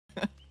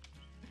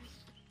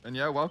And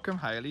yeah, welcome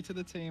Haley to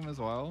the team as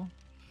well.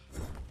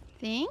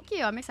 Thank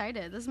you. I'm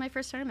excited. This is my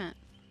first tournament.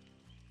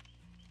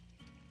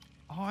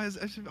 Oh, I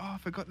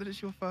forgot that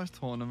it's your first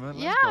tournament.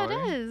 Yeah, Let's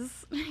go. it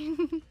is.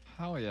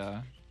 Hell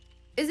yeah.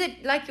 Is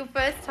it like your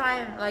first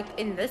time, like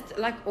in this,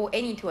 like, or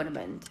any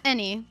tournament?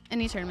 Any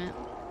tournament.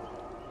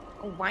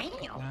 Oh,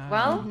 wow.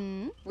 Well,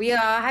 Mm-hmm. we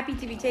are happy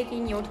to be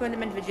taking your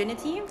tournament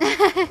virginity.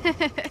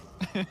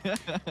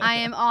 I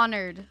am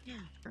honored.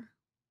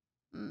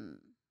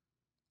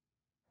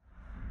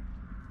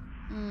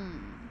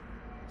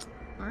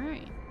 All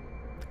right.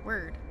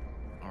 Word.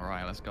 All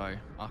right, let's go.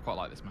 I quite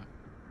like this map.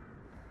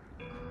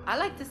 I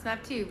like this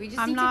map too. We just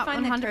I'm need not to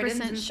find the 100% totems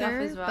and stuff sure,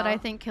 as well. but I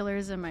think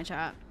Killer's in my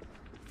chat.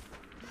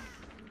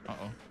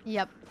 Uh-oh.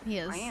 Yep, he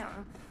is. Wow.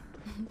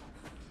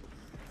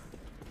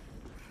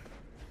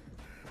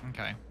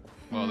 Okay.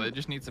 Well, they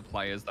just need to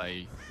play as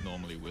they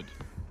normally would,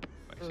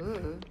 basically.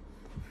 Ooh.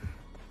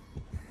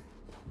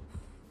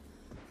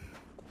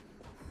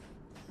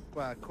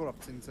 Well,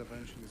 corrupt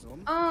intervention is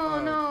on.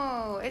 Oh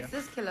no, it's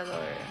this killer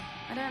though.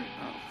 I don't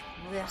know.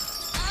 Yeah.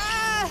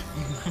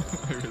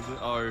 Who is it?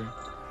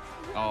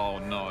 Oh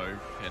no,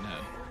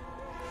 Pinhead.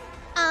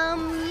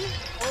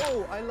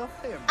 Oh, I love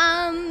him.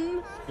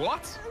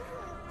 What?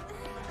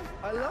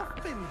 I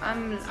love him.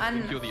 I'm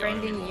you're the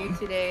only unfriending you one.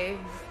 today.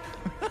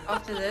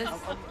 After this.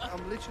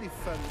 I'm literally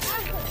friendly.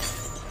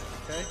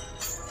 Okay.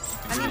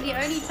 I mean,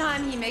 the only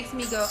time he makes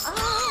me go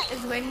ah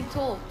is when he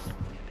talks.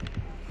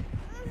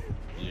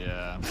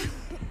 Yeah.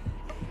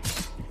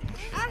 He's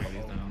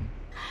down.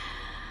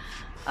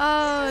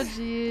 Oh,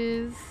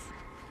 jeez.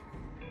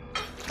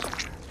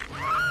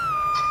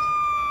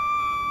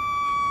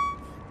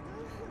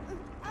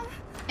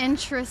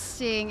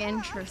 Interesting.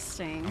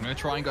 I'm gonna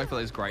try and go for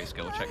those great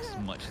skill checks as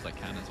much as I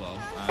can as well.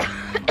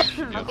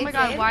 Oh my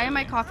god, why am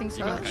I coughing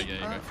so much? Okay,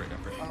 yeah, go for it.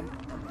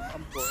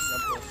 I'm going.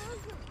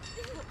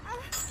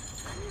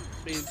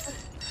 I mean,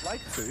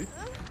 like to.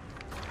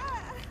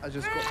 I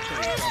just got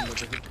changed under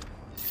the hip.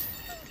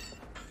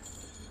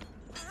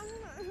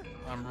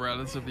 I'm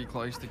relatively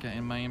close to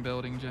getting main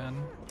building,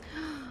 Jen.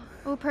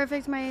 Oh,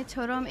 perfect. My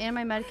totem and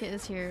my medkit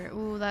is here.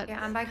 Ooh, that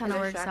Yeah, I'm back kind of to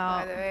the works shack,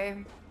 out. by the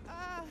way.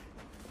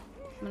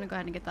 I'm gonna go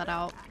ahead and get that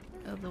out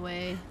of the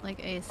way, like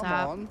ASAP.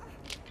 Come on.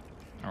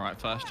 All right,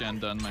 first gen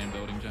done, main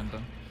building gen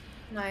done.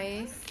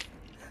 Nice.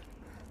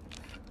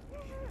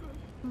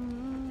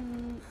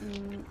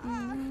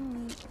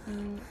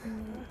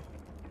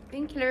 I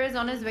think Killer is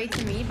on his way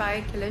to me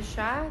by Killer's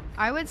shack.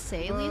 I would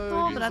say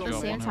lethal, but at the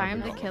he's same got time,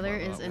 one the over killer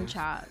there. is in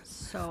chat,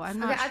 so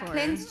I'm Okay, not I sure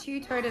cleansed 2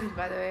 totems,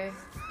 by the way.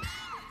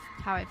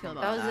 how I feel That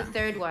about was that. the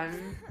 3rd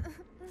one.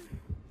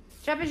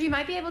 Chapperz, you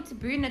might be able to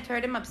boon a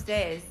totem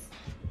upstairs.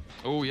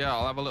 Oh yeah,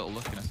 I'll have a little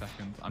look in a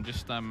second. I'm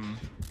just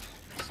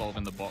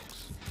solving the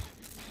box.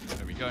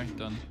 There we go,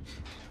 done.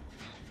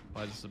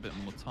 Buys us a bit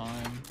more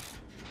time.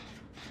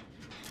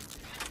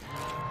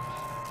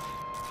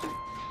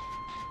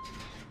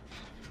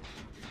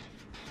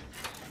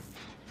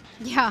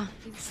 Yeah,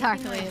 He's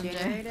exactly, taking my MJ.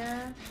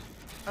 generator.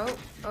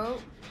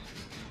 Oh.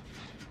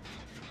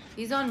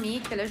 He's on me,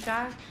 Killer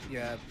Shack.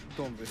 Yeah,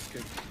 don't risk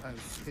it.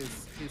 As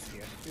he's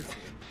here. He's here.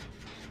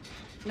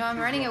 No, I'm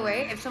running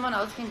away. If someone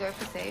else can go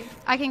for save.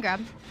 I can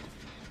grab.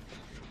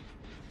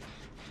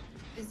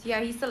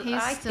 Yeah, he's still.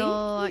 I He's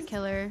still think at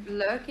killer.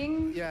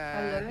 lurking.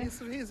 Yeah,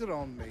 Hello? he's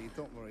around me.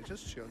 Don't worry.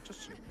 Just chill.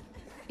 Just chill.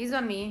 He's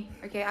on me.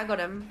 Okay, I got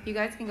him. You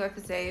guys can go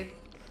for save.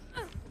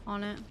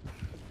 On it.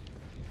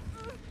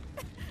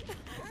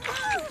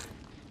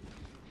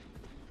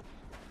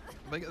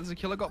 Like, has the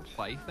killer got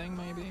plaything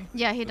maybe?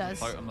 Yeah, he There's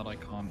does. a totem that I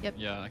can't. Yep.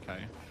 Yeah,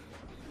 okay.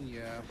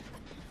 Yeah.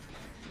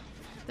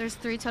 There's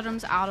 3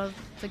 totems out of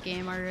the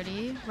game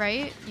already,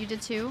 right? You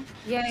did 2?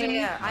 Yeah, Zumi?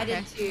 yeah. I Okay.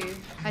 did too.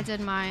 I did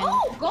mine.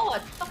 Oh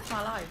God! Fuck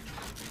my life.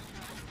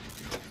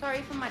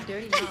 Sorry for my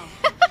dirty mouth.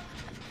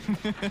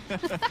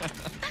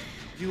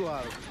 You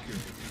are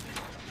good.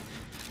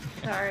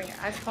 Sorry,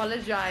 I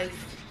apologize.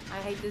 I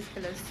hate this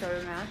killer so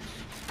much.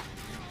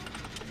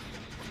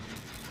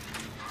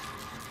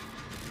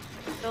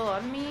 Still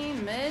on me,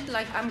 mid.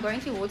 Like, I'm going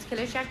towards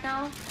Killer Shack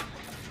now.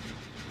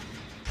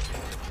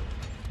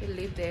 He'll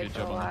leave there Good for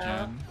a job on the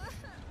while. gen.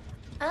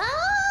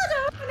 Ah,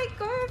 don't let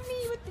go of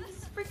me with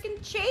these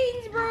freaking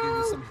chains, Give bro.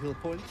 you some heal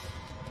points.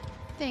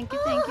 Thank you,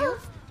 thank you.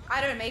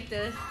 I don't make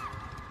this.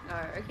 No,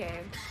 okay.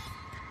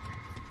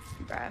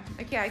 Bruh.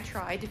 Okay, I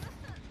tried.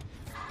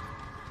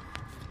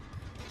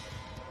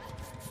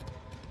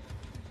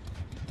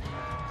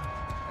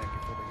 Thank you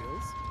for the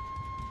heals.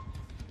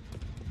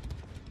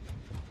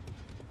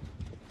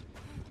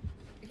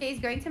 Okay, he's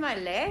going to my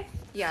left.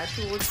 Yeah,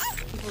 towards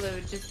people that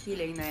were just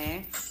healing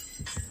there.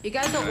 You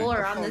guys are all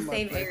around the found my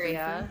same place,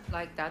 area,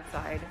 like that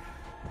side.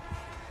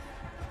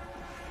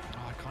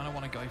 Oh, I kind of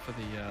want to go for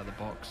the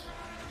box.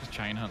 Because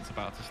chain hunt's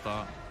about to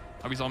start.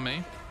 Oh, he's on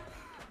me.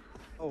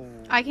 Oh.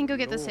 I can go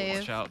get the Lord. save.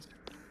 Watch out.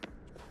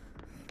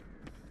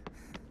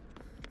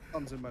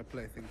 Under my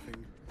plaything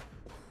thing.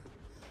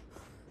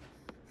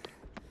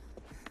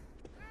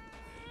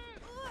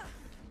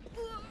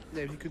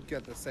 Yeah, he could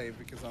get the save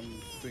because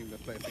I'm doing the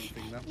plaything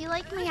thing now. You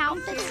like my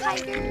outfit,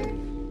 Tiger?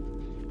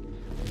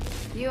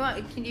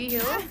 Can you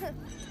heal?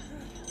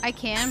 I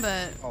can,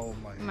 but Oh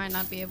my. might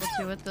not be able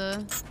to with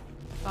the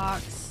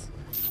box.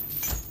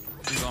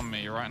 He's on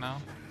me right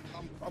now.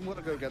 I'm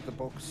gonna go get the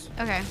box.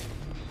 Okay.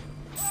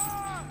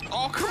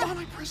 Oh, come on,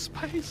 I pressed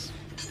space.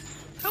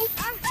 Help.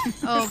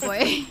 Oh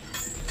boy.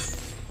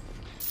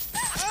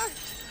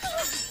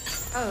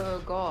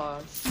 Oh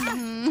gosh.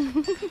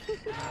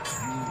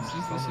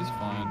 This is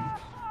fine.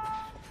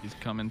 He's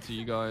coming to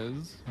you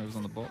guys. Whoever's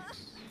on the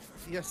box.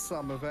 Yes,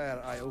 I'm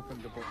aware. I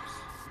opened the box.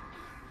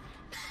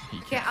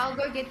 Okay, I'll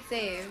go get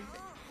saved.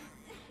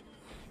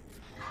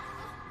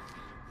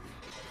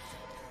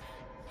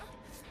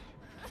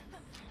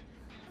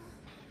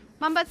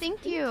 Mamba,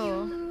 thank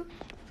you.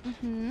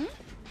 Mm-hmm.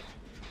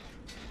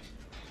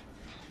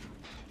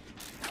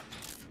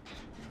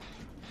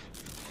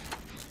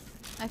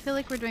 I feel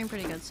like we're doing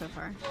pretty good so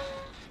far.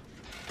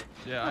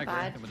 Yeah, I agree.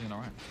 I think we're doing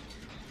alright.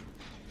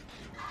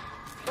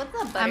 What's up,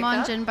 Buttercup? I'm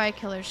on Jin by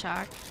Killer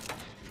Shack.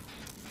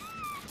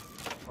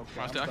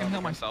 Okay, Actually, I can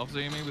heal myself,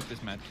 Zumi, with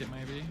this med kit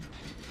maybe.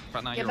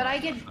 But now Yeah, you're but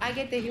right. I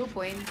get the heal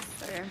points.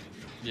 So.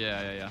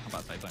 Yeah. I'm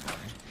about to say, don't worry.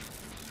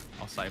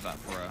 I'll save that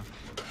for a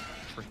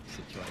tricky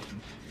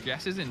situation.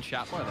 Jess is in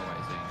chat, by the way,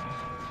 Zumi.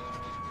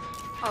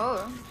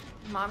 Oh,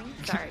 mommy,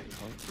 sorry.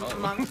 Oh.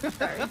 Mommy,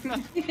 sorry.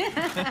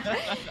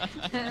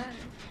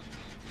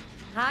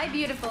 Hi,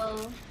 beautiful.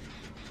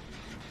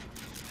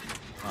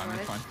 Right, I'm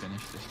gonna try and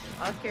finish this.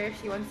 Ask her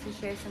if she wants to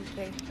share some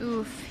cake.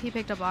 Oof, he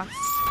picked a box.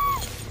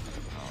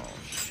 Oh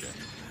shit.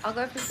 I'll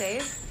go for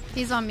save.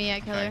 He's on me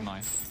at Killer. Okay,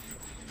 nice.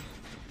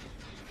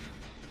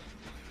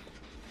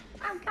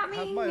 I'm I have my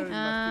coming. own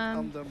method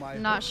under my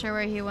Not hood. sure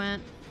where he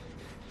went.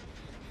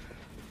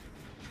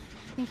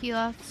 I think he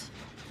left.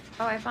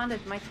 Oh, I found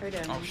it. My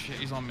totem. Oh shit,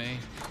 he's on me.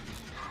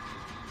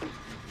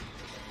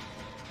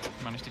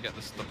 Managed to get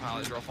the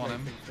pallet drop on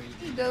him.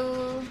 Here you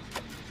go.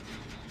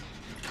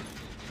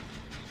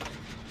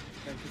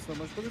 Thank you so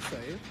much for the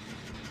save.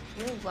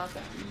 You're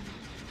welcome.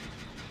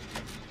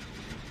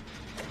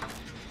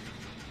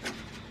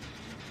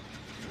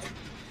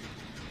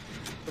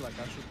 I feel like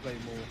I should play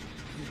more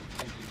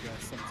you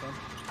guys sometime.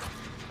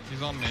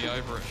 He's on me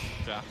over at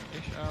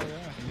Shaft-ish area.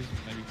 I think he's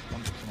maybe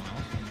gone to someone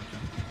else. I'm not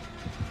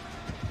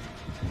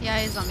sure. Yeah,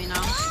 he's on me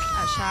now.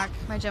 At Shack.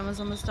 My gem was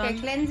almost Okay,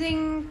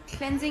 done.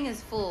 cleansing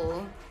is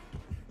full.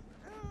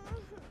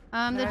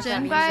 The That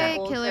Jin means by that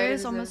all Killer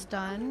is totems almost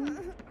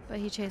done, but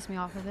he chased me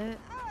off of it.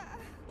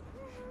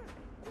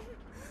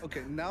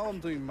 Okay, now I'm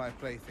doing my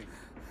play thing.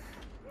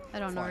 I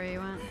don't know where he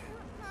went.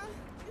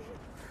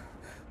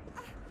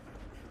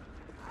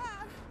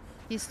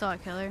 He's still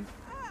at Killer.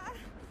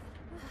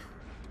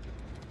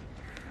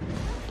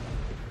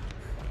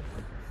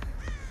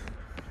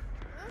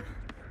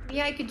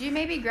 Yeah, could you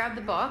maybe grab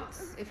the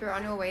box if you're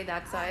on your way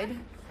that side?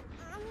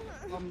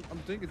 I'm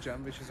doing a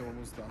gem, which is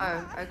almost done.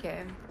 Oh,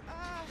 okay.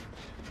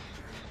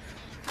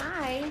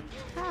 Hi.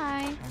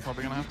 Hi. I'm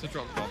probably gonna have to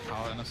drop God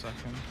pallet in a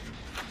second.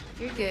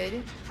 You're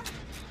good.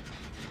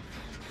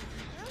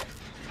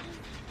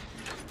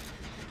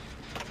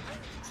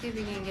 See if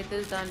we can get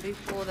this done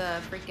before the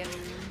freaking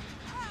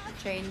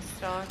chain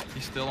starts.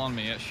 He's still on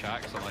me at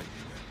Shack, so like,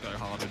 go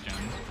harder,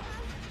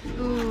 gems.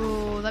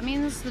 Ooh, that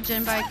means the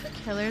Jin by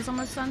Killer is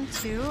almost done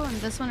too, and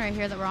this one right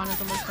here that we're on is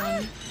almost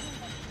done.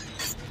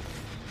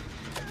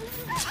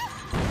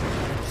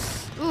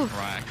 Ooh,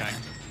 Right, okay.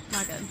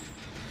 not good.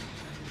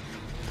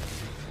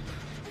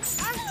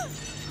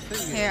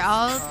 Here,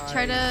 I'll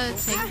try to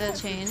take the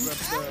chain.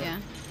 Yeah.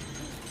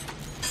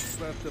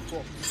 Grab the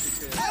box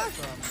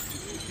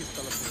because he's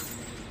teleporting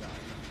when he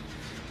dies.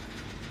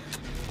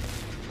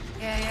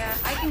 Yeah,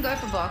 I can go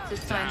for box.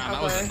 It's fine. Damn, I'll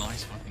that was a go.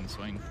 nice fucking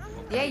swing.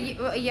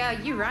 Yeah,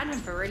 you ran him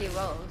for really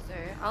well, so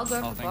I'll go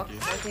Oh, for thank box. you.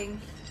 I think.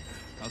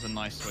 That was a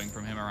nice swing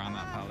from him around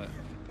that pallet.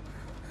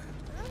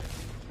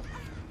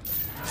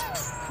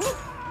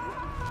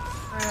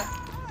 Alright.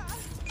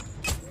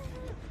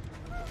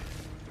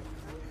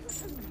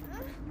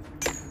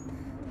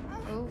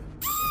 Oh,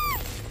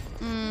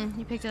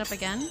 You picked it up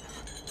again?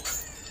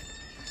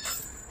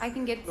 I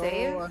can get Oh,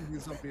 saved. and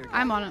he's up here again.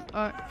 I'm on it.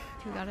 Oh,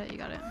 you got it, you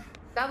got it.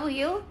 Double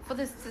heal for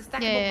the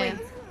stackable Yeah.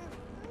 points.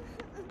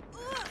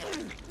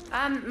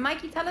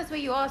 Mikey, tell us where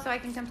you are so I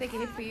can come take a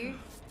hit for you.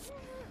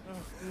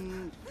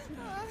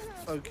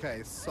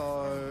 Okay,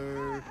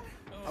 so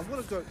I'm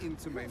gonna go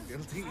into main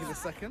building in a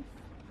second.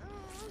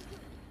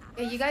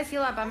 Yeah, you guys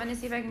heal up. I'm gonna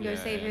see if I can go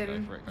Yeah, save yeah,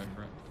 him. Go for it, go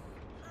for it.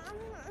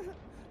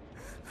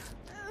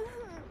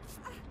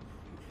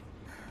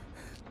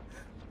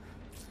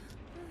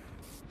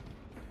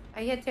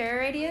 I hit terror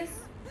radius.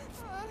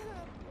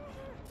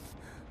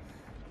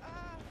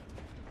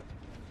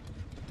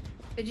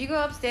 Did you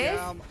go upstairs?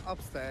 Yeah, I'm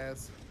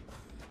upstairs.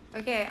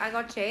 Okay, I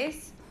got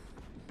Chase.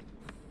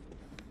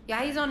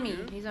 Yeah, he's on me.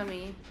 He's on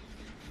me.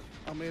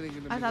 I'm healing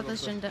in the I middle thought of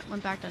this the Jin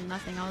went back to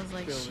nothing. I was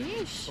like, building.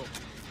 sheesh. Oh,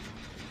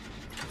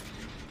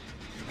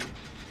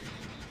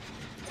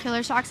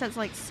 Killer Shock's at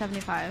like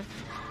 75.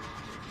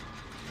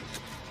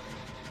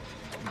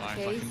 Nice, I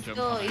Okay, can jump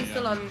on it, he's yeah.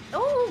 still on.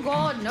 Oh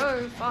god,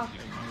 no, fuck.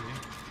 Yeah,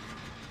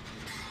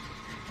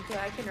 maybe. Okay,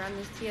 I can run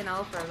this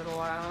TNL for a little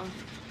while.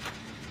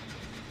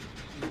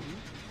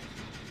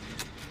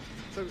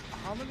 So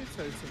how many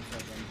totems are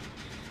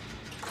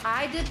there?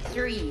 I did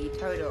 3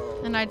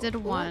 total. And I did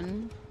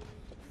 1.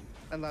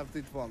 And I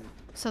did 1.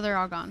 So they're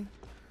all gone.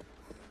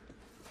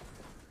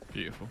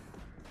 Beautiful.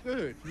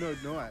 Good.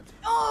 No ad.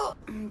 Oh,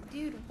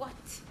 dude, what?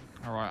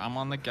 All right, I'm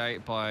on the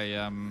gate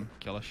by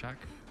Killer Shack.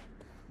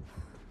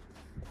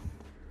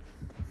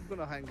 I'm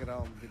gonna hang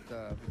around with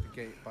the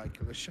gate by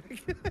Killer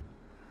Shack.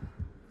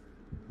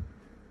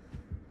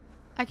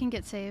 I can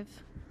get save.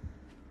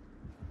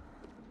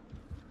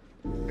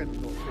 And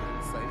not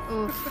feeling safe.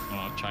 Oof.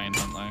 Oh, chains,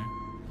 aren't they?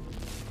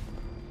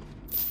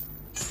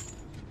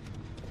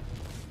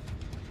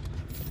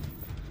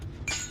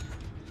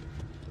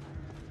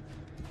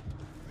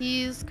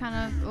 He's kind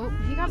of. Oh,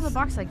 he got the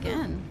box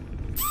again.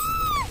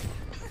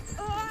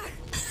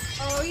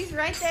 Oh, he's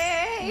right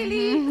there,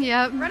 Haley.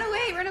 Yep. Run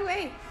away, run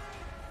away.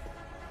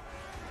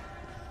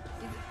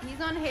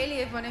 He's on Haley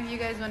if one of you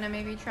guys want to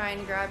maybe try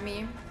and grab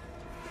me.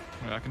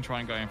 Wait, I can try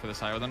and go in for the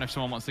sale. I don't know if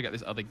someone wants to get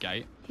this other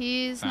gate.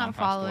 He's not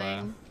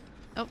following.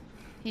 Oh,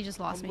 he just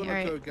lost me. All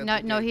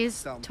right. No,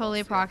 he's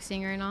totally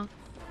proxying right now.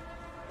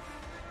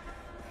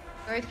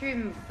 Go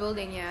through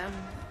building, yeah.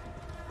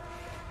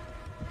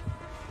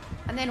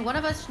 And then one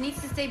of us needs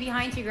to stay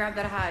behind to grab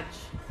that hatch.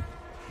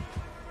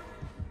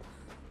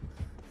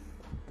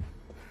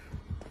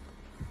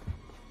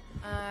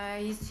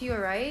 He's to your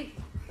right.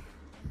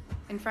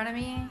 In front of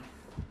me.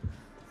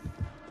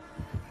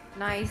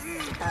 Nice,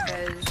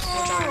 Chapperz.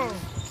 Well done.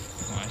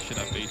 Oh, I should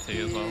have BT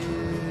as well.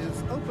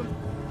 It's open.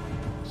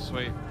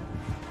 Sweet.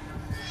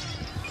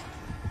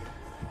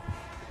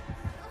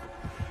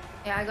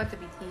 Yeah, I got the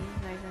BT.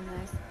 Nice and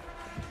nice.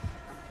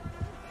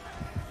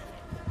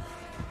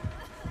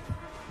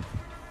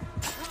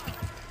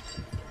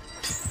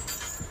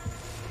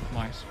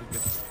 Nice, we're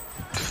good.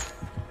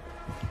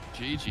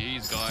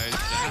 GG's, guys.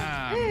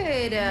 Damn.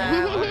 Good.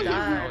 Well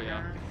done. Oh,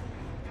 yeah.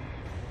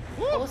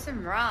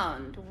 Awesome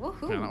round.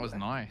 Woohoo. Yeah, that was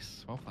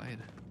nice. Well played.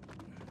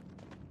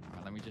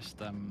 Alright, let me just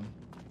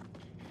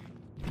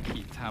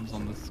keep tabs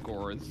on the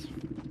scores.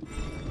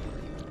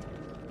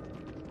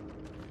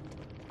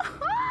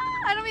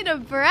 I don't mean to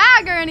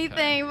brag or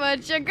anything,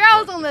 but your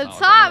girl's on the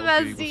top,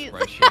 besties.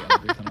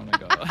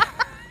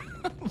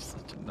 I'm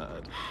such a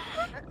nerd.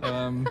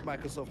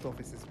 Microsoft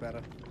Office is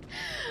better.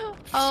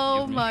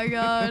 Oh my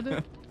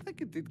god. I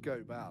think it did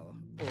go well.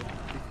 Or did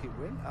he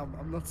win?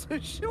 I'm not so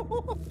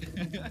sure.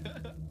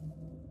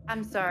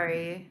 I'm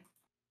sorry.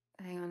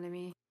 Hang on, let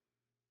me.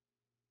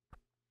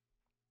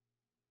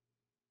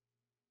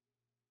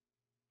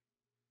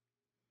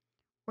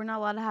 We're not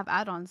allowed to have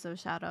add-ons though,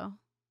 Shadow.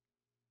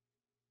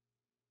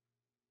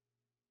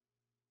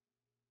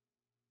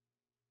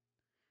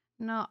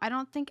 No, I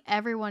don't think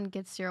everyone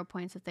gets 0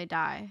 points if they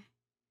die.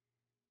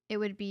 It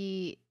would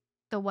be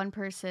the one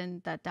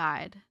person that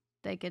died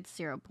that gets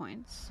 0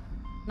 points.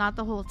 Not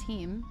the whole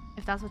team,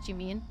 if that's what you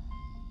mean.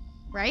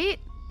 Right?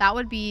 That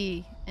would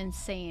be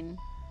insane.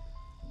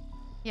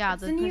 Yeah,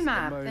 the new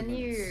map, the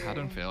new...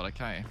 Haddonfield,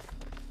 okay.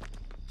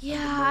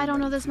 Yeah, I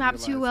don't know this map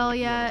too well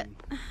yet.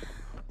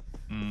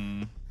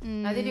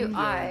 Neither do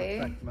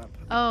I.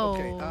 Oh,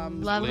 okay,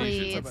 lovely.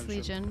 Legion. It's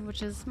Legion,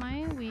 which is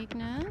my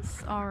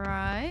weakness.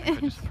 Alright. I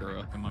just threw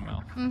up in my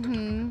mouth.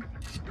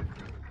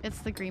 It's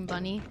the green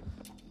bunny.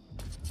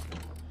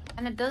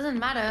 And it doesn't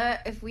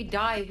matter if we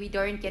die, we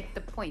don't get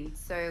the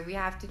points. So we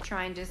have to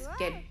try and just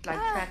get like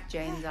track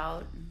James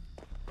out.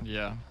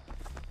 Yeah.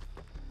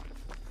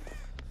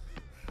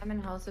 I'm in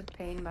House of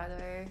Pain, by the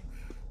way.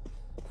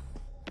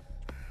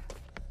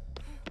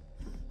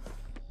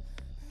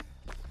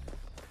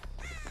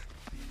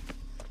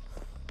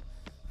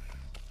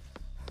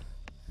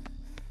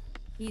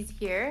 He's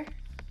here.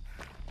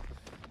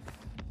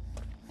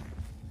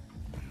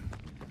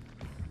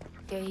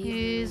 Okay,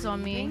 he's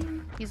on me.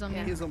 He's on me.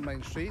 He's on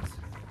Main Street.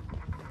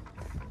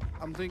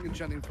 I'm doing a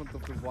gen in front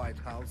of the White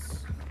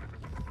House.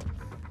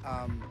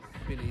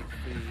 Beneath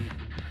the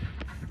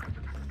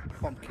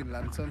pumpkin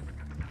lantern.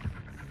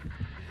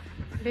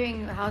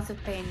 Doing House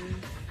of Pain,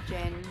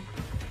 Jen.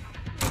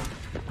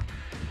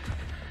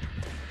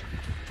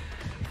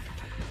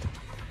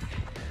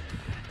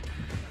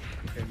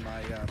 Okay,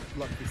 my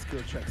lucky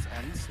skill checks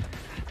ends.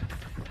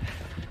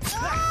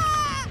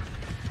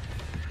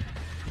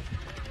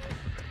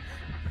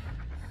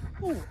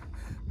 Ooh.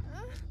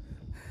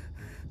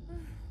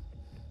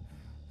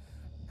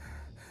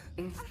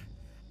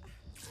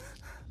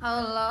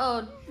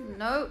 Oh,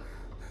 no.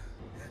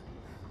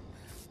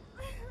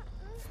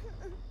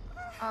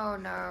 Oh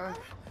no.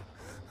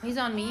 He's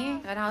on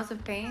me at House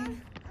of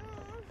Pain.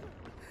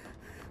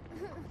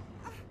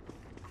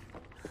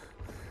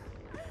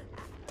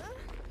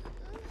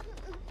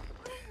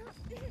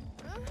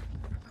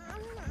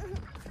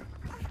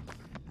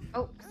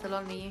 Oh, still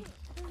on me.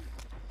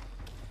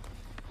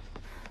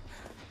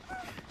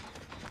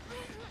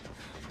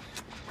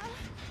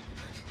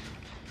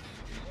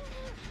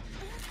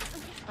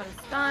 Got a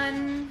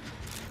stun.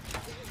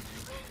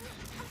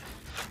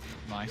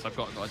 Nice, I've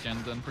got a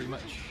gen done pretty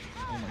much.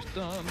 Almost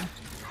done.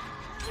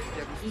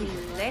 He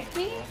left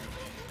me?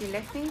 He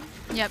left me?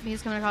 Yep,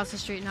 he's coming across the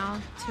street now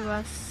to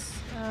us.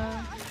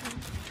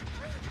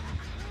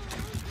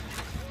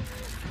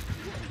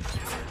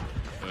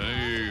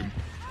 Boom.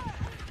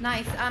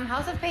 Nice.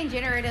 House of Pain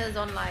generator is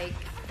on like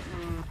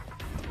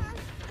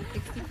 60%, I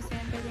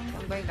think.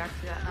 I'm going back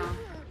to that now.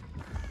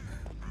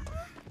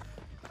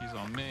 He's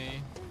on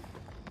me.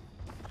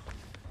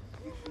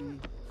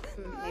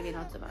 Maybe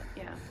not so much.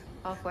 Yeah,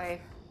 halfway.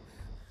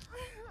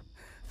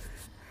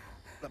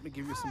 Let me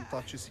give you some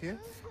touches here.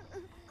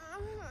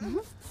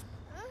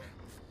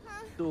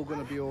 Still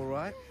gonna be all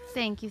right.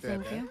 Thank you,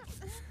 thank you.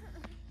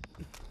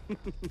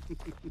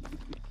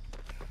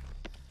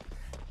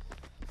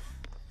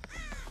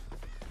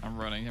 I'm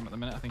running him at the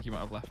minute. I think he might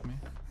have left me.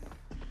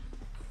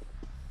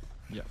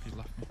 Yep, he's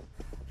left me.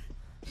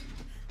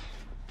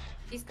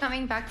 He's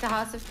coming back to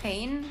House of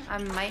Pain. I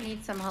might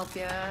need some help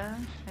here.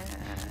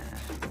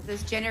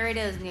 This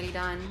generator is nearly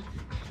done.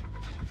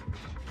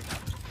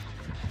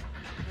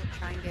 I'll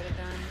try and get it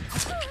done.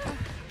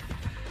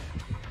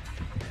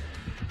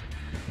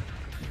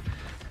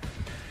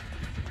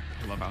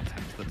 I love how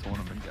tense the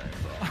tournament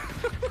games are.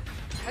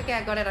 Okay,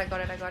 I got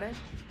it.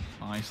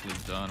 Nicely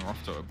done. We're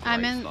off to a great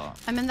start.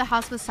 I'm in the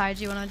house beside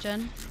you,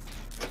 Jen.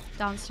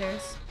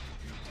 Downstairs.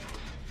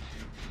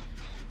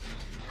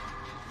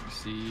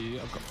 See,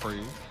 I've got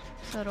proof.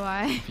 So do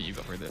I. I think you've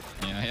got proof.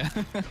 Yeah.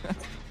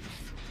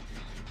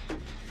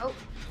 Oh.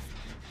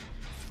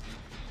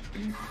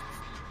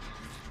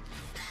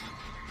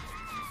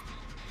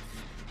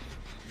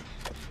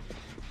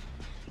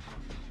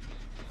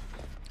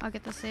 I'll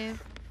get the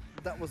save.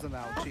 That was an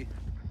ouchie.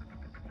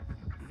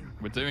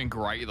 We're doing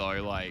great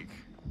though. Like,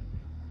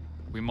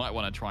 we might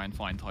want to try and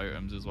find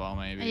totems as well,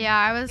 maybe. Yeah,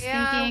 I was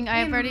thinking.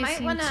 I've already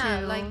seen wanna,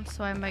 2, like,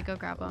 so I might go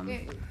grab them.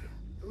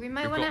 We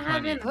might We've want to got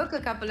have plenty. him hook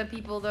a couple of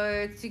people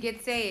though to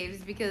get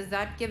saves because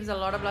that gives a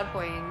lot of blood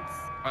points.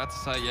 I had to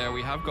say, yeah,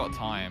 we have got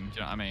time. Do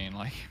you know what I mean?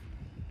 Like,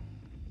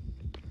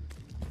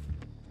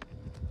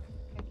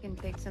 I can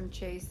take some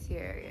chase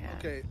here, yeah.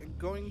 Okay,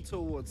 going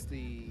towards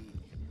the.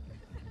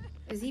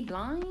 Is he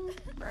blind?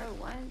 Bro,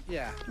 what?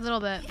 Yeah. A little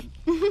bit.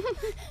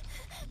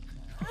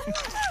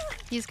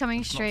 He's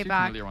coming straight not too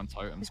back. familiar on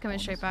totems He's coming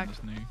straight spawns,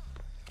 back. I'm just new.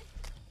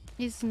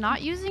 He's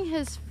not using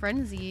his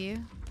frenzy,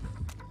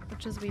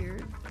 which is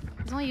weird.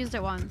 He's only used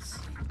it once.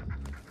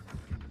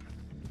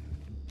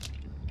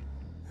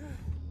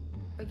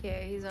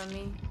 Okay, he's on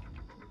me.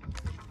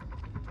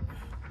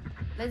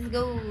 Let's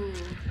go.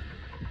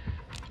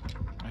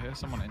 I hear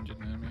someone injured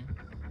near me.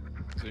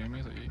 Zumi,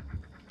 is it you?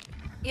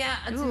 Yeah,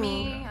 it's Ooh.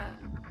 me.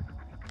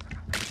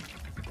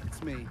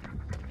 It's me.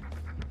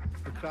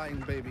 The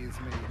crying baby is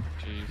me.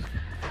 Jeez.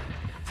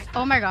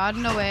 Oh my god,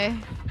 no way.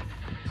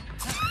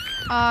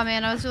 Oh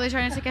man, I was really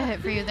trying to take a hit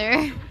for you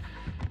there.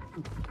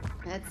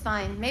 That's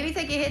fine. Maybe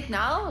take a hit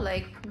now,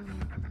 like,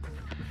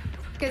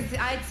 because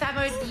I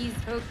sammered these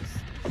hooks.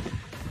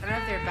 I don't know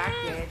if they're back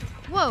yet.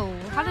 Whoa,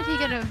 how did he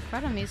get in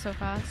front of me so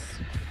fast?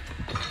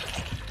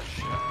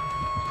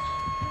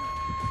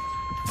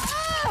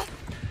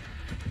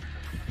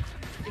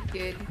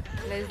 Good.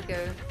 Let's go.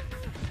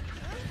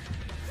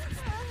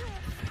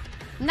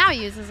 Now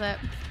he uses it.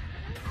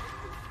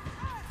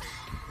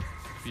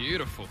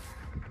 Beautiful.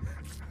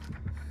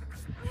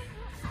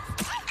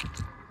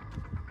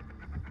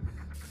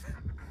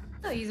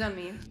 Oh, he's on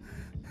me.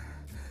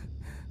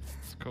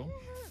 It's cool.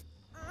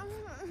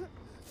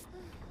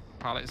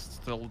 Pallet's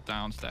still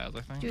downstairs,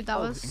 I think. Dude, that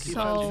was he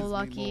so punches me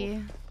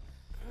lucky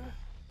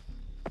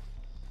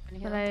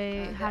that I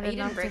had he didn't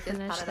enough to break this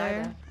finish pallet there.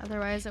 either.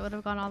 Otherwise, it would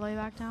have gone all the way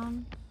back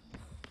down.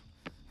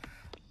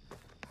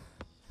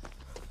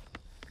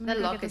 I'm The gonna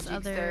go locker get this jeeps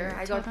other there.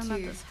 I got totem at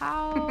 2. this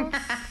house.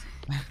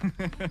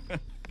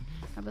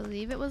 I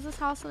believe it was this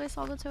house that I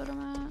saw the totem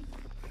at.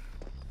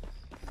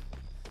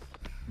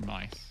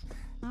 Nice.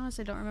 I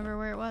honestly don't remember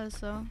where it was,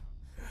 so.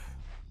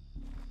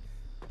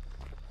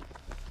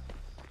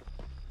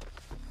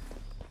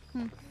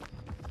 Does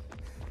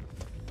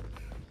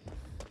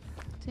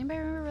anybody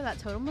remember where that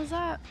totem was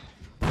at?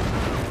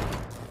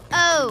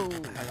 Oh!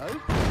 Hello?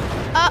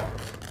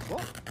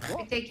 What? I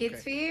What? take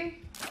hits for you.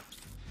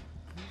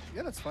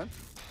 Yeah, that's fine.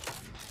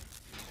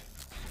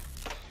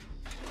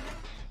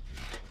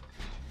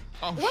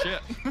 Oh What? shit.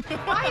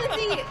 Why is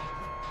he?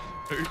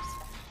 Oops.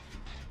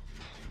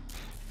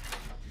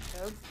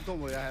 Nope.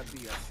 Don't worry, I have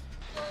DS.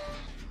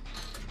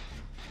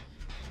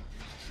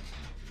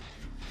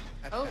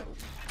 Oh.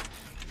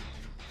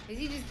 Is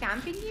he just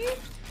camping you?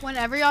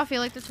 Whenever y'all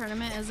feel like the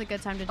tournament is a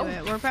good time to do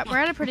it. We're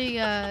at a pretty,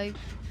 a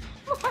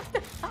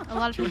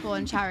lot of people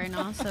in chat right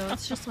now, so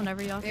it's just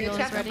whenever y'all Maybe feel is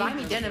Chapperz buy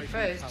ready. me dinner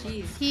first.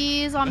 Jeez.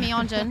 He's on me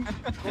on Jen,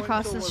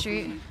 across the towards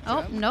street. the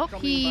Oh, jam, nope,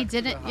 coming he back to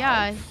the didn't,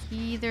 yeah, house. he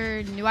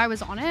either knew I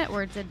was on it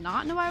or did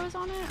not know I was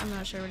on it. I'm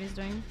not sure what he's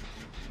doing.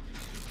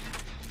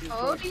 He's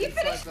Oh, right do you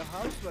inside finish? the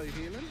house while you're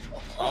healing.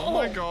 Oh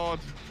my god.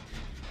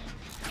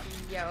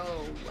 Yo,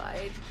 what?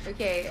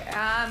 Okay,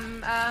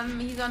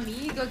 he's on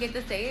me. Go get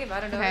the save. I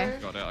don't know. Okay.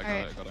 Got it, I got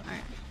Alright, it, got it.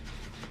 alright.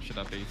 Should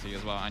have BT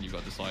as well, and you've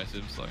got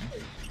decisive, so.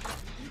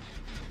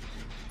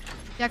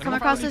 Yeah, come Anyone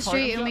across found the any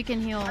street and totems we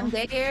can heal. I'm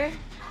dead here.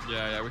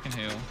 Yeah, we can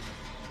heal.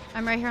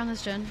 I'm right here on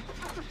this gen.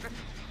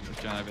 There's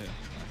Jan over here.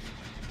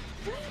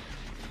 Nice.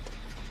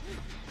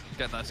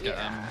 Get that, get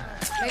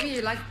Maybe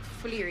you like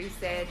fully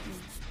reset.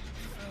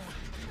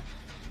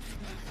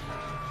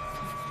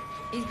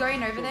 He's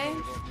going over there.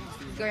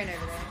 He's going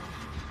over there.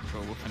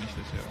 Sure, we'll finish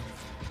this here.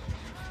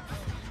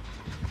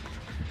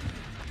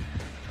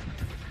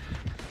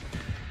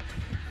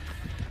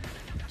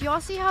 Do y'all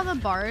see how the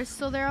bar is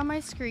still there on my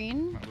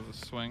screen? That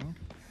was a swing.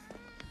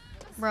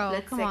 Bro,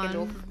 Let's come second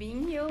on. off of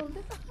being healed.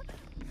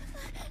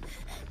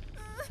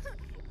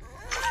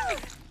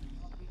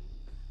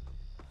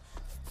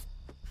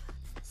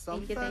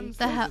 Sometimes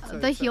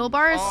The heal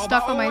bar is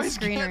stuck on my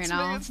screen right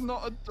now. It's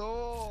not a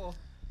door.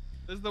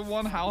 There's the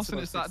one house and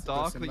it's that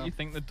dark that you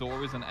think the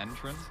door is an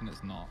entrance and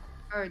it's not.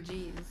 Oh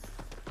jeez.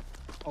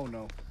 Oh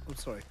no. I'm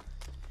sorry.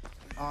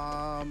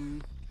 I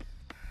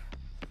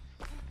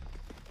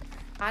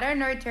don't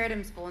know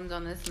totem spawns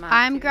on this map.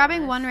 I'm to be grabbing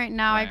honest. one right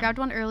now. I Same. grabbed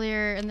one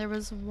earlier, and there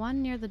was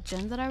one near the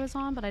gen that I was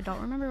on, but I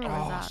don't remember where it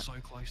was at. So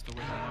close to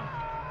winning.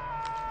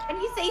 Can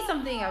you say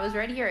something? I was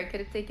right here. I could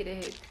have taken a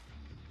hit.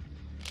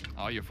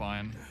 Oh, you're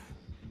fine.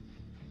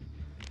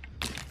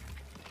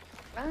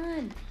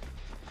 Run.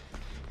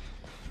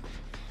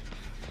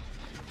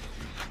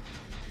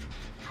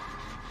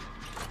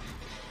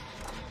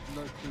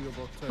 No clue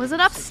about Was it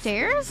totems.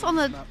 upstairs on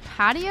the Map.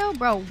 patio?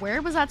 Bro,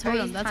 where was that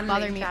totem? he's That's tunneling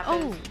bothering me. Chapperz.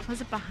 Oh,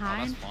 was it Oh,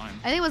 behind? that's fine.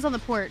 I think it was on the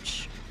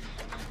porch.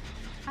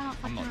 I don't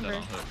I'm fucking not dead on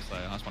remember. hook, so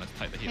I just wanted to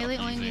take the heat Haley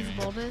off only you, needs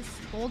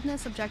Zumi.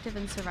 boldness, objective,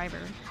 and survivor.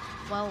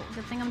 Well,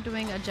 good thing I'm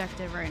doing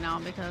objective right now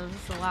because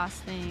it's the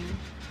last thing.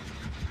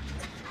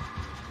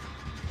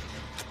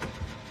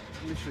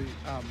 Literally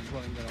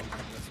running around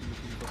Chapperz and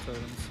looking for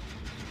totems.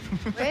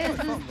 Where's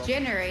this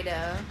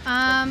generator? We were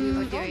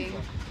Um, doing.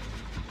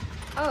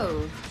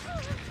 Oh.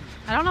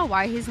 I don't know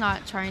why he's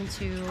not trying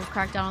to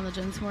crack down on the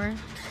gens more.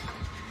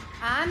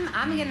 I'm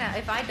gonna.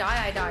 If I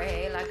die, I die.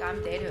 Hey, like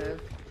I'm dead hook.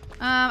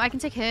 I can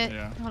take hit.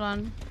 Yeah. Hold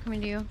on,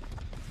 coming to you.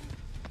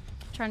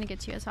 Trying to get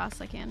to you as fast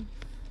as I can.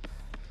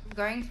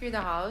 Going through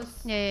the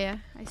house. Yeah.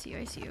 I see you.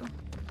 I see you.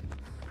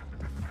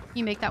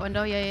 You make that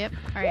window. Yeah. Yep.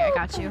 All right, I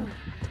got you. Do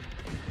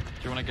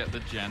you want to get the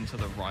gen to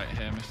the right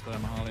here,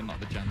 MisterMihaly? Not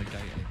the gen, the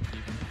gate.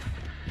 Even.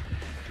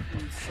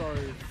 So,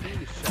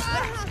 thing is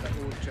Chapperz that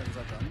all gens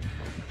are done.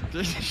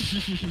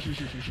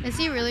 Is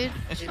he really?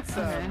 It's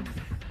Okay.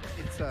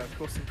 it's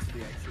crossing to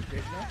the exit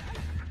gate now.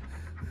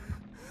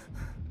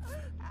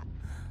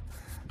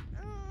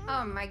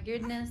 Oh my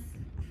goodness.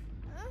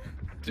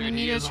 Dude, You need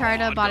he to is try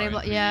to hard body going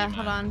block. through Yeah. you,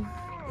 Hold man.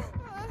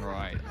 on.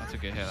 Right, that's a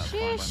good hit. That's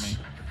Sheesh.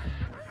 fine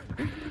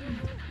by me.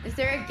 Is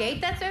there a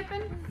gate that's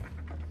open?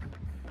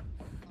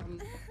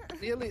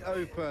 Nearly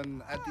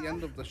open at the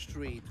end of the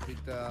street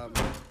with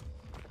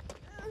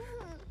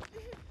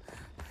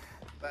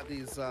that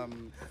is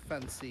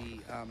fancy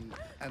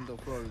end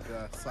of road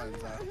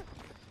signs are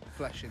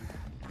flashing.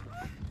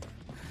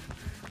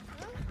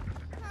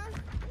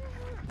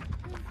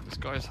 This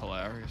guy is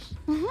hilarious.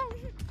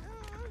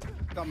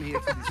 Come here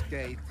to this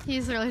gate.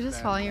 He's really just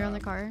Then, following you around the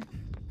car.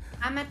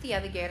 I'm at the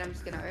other gate. I'm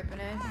just gonna open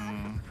it.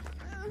 Mm.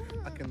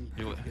 I can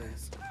You- put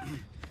heals.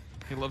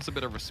 He loves a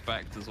bit of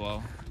respect as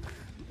well.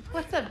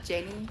 What's up,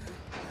 Jenny?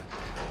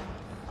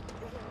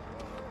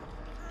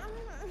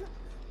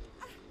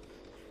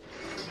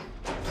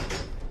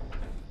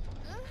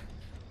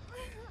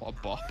 What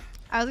a bop.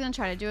 I was gonna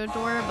try to do a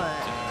door,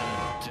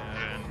 but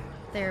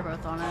they were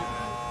both on it.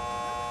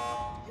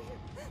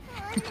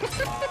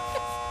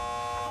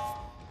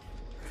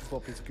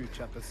 Bob is good,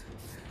 Chapperz.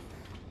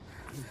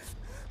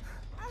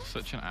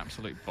 Such an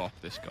absolute bop,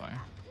 this guy.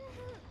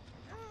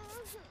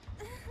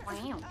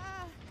 Wow.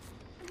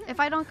 If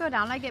I don't go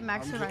down, I get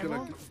max I'm just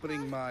survival. gonna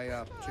bring my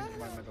drink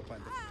my mega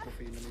pint of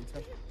coffee in the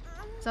meantime.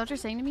 Is that what you're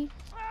saying to me?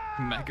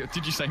 Mega.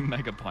 Did you say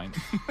mega pint?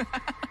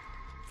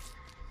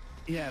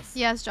 Yes.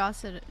 Yes,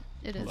 Joss, it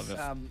is.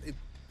 Love it.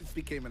 It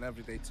became an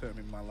everyday term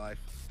in my life.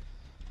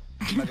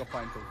 Mega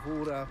pint of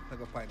water,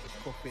 mega pint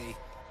of coffee,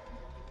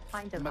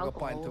 Pint of mega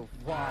pint alcohol.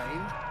 of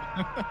wine.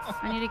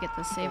 I need to get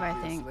this save, I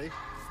think. obviously.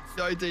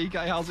 Yo,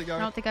 DK, how's it I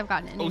going? don't think I've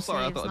gotten any Oh,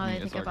 sorry, I saves thought now I'd that I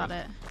muted, think sorry, about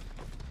guys. it.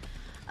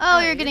 Oh, Oh,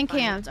 you're you're getting fine.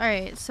 camped.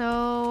 Alright,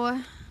 so...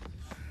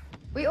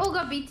 We all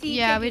got BT.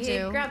 Yeah, take we a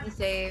hit, do. Grab the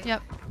save.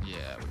 Yep. Yeah,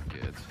 we're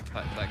good.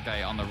 That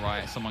gate on the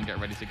right. Someone get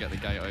ready to get the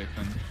gate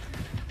open.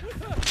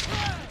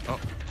 Oh,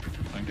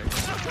 don't get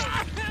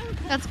caught.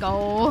 Let's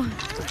go.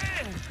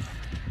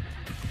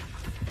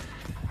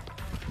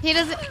 He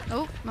doesn't...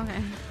 Oh,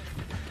 okay.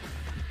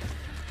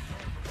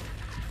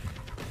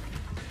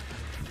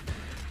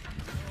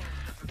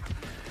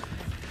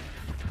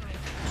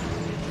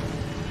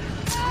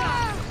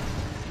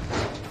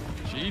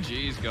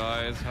 GG's,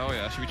 guys. Hell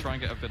yeah. Should we try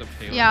and get a bit of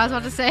heal? Yeah, I was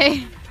about to say.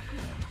 You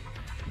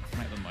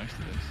Make the most of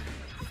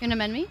this. gonna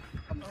mend me?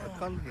 I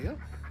can't hear.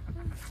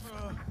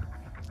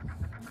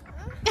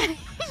 He's I'm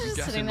just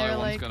guessing sitting no there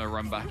one's like... gonna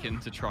run back in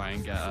to try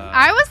and get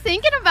I was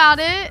thinking about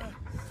it.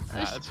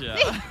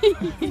 yeah.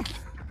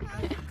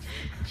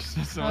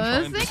 I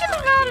was thinking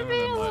about it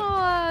being a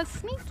little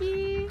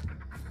sneaky.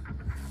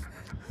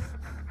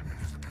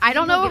 I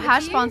don't People know give it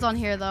hash to you? spawns on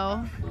here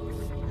though.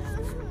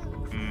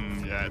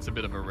 Yeah, it's a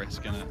bit of a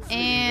risk, isn't it?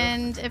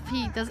 And if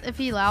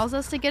he allows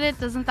us to get it,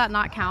 doesn't that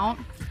not count?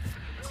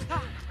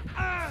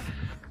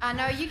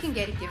 No, you can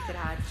get a gifted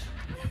hatch.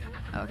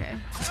 Okay.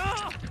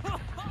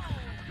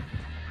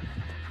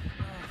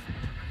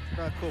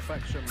 Cool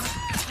action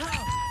from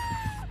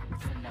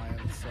my end,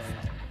 so.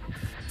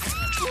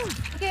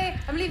 Okay,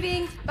 I'm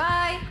leaving.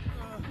 Bye.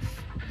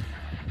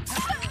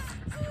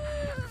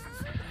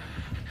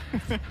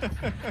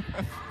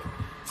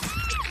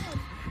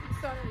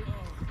 Sorry.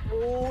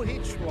 Oh, he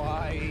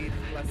tried.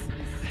 Bless him.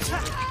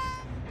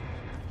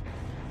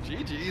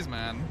 GG's,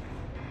 man.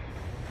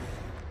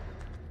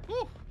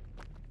 Woo.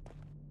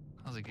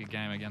 That was a good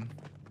game again.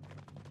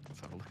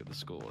 Let's have a look at the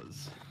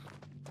scores.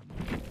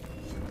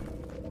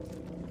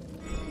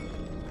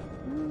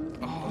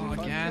 Oh,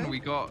 again, we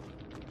got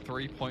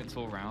 3 points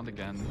all round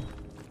again.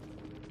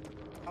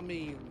 I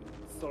mean,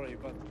 sorry,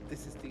 but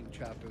this is Team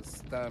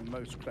Chapperz, the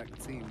most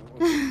cracked team of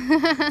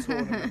the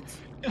tournament.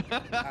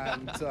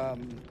 And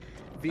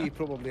we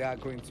probably are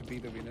going to be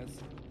the winners.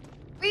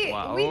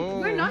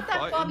 We're not that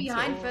far Fighting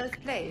behind talk.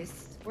 first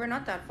place. We're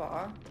not that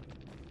far.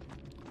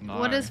 No.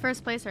 What is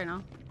first place right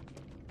now?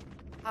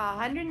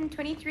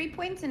 123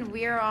 points, and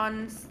we're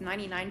on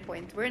 99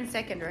 points. We're in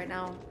second right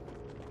now.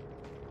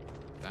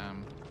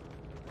 Damn.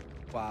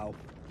 Wow.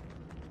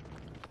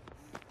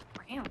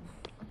 Damn.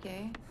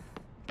 Okay.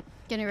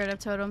 Getting rid of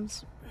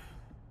totems.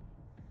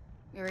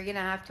 We're gonna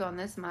have to on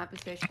this map,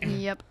 especially.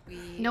 Yep.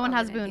 We No one are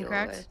has gonna boon, deal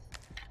correct? with-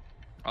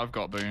 I've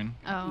got boon.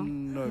 Oh.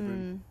 No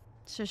boon.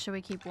 So should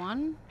we keep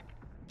one?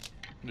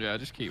 Yeah,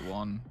 just keep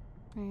one.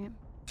 Right.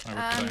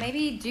 I would say.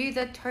 Maybe do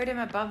the totem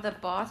above the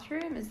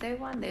bathroom. Is there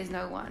one? There's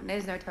no one.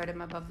 There's no totem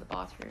above the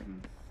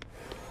bathroom.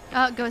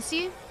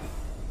 Ghosty?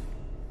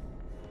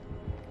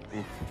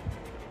 Oof.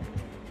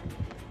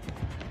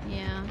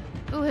 Yeah.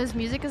 Ooh, his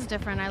music is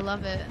different. I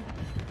love it.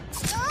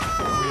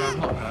 Oh, yeah, I've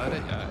not heard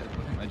it yet. I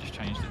think they just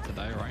changed it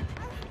today, right?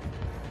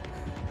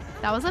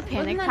 That was a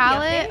panic that the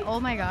palette. update? Oh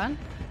my god.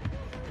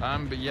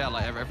 But yeah,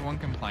 like everyone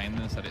complained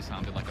and said it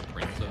sounded like a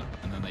printer,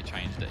 and then they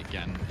changed it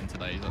again in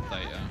today's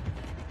update. Yeah.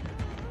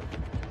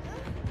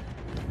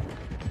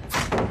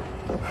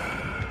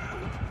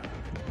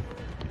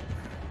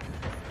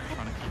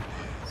 Trying to keep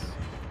this.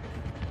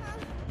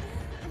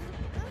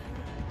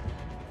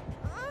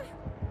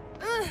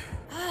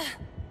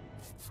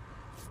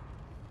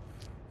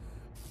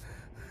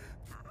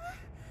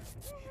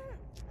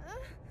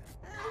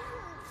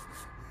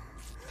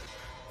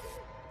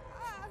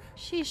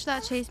 Sheesh,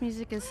 that chase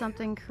music is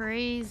something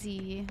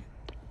crazy.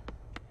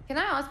 Can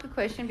I ask a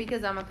question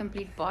because I'm a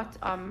complete bot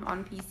on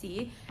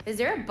PC? Is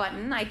there a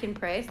button I can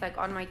press like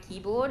on my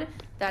keyboard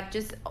that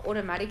just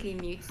automatically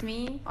mutes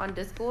me on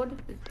Discord?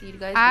 Do you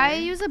guys I know?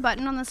 use a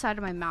button on the side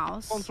of my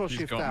mouse. Control She's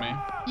shift got down. me.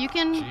 You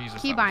can Jesus,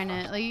 keybind that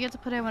was it. Like you get to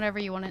put in whatever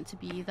you want it to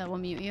be that will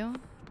mute you.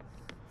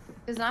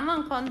 Because I'm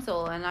on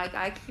console and like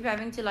I keep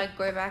having to like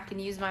go back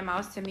and use my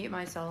mouse to mute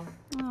myself.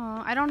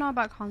 Oh, I don't know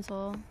about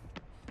console.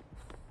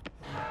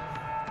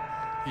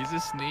 He's a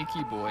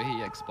sneaky boy.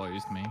 He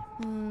exposed me.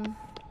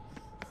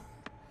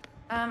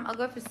 I'll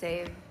go for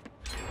save.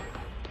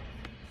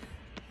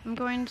 I'm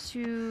going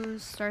to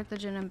start the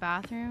gym and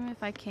bathroom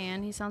if I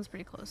can. He sounds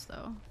pretty close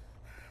though.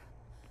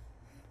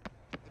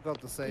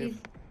 Got the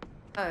save.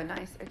 Oh,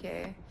 nice.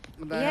 Okay.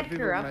 And He I had have even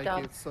corrupt make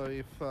up. it, so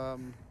if I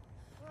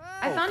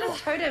Oh, found a fuck.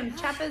 totem.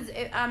 Chapperz,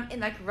 in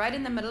like right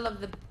in the middle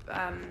of the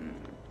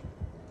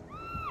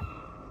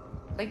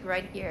like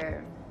right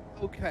here.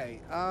 okay,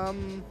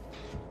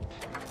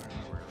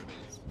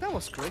 that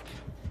was quick.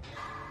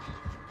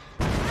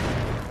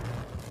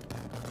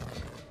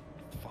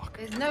 Fuck.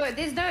 There's no,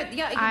 yeah. You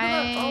can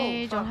I go,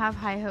 oh, don't fuck. have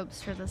high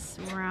hopes for this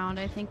round.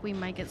 I think we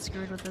might get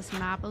screwed with this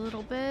map a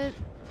little bit.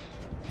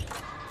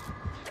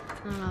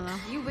 I don't know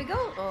though. You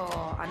wiggle?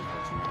 Oh,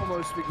 unfortunate.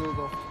 Almost wiggled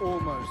off.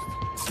 Almost.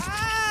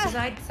 Because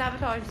I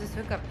sabotaged this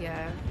hookup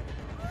here.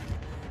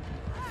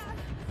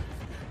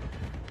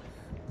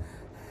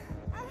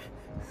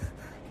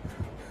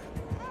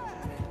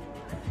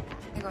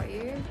 I got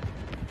you.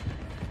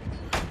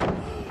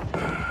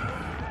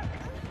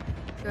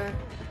 Go.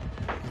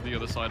 The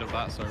other side of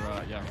that, so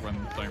yeah,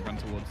 don't run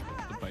towards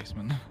the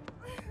basement.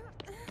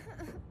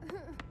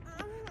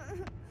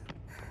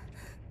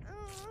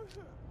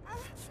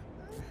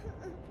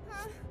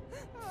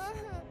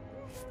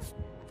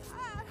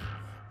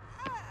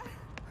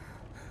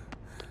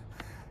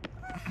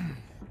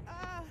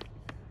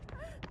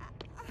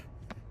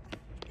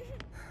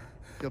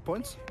 Kill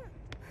points.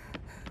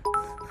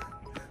 What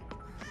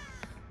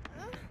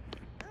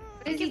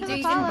is he you for the doing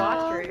in the follow.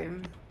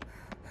 bathroom?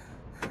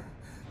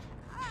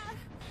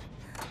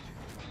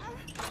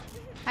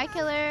 Hi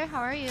killer,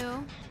 how are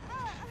you?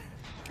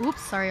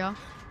 Oops, sorry y'all.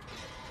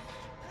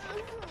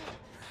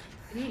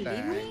 Did he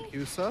leave me? Thank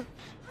you, sir.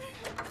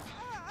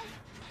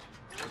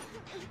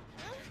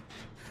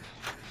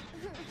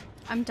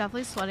 I'm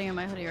definitely sweating in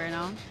my hoodie right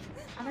now.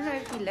 I don't know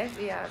if he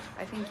left. Yeah,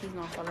 I think he's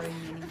not following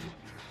me anymore.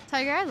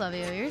 Tiger, I love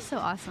you. You're so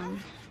awesome.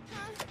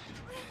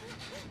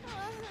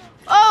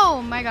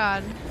 Oh my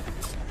god.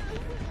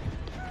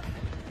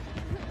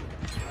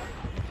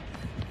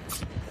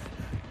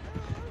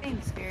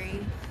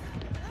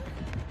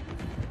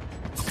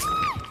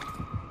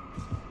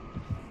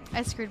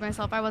 I screwed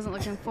myself. I wasn't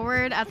looking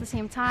forward at the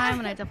same time,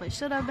 and I definitely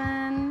should have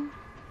been.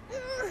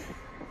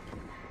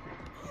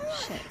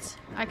 Shit.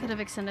 I could have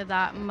extended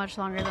that much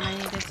longer than I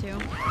needed to.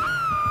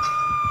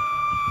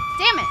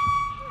 Damn it!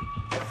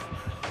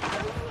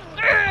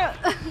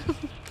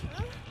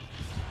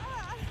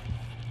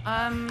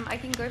 I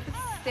can go for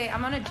stay.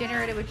 I'm on a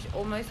generator, which is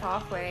almost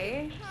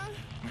halfway.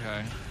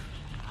 Okay.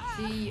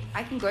 See,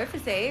 I can go for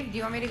save. Do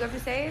you want me to go for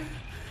save?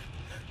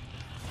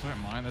 I don't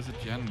mind. There's a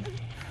gen.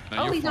 No,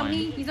 Oh, you're he's on fine.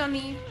 me. He's on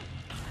me.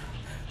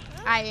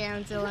 I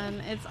am,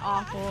 Dylan. It's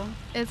awful.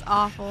 It's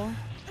awful.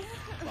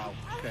 Wow.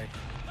 Okay.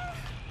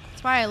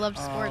 That's why I loved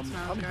sports when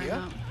I was I'm growing here.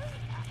 up.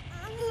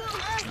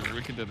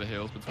 We can do the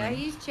heals Yeah, between.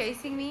 he's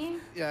chasing me.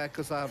 Yeah,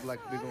 because I have like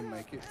we will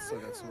make it, so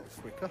that's a lot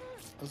quicker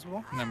as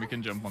well. And then we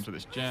can jump onto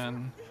this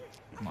gen.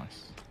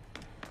 Nice.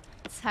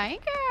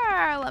 Tiger,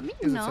 let me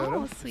Is it know,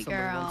 soda? sweet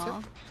Somebody wants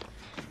girl.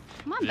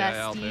 Come on,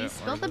 Yeah, I'll do bestie. it.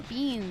 Spill Where the is it?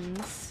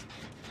 beans.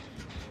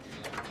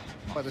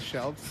 By the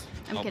shelves.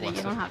 I'm Oh, kidding. You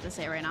bless don't it. have to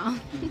say it right now.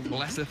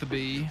 Blesseth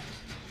be.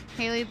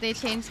 Haley, they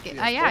changed. Yes,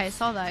 Yeah, I boss.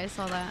 saw that. I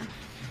saw that.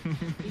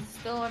 He's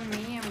still on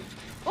me.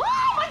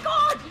 Oh my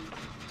god!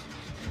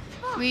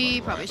 We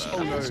Right probably there. should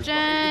Oh get no! this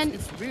gen.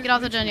 It's really, Get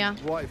off the gen, yeah.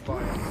 Right by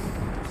us.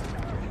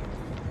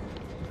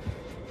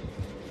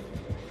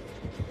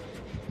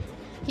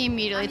 He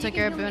immediately You took can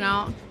your heal boon me.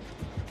 out.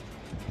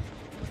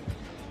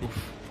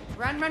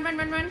 Run, run, run,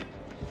 run, run.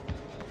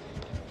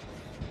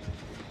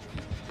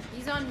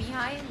 He's on me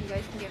high. You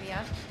guys can get me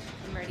up.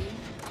 I'm ready.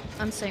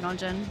 I'm staying on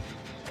gen.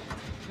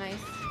 Nice.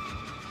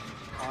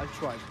 I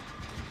tried.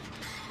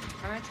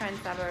 I'm gonna try and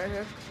stab her a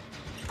hook.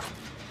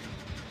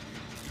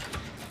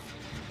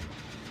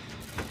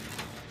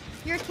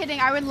 You're kidding.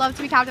 I would love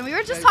to be captain. We were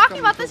just he's talking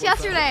coming about this towards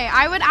us. yesterday.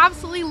 I would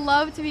absolutely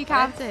love to be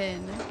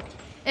captain.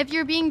 If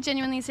you're being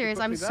genuinely serious,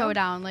 put I'm me so down?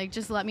 down. Like,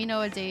 just let me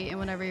know a date and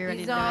whenever you're ready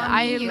He's to do it. on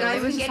I me. You literally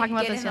guys was can just talking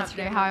about get this him up,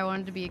 yesterday, get him how I up.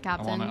 wanted to be a I'm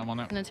captain on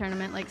it. in a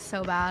tournament, like,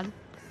 so bad.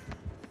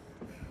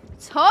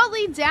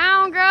 Totally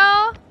down,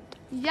 girl.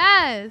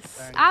 Yes,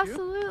 Thank you.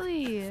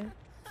 absolutely.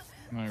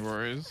 No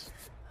worries.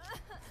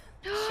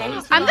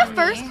 Solid I'm the on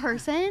first me.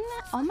 person.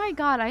 Oh my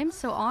god, I am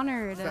so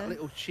honored. That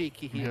little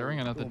cheeky heel. hearing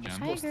another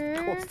almost gen.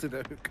 Tiger. costed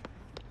a hook.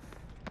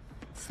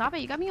 Stop it!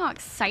 You got me all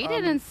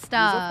excited and He's off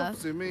stuff. of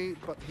Zumi,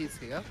 but he's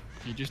here.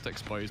 You just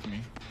exposed me.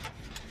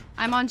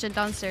 I'm on gen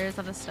downstairs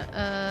at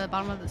the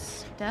bottom of the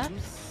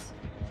steps.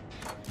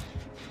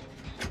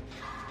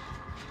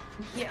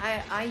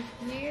 Yeah, I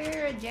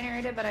hear a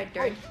generator, but I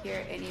don't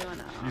hear anyone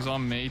else. He's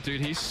on me, dude.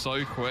 He's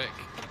so quick.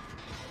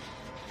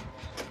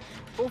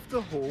 Off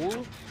the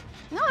hole.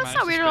 No, that's Managed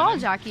not to weird at all, spin him.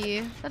 Jackie.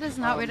 That is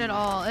not weird at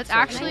all. It's so can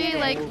I actually get a-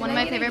 like can one of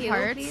I my get a favorite heal,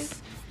 parts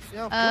please?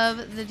 Yeah, of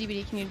course. of the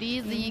DBD community.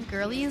 The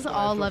girlies Yeah, I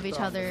all dropped love each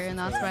down, other, but and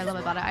that's it's what I love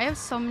alright. about it. I have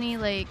so many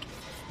like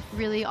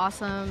really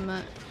awesome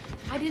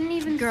I didn't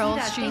even girl see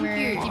that. streamer,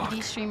 Thank you.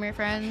 DBD streamer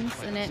friends,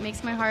 and it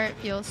makes my heart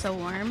feel so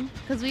warm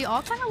because we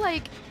all kind of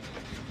like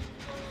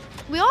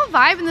we all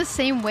vibe in the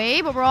same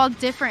way, but we're all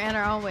different in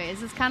our own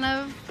ways.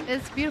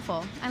 It's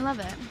beautiful. I love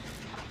it.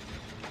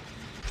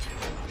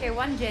 Okay,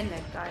 one gen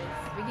left, guys.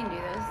 We can do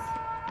this.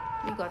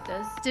 We got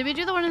this. Did we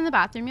do the one in the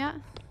bathroom yet?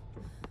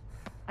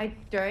 I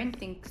don't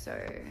think so.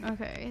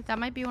 Okay, that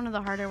might be one of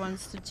the harder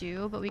ones to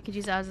do, but we could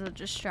use that as a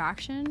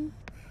distraction,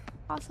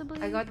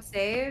 possibly. I got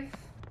save.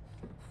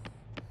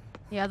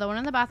 Yeah, the one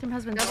in the bathroom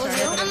has been Double started,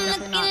 heal? but it's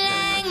definitely not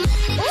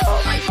good.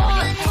 Oh my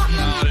god!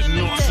 No, I did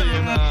not see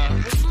him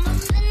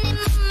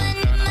there.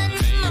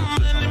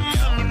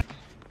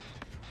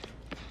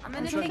 I'm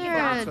gonna Isn't take it there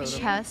down. a Totem.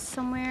 chest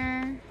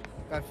somewhere?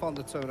 I found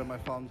the totem. I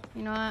found.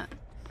 You know what?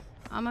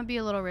 I'm gonna be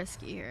a little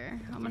risky here.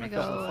 I'm gonna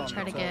go Found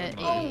try to the get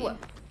totem. Oh! a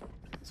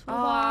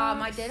Oh,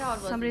 my dead hard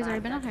was Somebody's already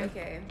been out here.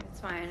 Okay, it's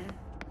fine.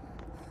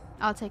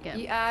 I'll take it.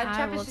 Yeah, I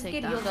Chapperz will just take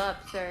get that. healed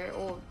up, so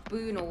or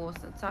boon or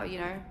so, you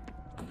know.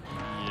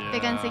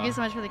 Big Guns, thank you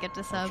so much for the gift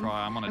to sub.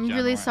 Try. I'm on a I'm gen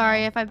really right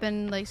sorry now. if I've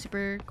been like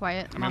super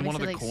quiet. I'm in one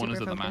of obviously, the like, corners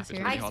super of the map. focused It's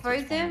here. I really hard to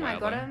exposed him. spawn I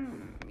got where,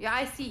 him. Yeah,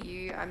 I see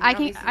you. I mean, I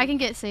can obviously-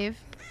 get save.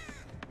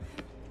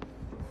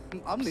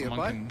 I'm Someone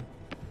nearby. can-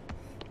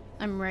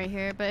 I'm right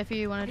here, but if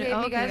you want to Okay, do,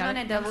 if you guys got want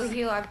it. a double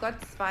heal, I've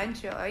got spine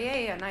shield. Oh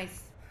yeah,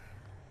 nice.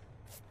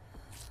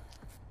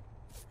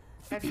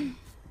 That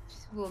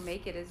will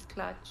make it as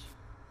clutch.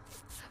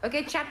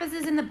 Okay, Chapperz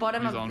is in the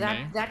bottom He's of on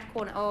me. that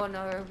corner. Oh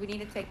no, we need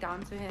to take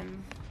down to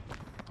him.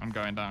 I'm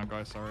going down,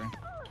 guys. Sorry.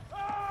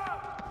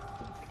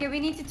 Okay, we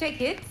need to take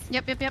hits.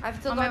 Yep. I've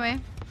still On my got- way.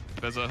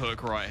 There's a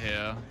hook right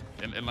here.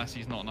 Unless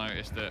he's not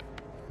noticed it.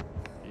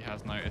 He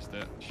has noticed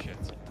it. Shit.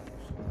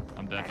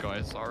 I'm dead,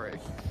 guys. Sorry.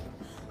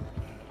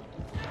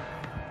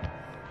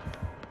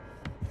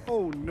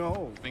 Oh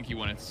no. I think he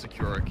wanted to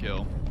secure a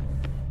kill.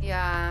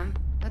 Yeah,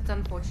 that's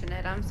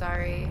unfortunate. I'm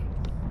sorry.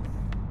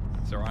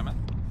 Is it alright, man?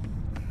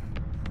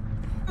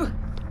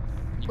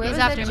 Where He's was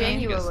after that me. gen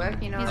you were Get some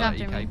working on? He's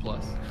after 30K me.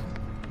 plus.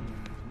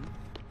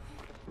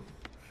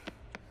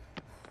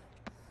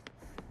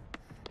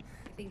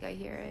 I think I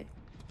hear it.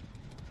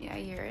 Yeah, I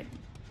hear it.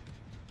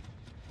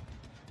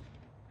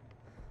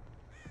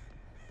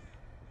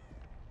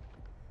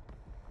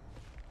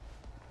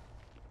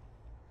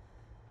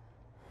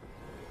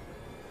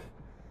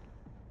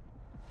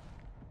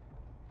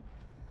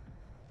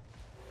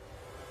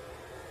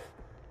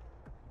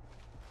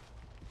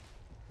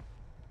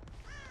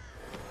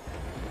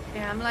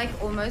 I'm like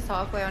almost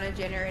halfway on a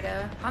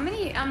generator. How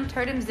many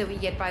totems did we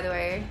get, by the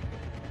way?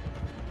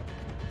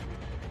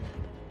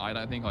 I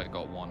don't think I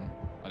got one.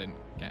 I didn't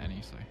get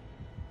any, so.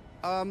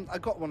 I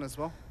got one as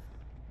well.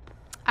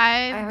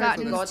 I've I hope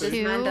gotten to God this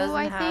man 2, doesn't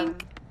I have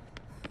think.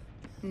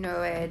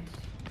 no ed.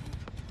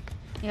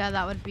 Yeah,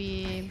 that would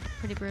be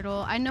pretty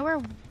brutal. I know where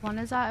one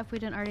is at if we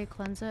didn't already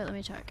cleanse it. Let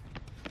me check.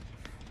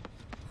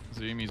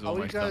 Zumi's Are you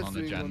almost done guys on the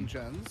doing on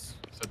gen. gens?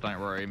 So don't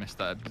worry,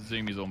 Mr.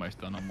 Zumi's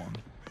almost done on one.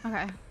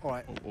 Okay.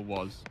 Alright. Or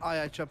was.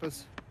 Aye,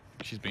 Chapperz.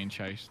 She's being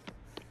chased.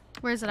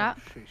 Where's it at?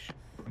 Sheesh.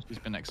 She's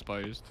been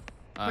exposed.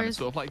 Where's- It's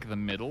sort of like the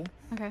middle.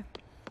 Okay.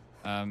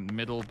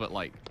 Middle, but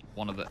like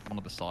one of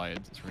the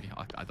sides. It's really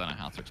hard. I don't know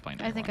how to explain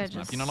it. I think right I on this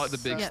map. just- You know, like the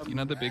big, Yep. you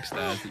know, the big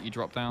stairs that you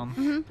drop down.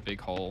 Mhm. The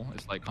big hole.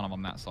 It's like kind of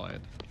on that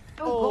side.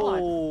 Oh god.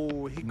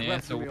 Oh, he Near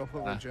grabbed to me off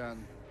of where? a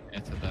gen.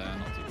 It's there,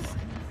 not too far.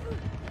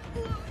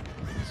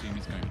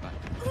 Zumi's going back.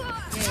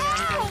 Yeah,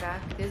 I'm going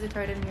back. There's a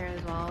totem here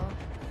as well.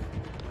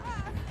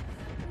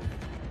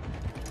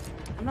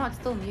 I'm not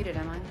still muted,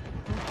 am I?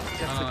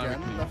 Yes, no,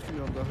 again. no. Left me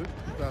on the hook.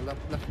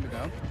 Left me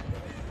down.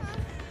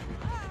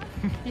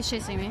 He's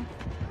chasing me.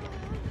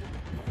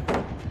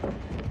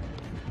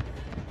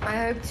 I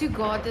hope to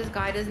God this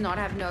guy does not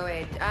have no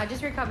ed.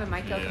 Just recover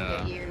my kill Yeah.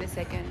 can get you in a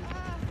second.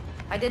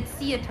 I did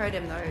see a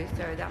totem though,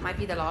 so that might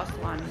be the last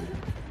one.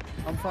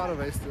 I'm far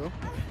away still.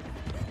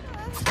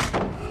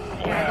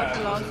 Yeah, I got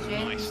the last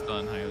gen. Nice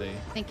stun, Haley.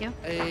 Thank you.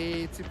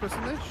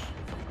 80%.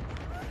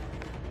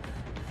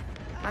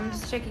 I'm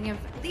just checking if.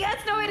 Yeah,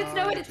 it's no ed, it's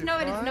no ed, it's no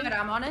ed, it's no ed.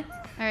 I'm on it.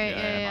 Alright,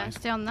 Yeah, yeah. nice.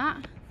 Stay on that.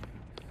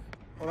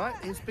 Alright,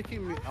 he's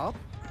picking me up.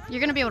 You're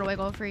gonna be able to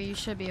wiggle free. You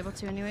should be able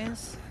to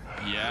anyways.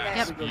 Yeah.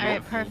 Yep. Beautiful.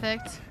 Alright,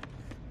 perfect.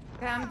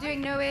 Okay, I'm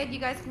doing no ed. You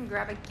guys can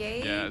grab a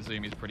gate. Yeah,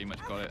 Zumi's pretty much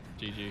got it.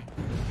 GG.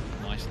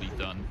 Nicely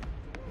done.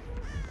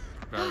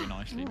 Very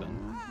nicely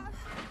done.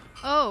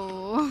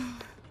 Oh.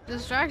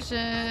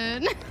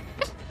 Distraction.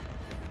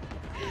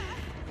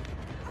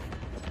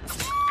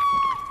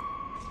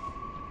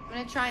 I'm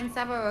gonna try and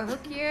sabo a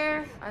hook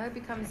here. I hope he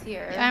comes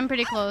here. I'm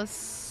pretty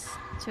close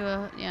to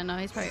a. Yeah, no,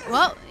 he's probably.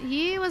 Well,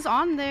 he was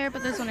on there,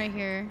 but there's one right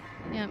here.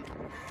 Yep.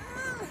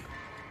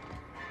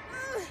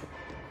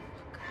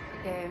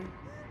 Okay.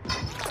 Yeah, you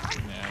just need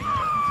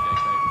to get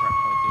great prep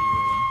for it, do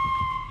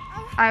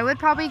you I would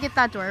probably get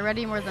that door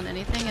ready more than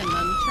anything and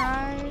then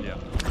try. really? Yeah.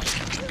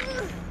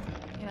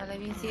 Yeah, let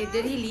me see.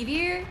 Did he leave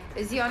you?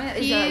 Is he on it?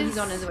 He's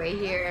on his way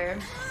here.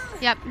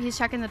 Yep, he's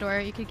checking the door.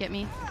 You could get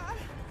me.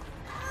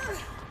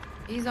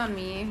 He's on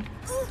me.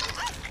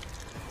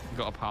 You've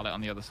got a pallet on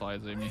the other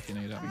side, Zumi, if you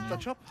need it.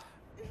 Touch up.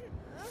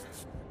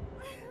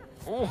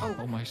 Oh,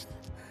 almost.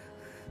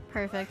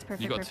 Perfect,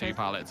 perfect, You got perfect. 2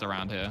 pallets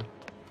around here.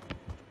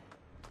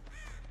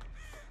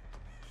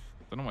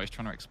 Don't know why he's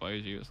trying to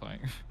expose you. It's like,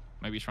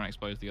 maybe he's trying to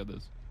expose the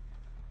others.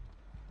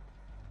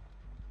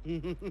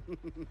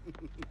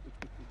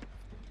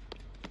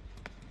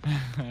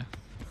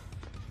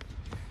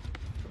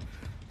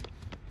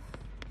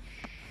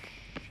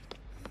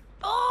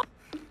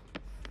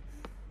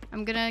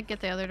 I'm gonna get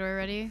the other door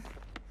ready.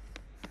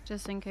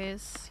 Just in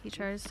case he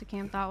tries to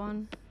camp that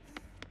one.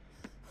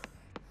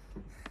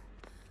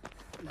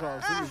 Well,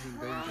 Zumi's in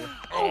danger.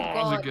 Oh That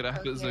was god. a good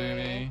effort,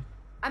 okay. Zumi.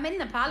 I'm in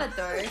the pallet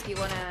though, if you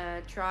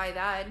wanna try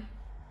that.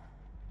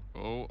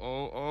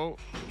 Oh.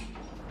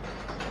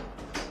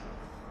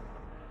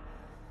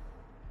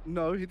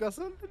 No, he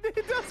doesn't.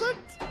 He doesn't.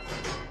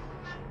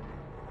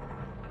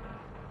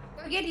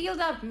 Go get healed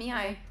up,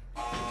 Mihai.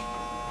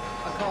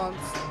 I can't.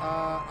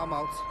 I'm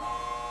out.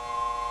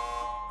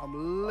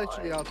 I'm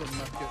literally out of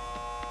medkit.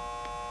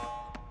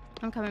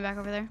 I'm coming back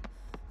over there.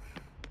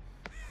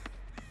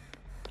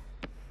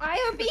 I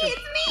hope he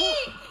hits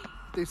me!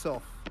 This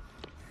off.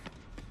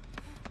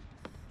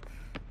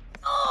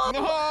 Oh!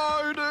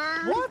 No,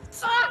 dude! What?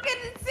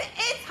 Fucking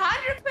it's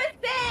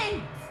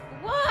 100%!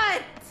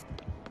 What?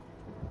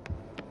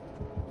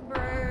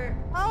 Bro.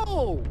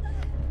 Oh!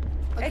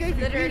 I It's gave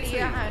you literally beauty.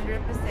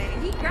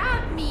 100%. He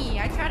grabbed me.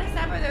 I tried to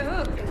stab her the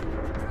hook.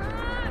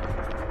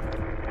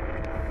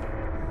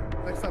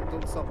 Next time,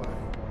 don't suffer.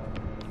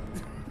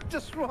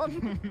 Just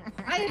run.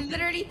 I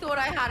literally thought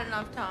I had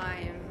enough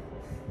time.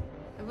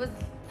 It was.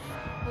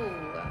 Ooh.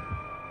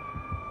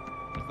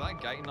 Was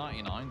that gate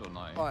 99 or no?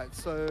 Alright,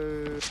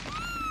 so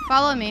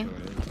Follow me.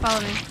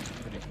 Follow me.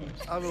 Pretty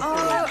close. I will Oh,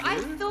 follow I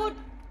you.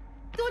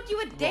 thought you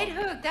were dead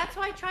hook. That's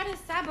why I tried to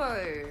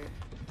sabo.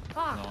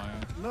 Fuck.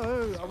 No,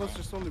 No, I was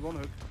just only one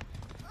hook.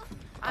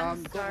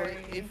 I'm Don't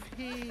worry.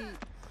 sorry.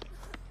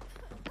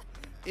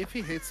 If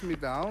he hits me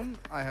down,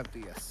 I have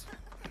DS.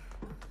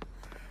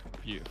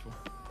 beautiful.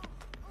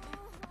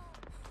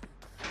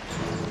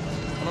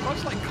 Well, I'm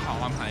just like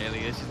calm Haley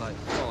is. She's like,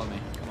 follow me,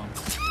 come on.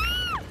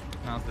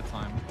 Now's the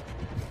time.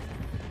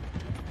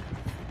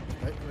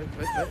 Wait.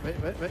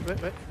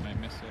 May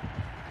miss it.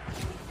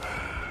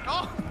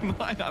 Oh,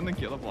 nice, and the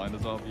killer blind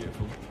as well,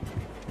 beautiful.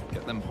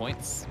 Get them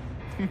points.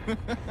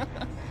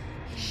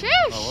 Sheesh!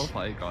 Oh, well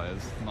played,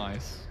 guys.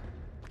 Nice.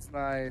 It's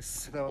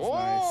nice. That was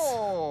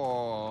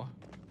Oh!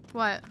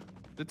 What?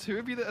 The two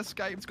of you that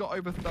escaped got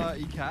over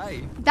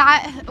 30k.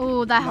 That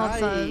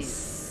helps Nice.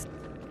 us.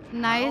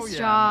 Nice yeah,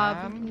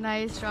 job. man.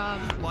 Nice job.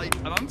 Like,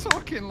 and I'm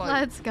talking like.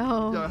 Let's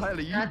go. Yo,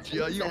 Hayley, That's you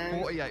got insane.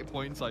 48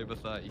 points over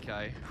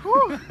 30k.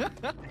 Whew.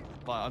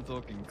 Like, I'm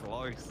talking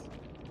close.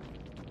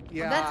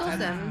 Yeah, That's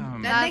and-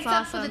 awesome. That That's makes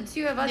up for awesome. the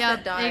two of us Yeah,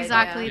 that died.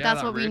 exactly. Yeah,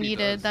 That's that what we really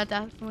needed. does. That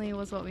definitely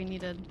was what we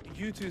needed.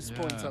 You two's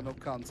points Yeah. are not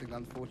counting,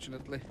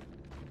 unfortunately.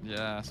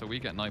 Yeah, so we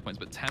get 9 points,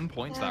 but 10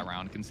 points that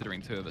round,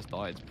 considering 2 of us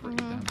died, is pretty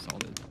damn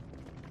solid.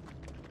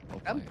 Well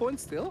 10 played.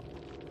 points still?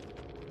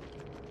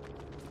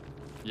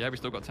 Yeah, we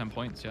still got 10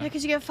 points, Yeah, yeah.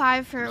 because you get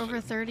 5 for Yes,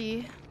 over sir.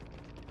 30.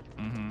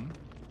 Mm-hmm.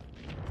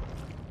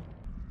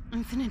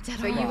 Infinite dead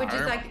So you would Wow.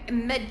 just like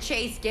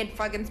mid-chase get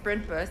fucking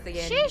sprint burst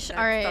again. Sheesh. That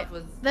Alright. stuff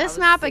was- that This was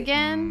map sick.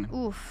 again.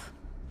 Oof.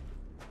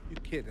 You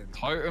kidding?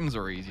 Totems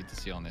are easy to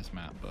see on this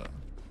map, but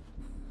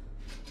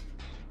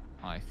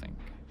I think.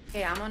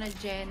 Okay, I'm on a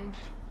gen.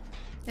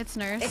 It's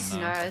nurse. It's No,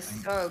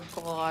 nurse. Oh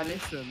god.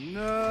 It's a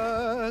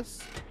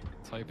nurse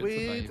Let's hope it's with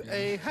a baby.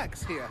 a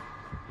hex here.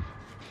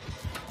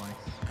 Nice.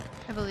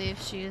 I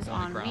believe she is On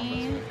the on ground,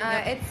 me.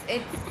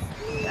 It's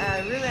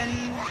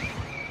Ruin.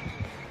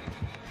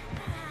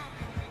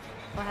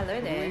 Well,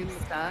 hello there, Ruin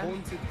sir.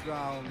 haunted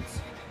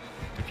grounds.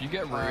 If you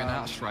get Ruin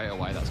out straight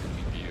away, that's going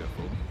to be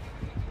beautiful.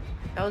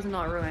 That was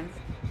not Ruin.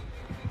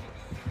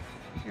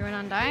 You're in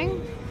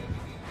undying?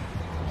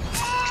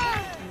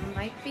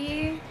 Might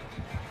be.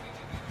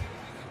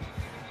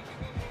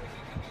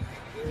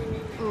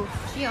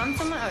 Oof. She on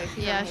someone? Oh,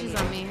 she's Yeah, on me. she's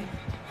on me.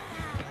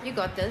 You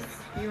got this.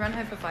 You run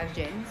her for 5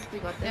 gens. We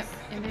got Yep. this.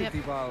 Yep. Could Yep.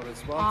 devour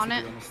as well, On to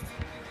it. be honest.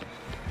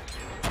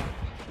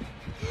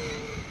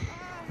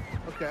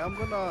 Okay, I'm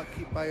gonna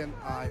keep my an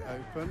eye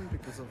open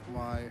because of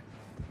my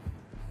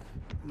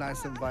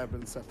nice and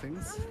vibrant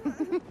settings.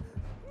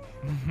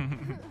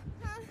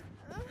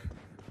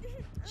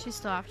 She's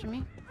still after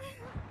me.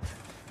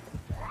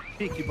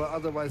 Peaky, but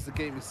otherwise the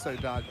game is so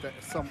dark that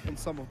on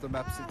some of the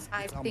maps it's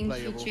I think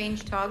she unplayable.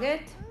 changed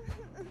target.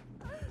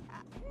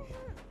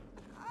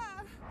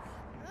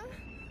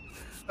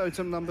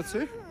 Totem number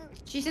 2.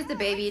 She's just a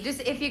baby.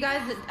 Just if you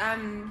guys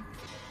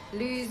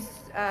lose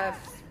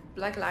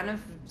like line of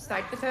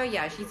sight with her,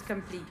 yeah, she's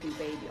completely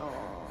baby.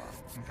 Oh.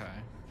 Okay.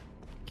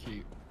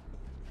 Cute.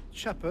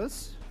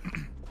 Chapperz,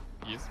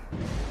 Yes.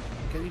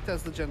 can you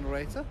test the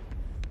generator?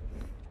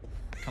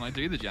 Can I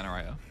do the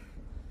generator?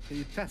 Can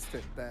you test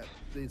it? That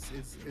is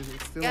it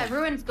still? Yeah, on?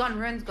 Ruin's gone.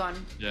 Ruin's gone.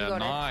 You Yeah, got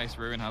nice.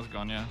 Ruin has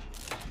gone, yeah.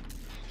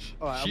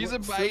 Alright, She's a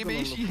I'm still gonna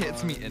baby. She look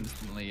hits me fine.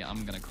 instantly.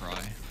 I'm gonna cry.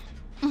 it.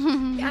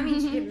 Yeah, I mean,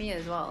 she hit me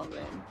as well.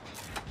 But...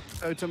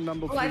 Totem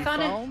number 3 Oh, I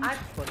found found. an.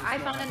 but it's I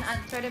not- found an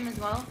totem as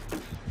well.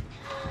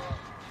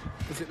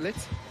 Is it lit?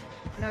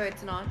 No,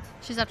 it's not.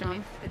 She's after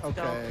me. It's dark.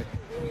 Okay.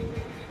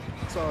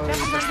 So Chapperz,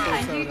 let's I'm go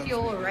behind you to totems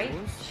your and right.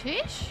 yours.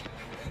 Sheesh.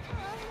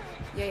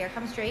 Yeah,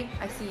 come straight.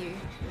 I see you.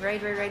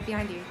 Right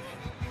behind you.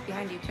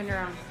 Behind you. Turn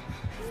around.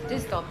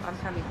 Just stop. I'm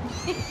coming.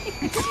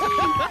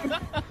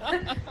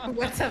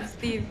 What's up,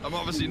 Steve? I'm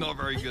obviously not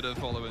very good at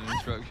following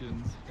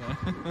instructions.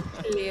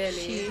 Clearly.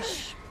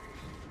 Sheesh.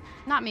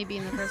 Not me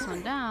being the first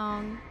one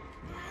down.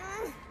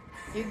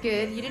 You're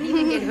good. You didn't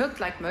even get hooked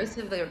like most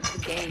of the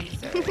games,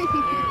 so you're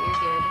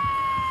good.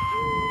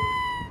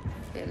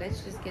 Okay,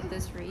 let's just get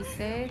this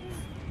reset.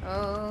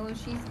 Oh,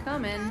 she's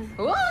coming.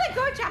 Oh, they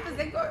go, Chapperz,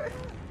 they go.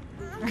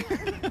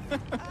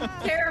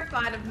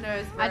 Terrified of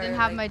nurse. I didn't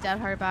have bro, my like- dead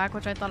heart back,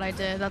 which I thought I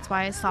did. That's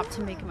why I stopped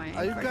to make my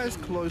Are you guys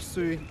freaking close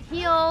to?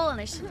 heal, and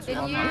I should Did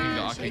have you? I can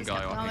go. I She's can go.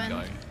 kept I can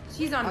going. go.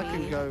 She's on I me.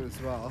 can go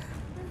as well.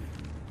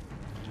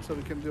 So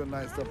we can do a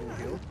nice double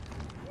heal.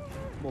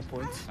 More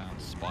points.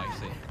 Sounds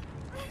spicy.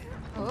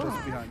 I'm Oh.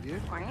 just behind you.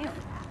 Wow.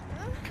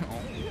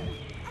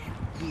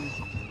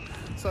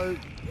 So,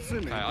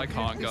 Zumi. Okay, I if you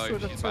can't go. destroy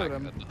the She's back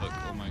totem, at the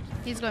hook almost.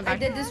 He's going I back.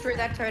 did destroy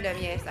that totem,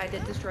 yes, I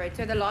did destroy it.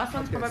 So the last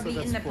one's Okay, so probably in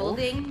that's the 4.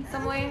 building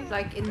somewhere,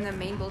 like in the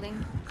main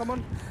building. Come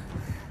on.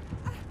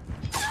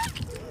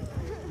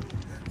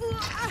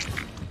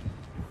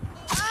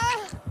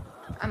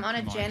 I'm on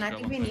a Nice gen. I job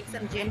think we on need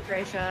some gen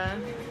pressure.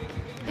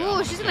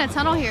 Ooh, she's gonna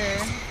tunnel here.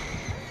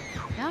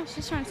 Yeah,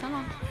 she's trying to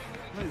tunnel.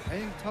 No, I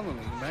ain't tunneling,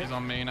 mate. She's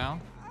on me now.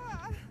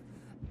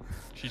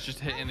 She's just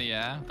hitting the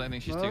air. I don't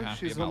think she's no, too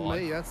happy she's about on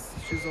life. me. Yes,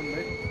 she's on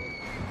me.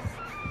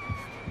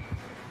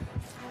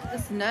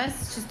 This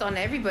nurse is just on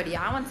everybody.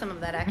 I want some of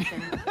that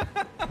action.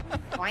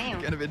 Wow.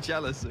 Getting a bit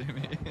jealous of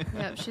me.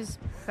 Yep, she's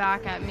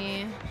back at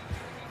me.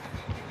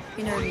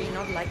 You know me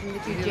not liking the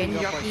two Healing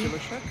gen up my jockey. killer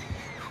check.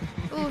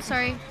 Ooh,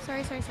 sorry. You're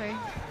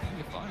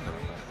fine,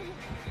 Rebecca.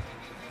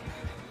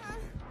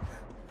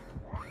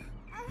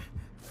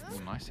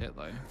 Ooh, nice hit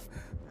though.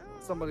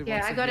 Somebody Yeah,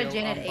 wants I to got a heal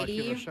gen up at my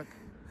killer 80. check.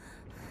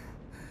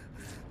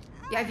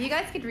 Yeah, if you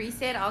guys could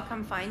reset, I'll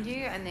come find you,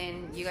 and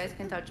then you guys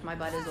can touch my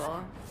butt as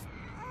well.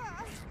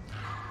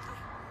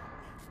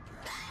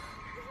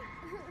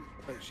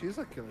 Wait, she's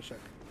a killer check.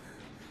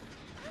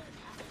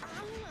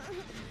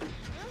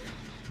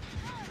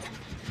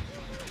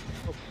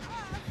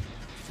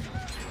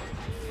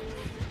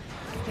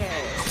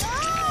 Okay.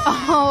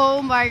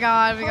 Oh my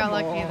god, we got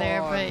Come lucky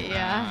there, but on,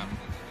 yeah.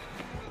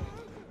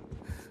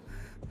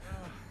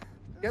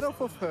 Get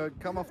off of her.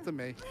 Come after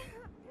me.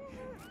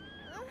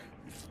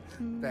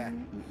 There.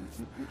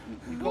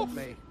 You got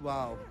me.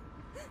 Wow.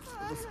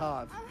 It was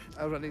hard.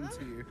 I ran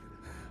into you.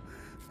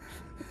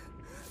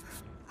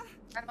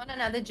 I'm on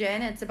another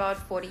gen. It's about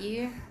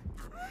 40.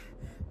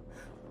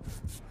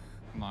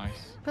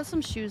 Nice. Put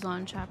some shoes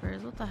on,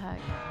 Chapperz. What the heck?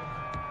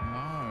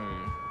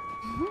 No.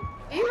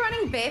 Are you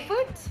running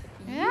barefoot?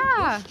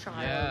 Yeah. You child.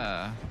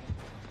 Yeah.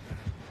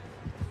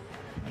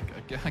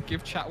 I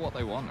give chat what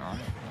they want, alright?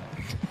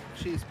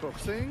 She's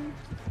boxing.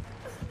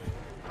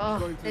 Oh,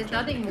 Going to there's the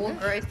nothing gym. more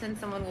gross than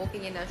someone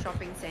walking in a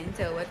shopping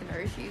center with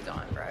no shoes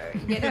on, bro.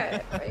 You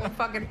get it? Your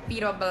fucking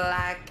feet are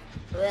black.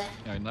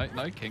 Blech.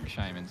 No kink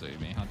shaming,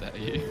 Zumi. How dare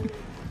you?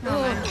 Oh,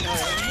 no.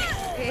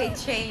 Hey,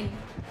 chain.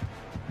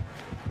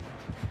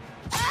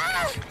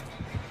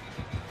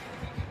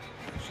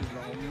 She's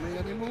not on me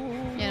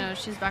anymore. Yeah, no,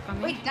 she's back on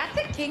me. Wait, that's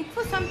a kink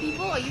for some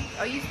people? Are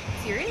you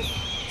serious?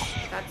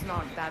 That's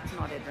not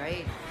it,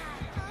 right?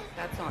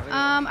 That's not real.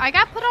 I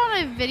got put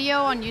on a video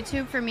on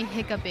YouTube for me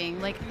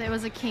hiccuping. Like, there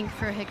was a kink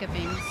for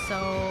hiccuping,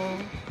 so...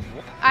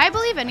 I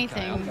believe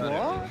anything.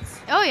 What?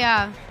 Oh,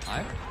 yeah.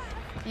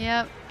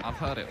 Yep. I've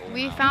heard it all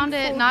We now. found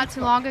it not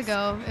too long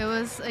ago. It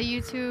was a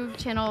YouTube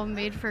channel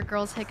made for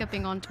girls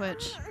hiccuping on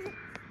Twitch.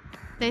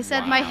 They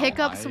said my Wow,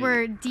 hiccups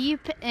were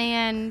deep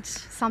and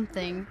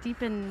something.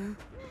 Deep and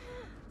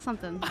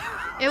something.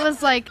 It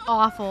was like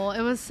awful.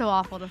 It was so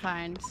awful to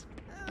find.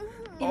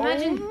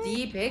 Imagine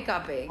deep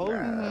hiccuping, Oh, bro.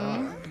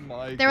 Oh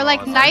my They were like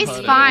God, I've nice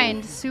heard it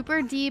find,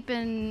 super deep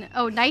and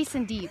nice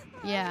and deep.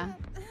 Yeah.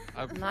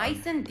 all. I've-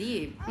 Nice and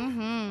deep.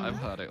 Mhm. I've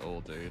heard it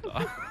all, dude.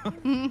 I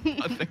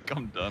think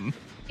I'm done.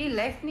 He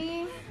left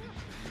me.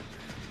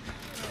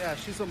 Yeah,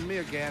 she's on me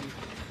again.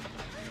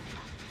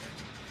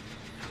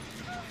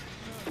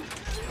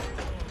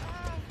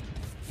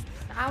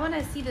 I want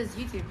to see this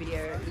YouTube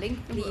video. Link,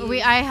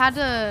 please. I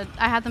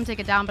had them take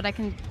it down, but I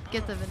can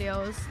get the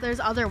videos. There's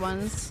other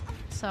ones,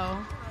 so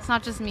it's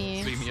not just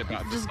me. See me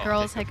about to Just start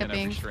girls hiccuping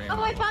every hiccuping. stream.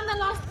 Oh, I found the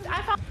last.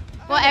 I found.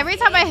 Well, every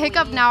time I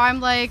hiccup now, I'm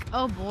like,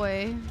 oh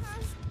boy.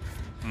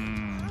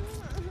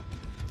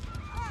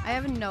 I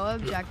have no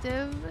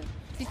objective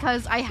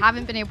because I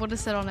haven't been able to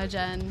sit on a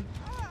gen.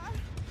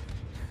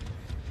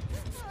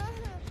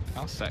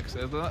 How sexy.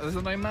 There's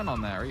no men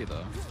on there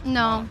either.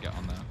 No, Can't get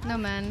on there. no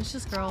men, it's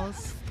just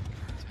girls.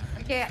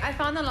 Okay, I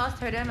found the last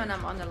totem and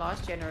I'm on the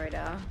last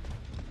generator.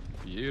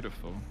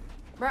 Beautiful.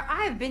 Bro,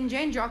 I have been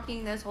gen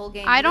jockeying this whole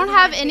game. I don't This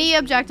is have my any fifth-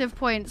 objective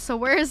points, so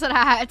where is it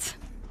at?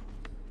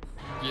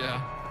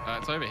 Yeah.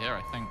 It's over here,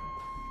 I think.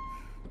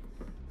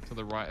 To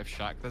the right of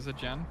Shack, there's a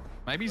gen.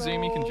 Maybe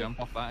Zumi can jump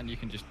off that and you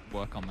can just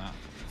work on that.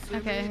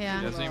 Okay,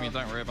 yeah. Yeah, Zumi,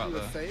 don't worry about Do a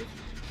the... save.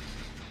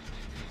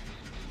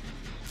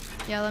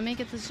 Yeah, let me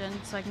get this gen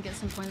so I can get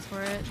some points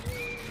for it.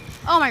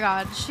 Oh my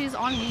god, she's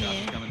on Yeah, me.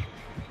 she's coming.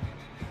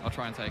 I'll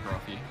try and take her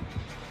off you.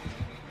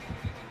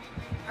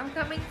 I'm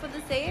coming for the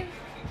save.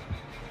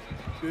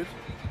 Good.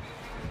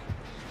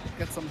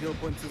 Get some heal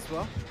points as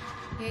well.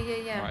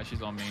 Yeah. Alright,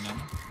 she's on me now.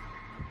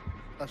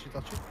 Touchy,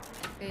 touchy.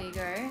 There you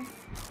go.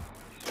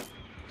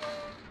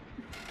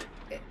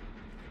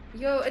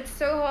 Yo, it's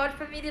so hard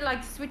for me to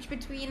like switch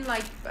between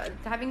like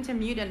having to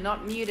mute and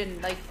not mute and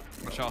like.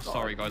 Which, oh,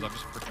 sorry guys, I've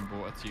just freaking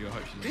brought her to you. I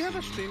hope she doesn't Do you have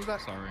a see you. stream deck?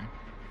 Sorry.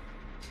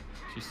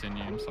 She's seen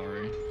you, I'm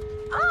sorry.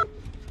 Oh,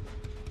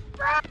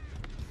 bro,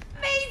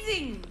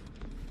 amazing.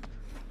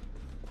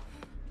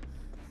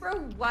 Bro,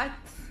 what?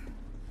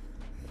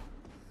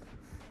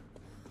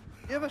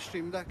 You have a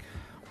stream deck?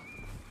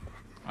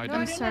 I No, do. I I'm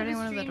don't have starting a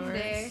one of the stream doors.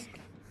 deck.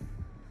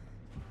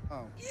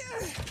 Oh.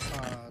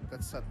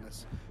 That's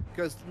sadness.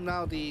 Because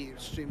now the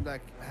stream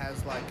deck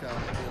has like a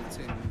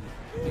built-in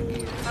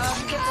thingy.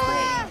 Skip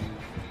away.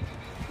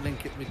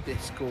 Link it with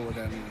Discord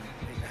and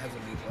it has a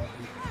new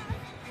button.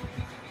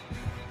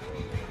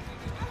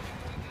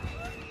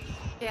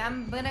 Okay,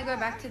 I'm gonna go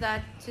back to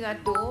that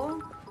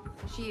door.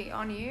 Is she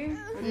on you?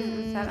 Or does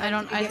this have-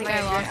 I think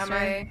I lost am her.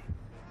 I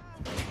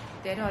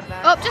dead hard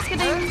back? Oh, just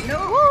kidding. No.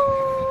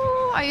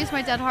 Woo! I used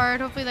my dead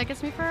hard. Hopefully that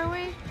gets me far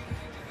away.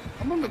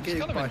 I'm on the I'm game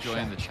kind of by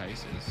enjoying Shack. the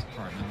chases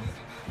right now.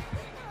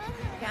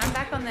 Okay, I'm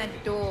back on that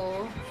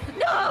door.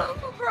 No,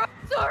 bro,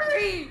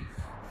 sorry.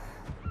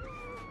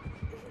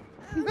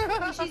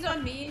 She's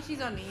on me.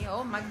 She's on me.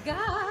 Oh my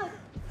god.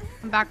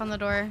 I'm back on the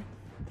door.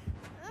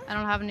 I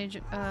don't have any.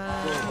 Nobody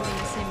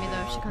to save me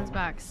though if she comes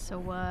back. So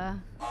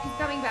She's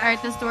coming back.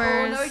 Alright, this door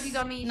Oh is no, she's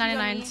on me. She's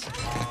 99. On me.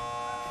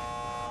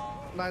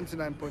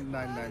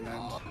 99.999.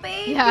 Oh,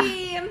 baby, Yeah.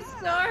 I'm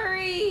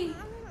sorry.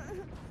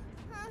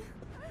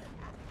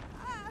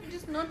 I'm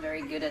just not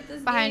very good at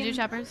this Behind game. you,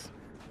 Chapperz.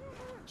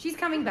 She's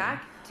coming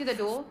back to the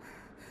door.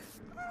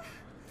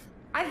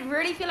 I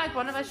really feel like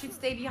one of us should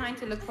stay behind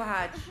to look for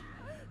Hatch.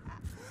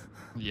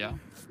 Yeah.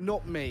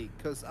 Not me,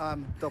 because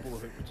I'm double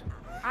hooked.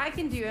 I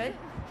can do it.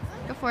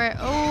 Go for it.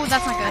 Oh,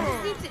 that's not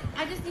good.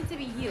 I just need to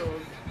be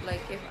healed.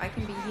 Like, if I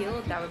can be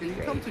healed, that would be Can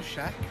you great. come to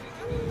Shack?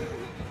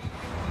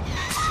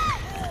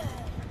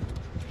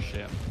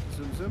 Shit.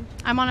 Zoom zoom.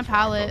 I'm on a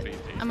pallet. VP.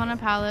 I'm on a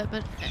pallet,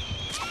 but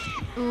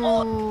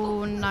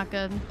ooh, not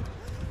good.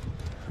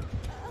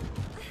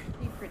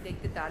 Be pretty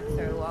predicted that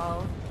so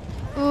well.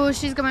 Ooh,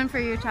 she's coming for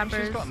you,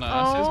 Chapperz. She's got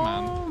nurses,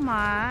 man. Oh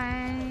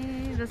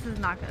my. This is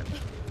not good.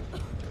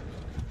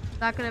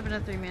 That could have been a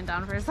 3-man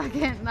down for a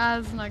second.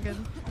 That's not good.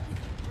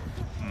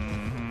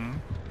 Mm-hmm.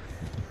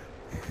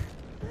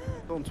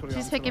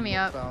 She's picking me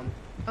up.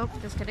 Oh,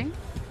 just kidding.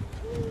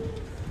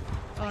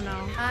 Oh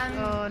no.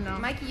 Oh no.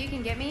 Mikey, you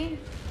can get me?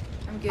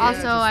 I'm good.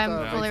 Also,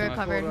 I'm fully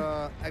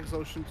recovered.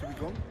 Exhaustion to be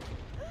gone.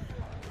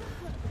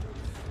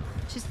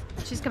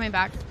 She's coming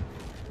back.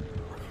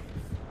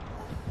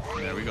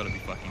 Yeah, we gotta be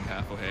fucking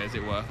careful here. Is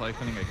it worth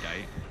opening a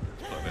gate?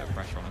 Just put a bit of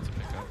pressure on her to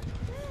pick up.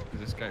 Is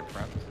this gate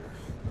prepped?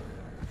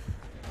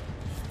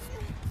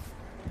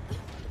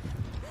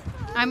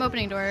 I'm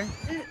opening door.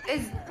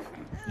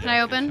 Can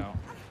I open?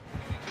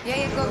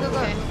 Yeah, go.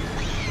 Okay.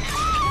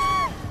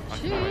 I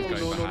can always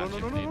go for hatch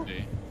if need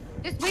be.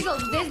 Just wiggle.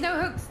 There's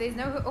no hooks. There's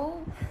no hook.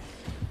 Oh.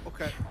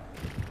 Okay.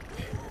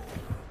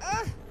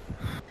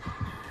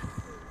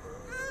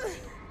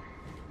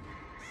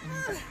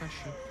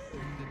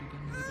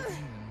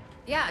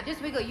 Yeah,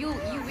 just wiggle. You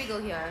wiggle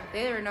here.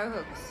 There are no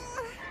hooks.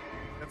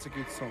 That's a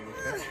good song,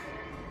 okay?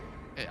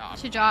 Yeah,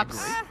 She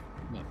drops.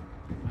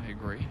 I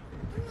agree.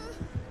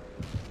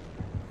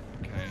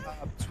 Okay.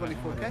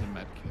 24k.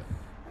 Med kit.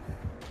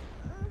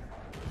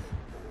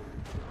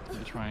 Let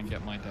me try and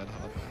get my dead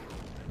hub.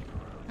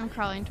 I'm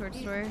crawling towards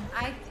the door.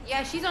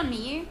 Yeah, she's on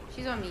me.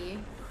 She's on me.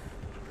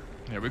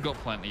 Yeah, we've got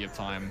plenty of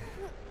time.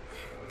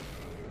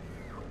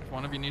 If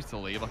one of you needs to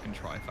leave, I can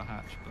try for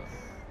hatch, but...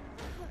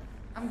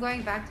 I'm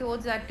going back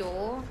towards that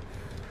door.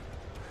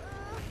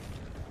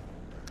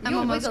 I'm You'll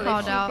almost wiggle if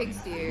crawled she out.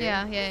 picks you.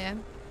 Yeah.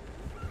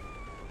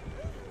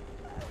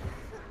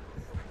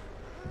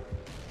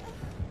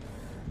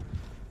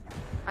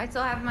 I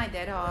still have my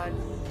dead hard.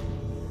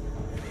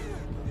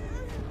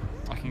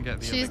 I can get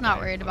the She's other not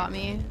gate, worried but- about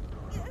me.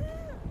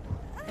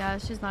 Yeah,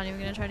 she's not even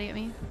gonna try to get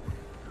me.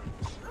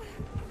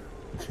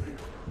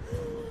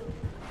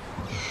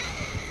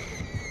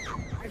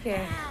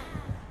 Okay.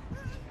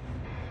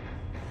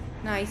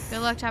 Nice. Good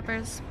luck,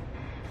 Chapperz.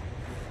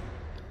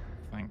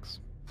 Thanks.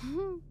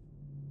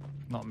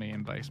 Not me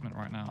in basement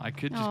right now. I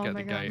could just Oh get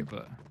my the God. gate,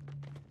 but...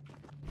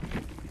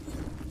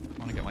 I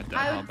want to get my dead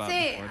I hard would back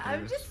say, before I I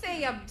do would this. just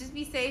say, just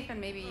be safe and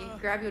maybe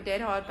grab your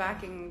dead hard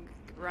back and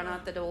run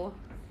out the door.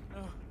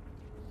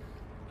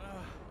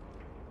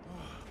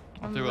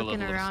 I'll I'm do a looking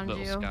little around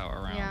you. scout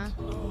around. Yeah.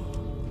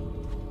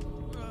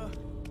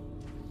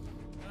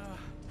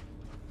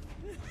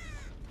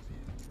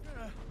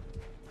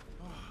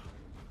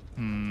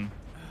 Hmm.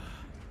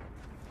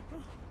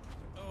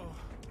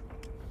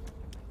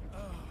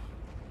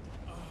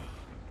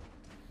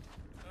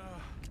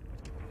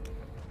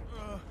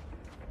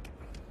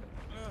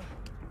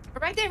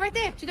 Right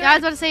there. To the Yeah, I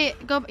was right. about to say,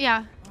 go.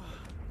 Yeah.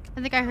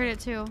 I think I heard it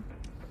too.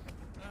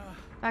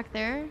 Back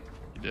there.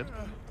 You did?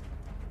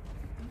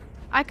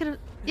 I could.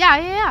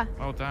 Yeah.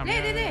 Oh, damn.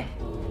 There. yeah.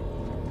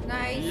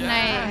 Nice.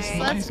 Yes, Nice.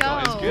 Let's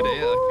guys. go. Good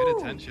ear, good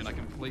attention. I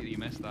completely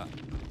missed that.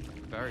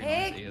 Very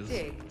nice ears.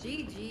 Hectic.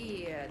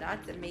 GG.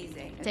 That's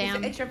amazing. Okay,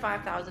 Damn. so extra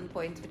 5,000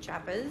 points for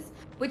Chapperz,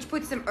 which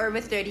puts them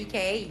over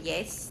 30k.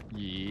 Yes.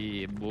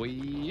 Yeah,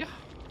 boy.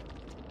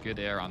 Good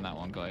air on that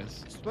one,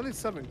 guys. It's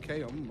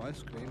 27k on my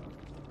screen.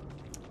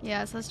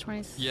 Yeah, it says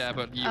 20. Yeah,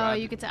 but you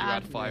you get to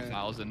add.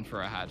 5,000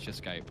 for a hatch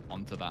escape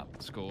onto that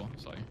score,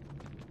 so...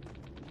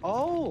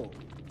 Oh!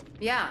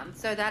 Yeah.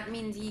 So that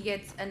means he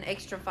gets an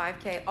extra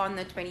 5k on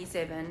the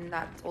 27.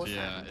 That's awesome.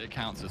 Yeah, it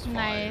counts as 5.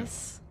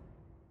 Nice.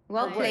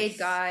 Well Nice. played,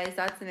 guys.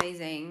 That's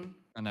amazing.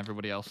 And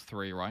everybody else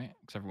 3, right?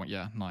 Because everyone,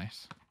 yeah,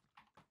 nice.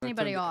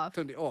 Anybody Turned off?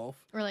 Turned it off.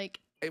 Or like,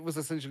 It was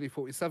essentially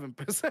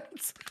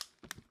 47%.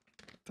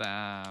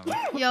 Damn.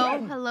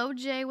 yo, hello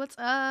Jay, what's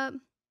up?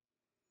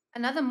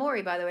 Another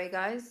Mori, by the way,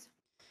 guys.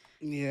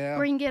 Yeah.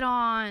 Bring it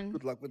on.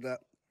 Good luck with that.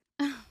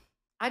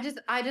 I just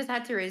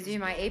had to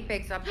resume my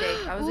Apex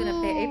update. I was gonna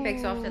play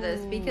Apex after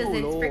this because Ooh,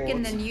 it's freaking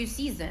Lord. the new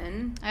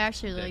season. I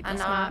actually really like And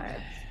this map.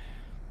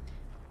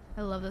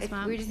 I love this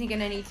map. we're just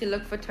gonna need to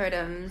look for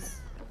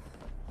totems.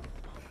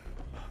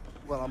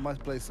 Well, I might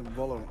play some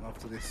Valorant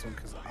after this one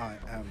because I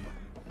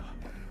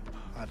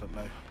don't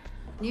know.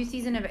 New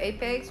season of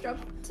Apex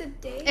dropped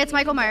today. It's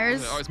Michael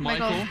Myers. Oh, it's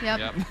Michael.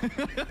 Yep.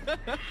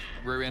 Yep.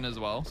 Ruin as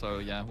well, so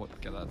yeah, we'll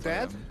get that.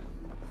 Dad?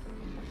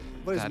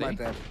 Where is my Daddy?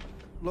 dad?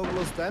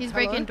 Logolo's dad? He's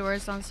Hello? breaking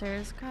doors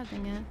downstairs. God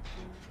dang it.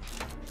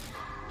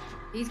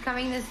 He's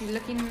coming he's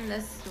looking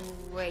this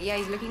way. Yeah,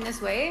 he's looking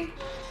this way.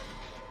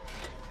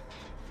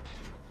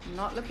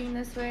 Not looking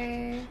this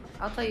way.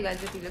 I'll tell you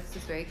guys if he looks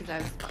this way because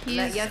I've...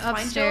 He's yes, fine,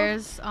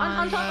 upstairs still. on,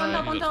 on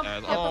top. He's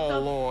upstairs. Yep, Oh, up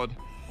top. Lord.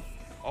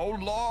 Oh,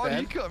 Lord,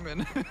 he Dad?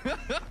 coming.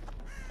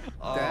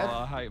 Oh, Dad?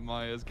 I hate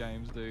Myers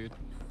games, dude.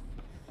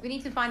 We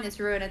need to find this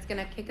ruin. It's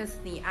gonna kick us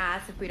in the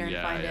ass if we don't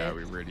find Yeah, it.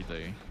 we really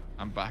do.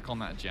 I'm back on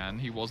that Jan.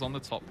 He was on the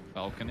top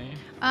balcony.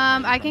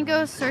 I can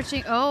go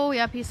searching. Oh,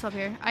 yep, he's up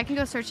here. I can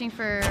go searching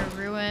for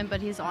Ruin,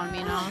 but he's on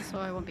me now, so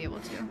I won't be able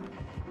to.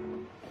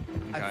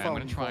 Okay, I'm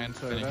gonna try and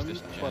finish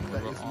this but gen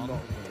that we're is on. not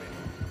ruin.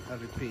 I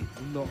repeat,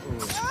 not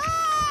ruin.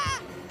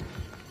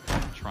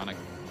 Trying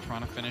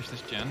trying to finish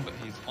this gen, but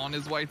he's on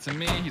his way to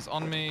me. He's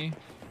on me.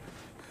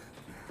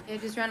 Yeah,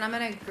 just run. I'm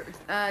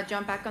gonna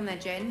jump back on that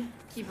gen.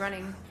 Keep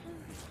running.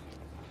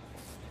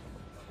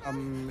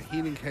 I'm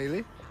healing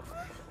Haley.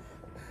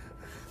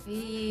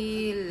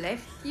 He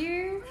left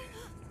you?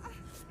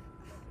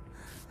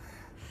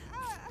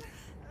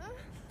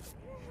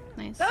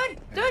 Nice.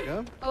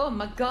 Don't! Oh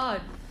my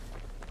god.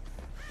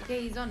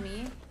 Okay, he's on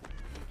me.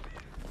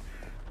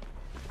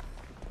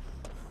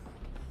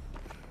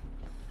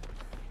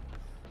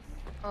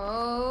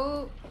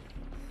 Oh.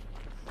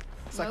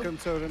 Second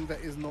totem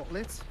that is not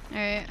lit.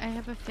 Alright, I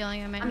have a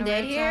feeling I might I'm know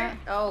dead where it's here. at.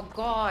 Oh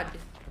god.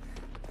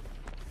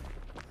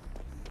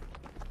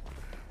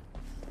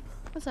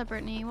 What's up,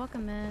 Brittany?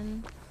 Welcome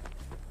in.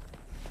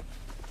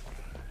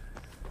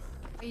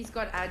 He's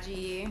got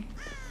Agi.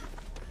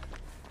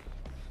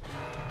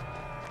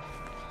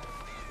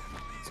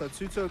 So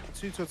two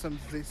totems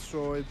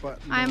destroyed, but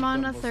I'm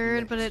on a a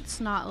third, but it's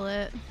not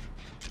lit.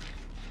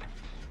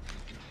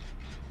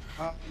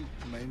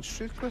 Main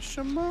Street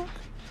question mark?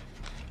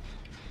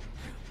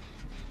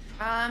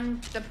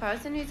 The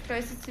person who's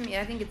closest to me,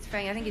 I think it's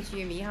Fang. I think it's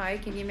you,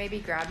 Mihai. Can you maybe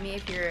grab me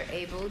if you're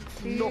able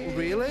to? Not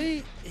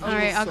really.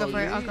 Alright, I'll go for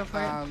it. I'll go for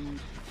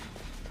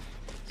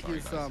it.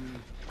 He's Sorry,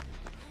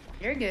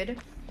 You're good.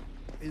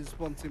 he's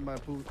wanting my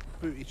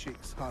booty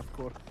cheeks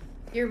hardcore.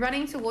 You're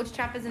running towards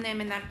Chapperz and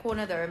them in that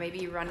corner though. Maybe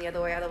you run the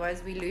other way,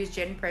 otherwise we lose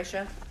gen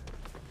pressure.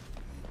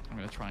 I'm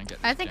gonna try and get.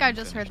 I this think gen I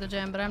just heard the finished.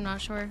 gen, but I'm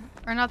not sure.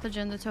 Or not the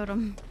gen, the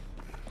totem.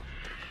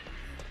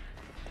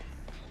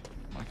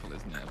 Michael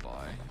is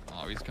nearby.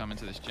 Oh, he's coming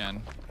to this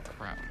gen.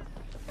 Crap.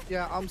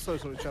 Yeah, I'm so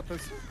sorry,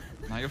 Chapperz.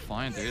 No, you're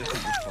fine, dude. It's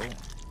not your fault.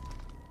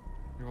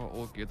 You're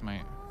all good,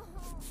 mate.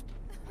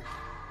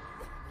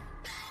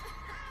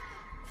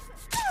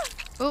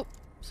 Oh,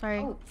 sorry.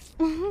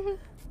 Oh.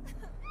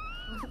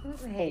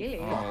 Hey.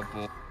 Oh,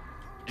 boy.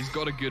 He's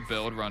got a good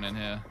build running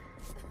here.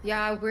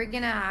 Yeah, we're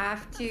gonna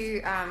have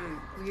to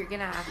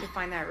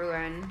find that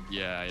ruin.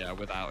 Yeah,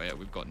 without it,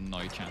 we've got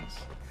no chance.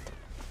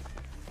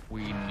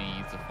 We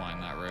need to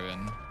find that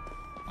ruin.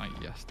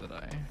 Like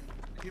yesterday.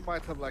 He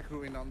might have like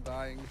ruin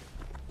undying.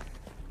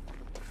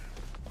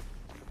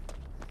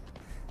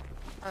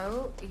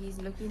 Oh, he's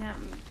looking at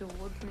me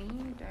towards me.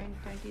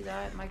 Don't do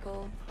that,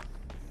 Michael.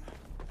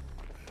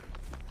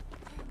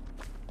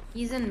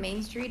 He's in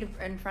Main Street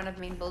in front of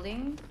main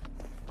building.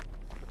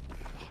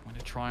 I'm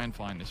gonna try and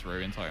find this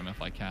ruin totem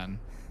if I can.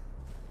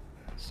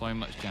 So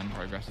much gen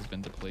progress has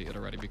been depleted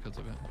already because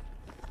of it.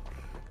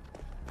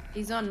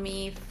 He's on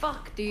me.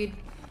 Fuck, dude.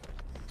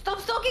 Stop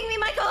stalking me,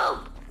 Michael!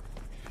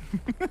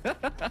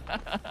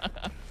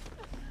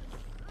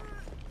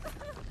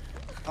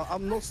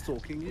 I'm not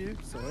stalking you,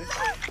 sorry.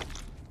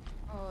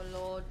 Oh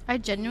lord. I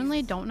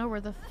genuinely don't know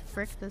where the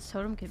frick this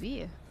totem could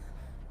be.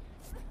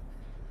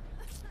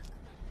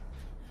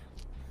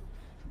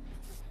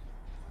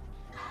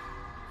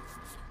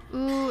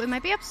 Ooh, it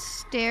might be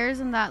upstairs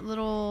in that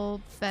little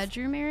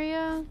bedroom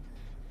area.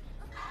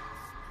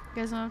 You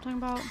guys know what I'm talking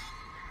about?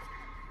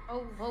 Oh,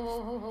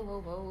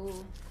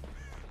 whoa.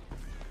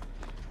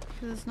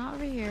 'Cause it's not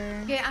over here.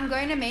 Okay, I'm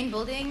going to main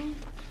building.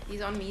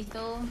 He's on me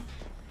still.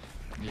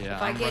 Yeah,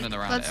 If I I'm get- running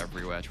around Let's-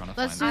 everywhere trying to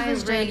let's find do it. I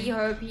this really gen.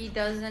 hope he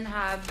doesn't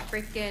have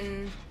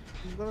freaking.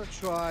 I'm gonna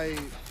try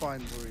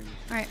find ruin.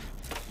 Alright.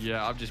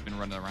 Yeah, I've just been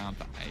running around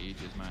for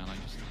ages, man.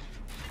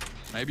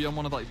 Maybe on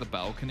one of like the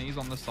balconies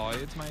on the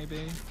sides,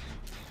 maybe.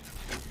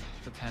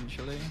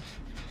 Potentially.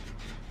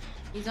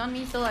 He's on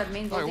me still at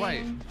main Oh, building.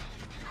 wait.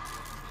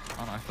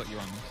 Oh no, I thought you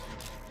were on this.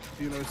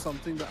 Do you know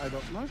something that I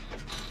don't know?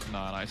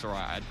 No, it's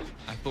alright.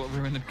 I thought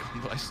ruin had gone,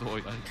 but I saw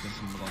it. I think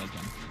someone was on a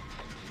jump.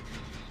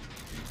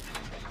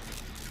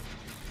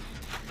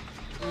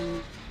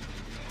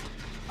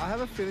 I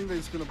have a feeling that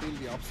it's gonna be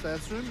in the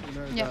upstairs room. You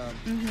know, Yep.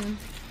 Mm-hmm.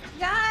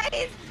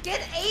 Guys,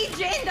 get a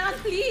gen done,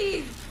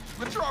 please.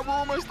 We're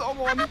almost on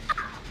one.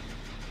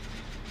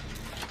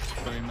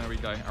 Boom, there we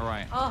go.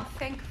 Alright. Oh,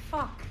 thank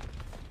fuck.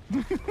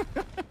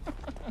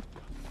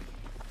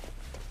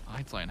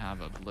 I don't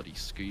have a bloody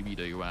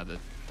Scooby-Doo where the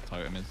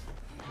totem is.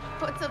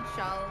 What's up,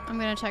 Shal? I'm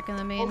gonna check in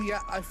the main. Oh yeah,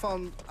 I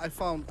found.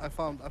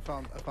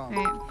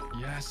 Alright.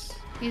 Yes.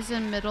 He's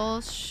in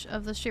middle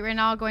of the street right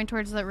now, going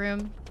towards that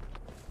room.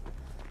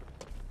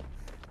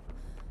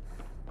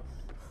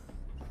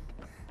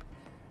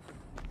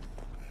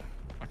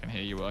 I can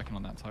hear you working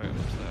on that totem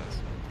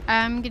upstairs.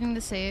 I'm getting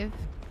the save.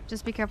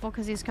 Just be careful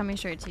because he's coming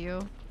straight to you.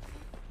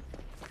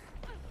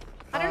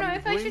 I don't know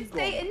if I Green should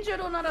stay gone. injured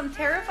or not. I'm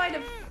terrified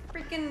of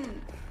freaking.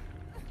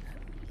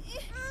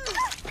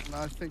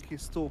 I think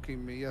he's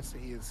stalking me. Yes,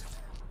 he is.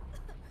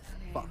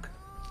 Fuck.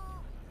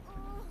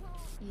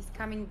 He's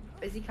coming.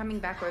 Is he coming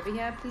back over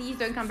here? Please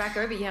don't come back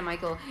over here,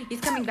 Michael.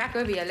 He's coming back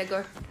over here. Let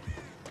go.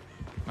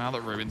 Now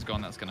that Ruin's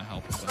gone, that's gonna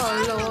help us.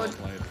 Oh, Lord. Well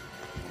played.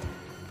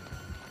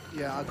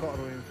 Yeah, I got a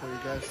ruin for you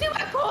guys. To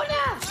my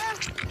corner!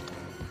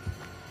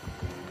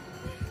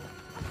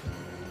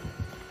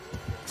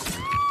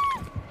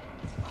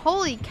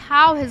 Holy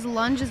cow, his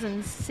lunge is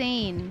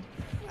insane.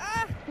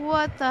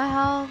 What the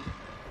hell?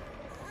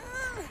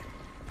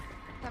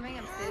 Coming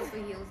upstairs for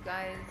heals,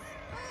 guys.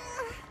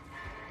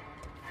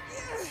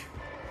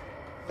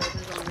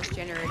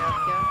 generator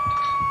up here.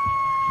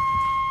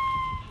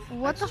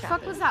 What the That's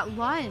fuck Chapperz. was that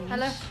lunge?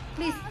 Hello,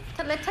 please,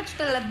 let's touch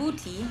the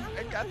booty.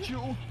 I got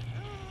you.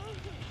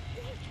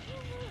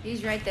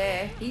 He's right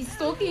there. He's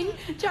stalking.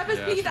 Chapperz,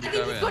 Yeah, please. should I we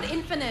think go he's got in?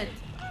 infinite.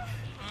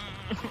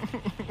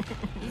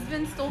 He's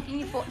been stalking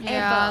you forever.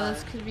 Yeah,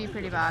 this could be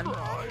pretty bad.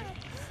 Oh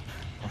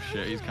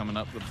shit, he's coming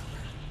up the...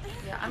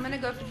 Yeah, I'm gonna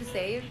go for the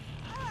save.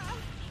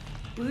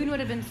 Boone would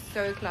have been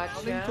so clutch. I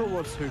think Yeah.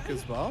 towards Hook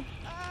as well.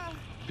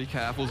 Be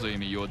careful,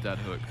 Zumi, you're dead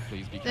Hook.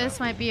 Please be careful. This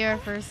might be our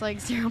first like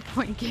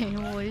 0-point game.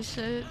 Holy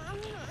shit.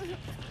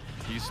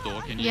 He's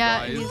stalking you Yeah,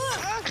 guys.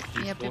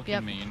 He's yep, stalking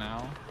yep. me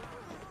now.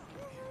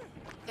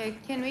 Okay,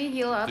 can we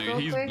heal up Dude, real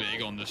he's quick?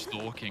 big on the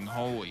stalking.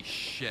 Holy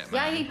shit,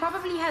 Yeah, man. he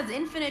probably has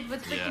infinite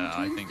with freaking Yeah,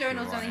 I think tombstone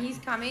you're or something. right. He's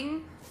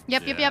coming.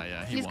 Yep.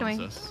 Yeah, he He's wants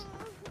coming. us.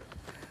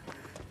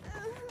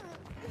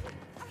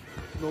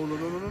 No, no,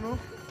 no, no, no, no.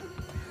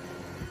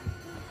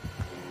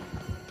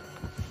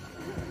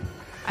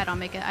 I don't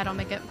make it. I don't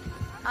make it.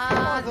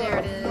 Ah, there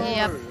it is.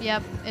 No.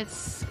 Yep.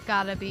 It's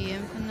gotta be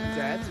infinite.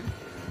 Dead.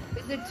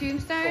 Is it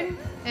tombstone?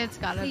 It's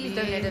gotta Please be.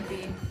 don't let it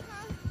be.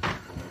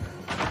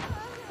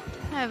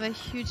 I have a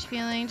huge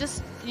feeling.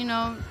 Just, you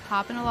know,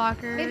 hop in a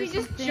locker. Maybe or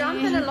just something.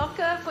 jump in a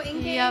locker for in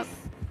case. Yep.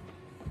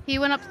 He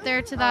went up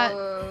there to that.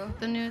 Oh.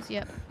 The news.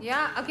 Yep.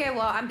 Yeah, okay,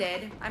 well, I'm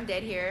dead. I'm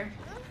dead here.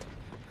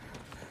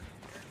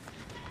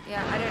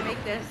 Yeah, I don't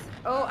make this.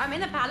 Oh, I'm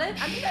in a pallet.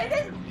 I'm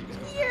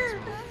here.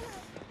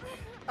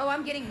 Oh,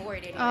 I'm getting more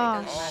anyway. Oh,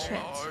 it doesn't matter. shit.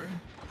 Oh.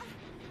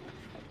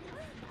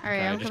 All right,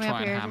 Okay, I'm just coming up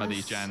try here. and hammer to these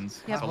this-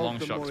 gens. Yep. It's a I hope long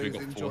the shot because more we've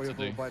is got 4 to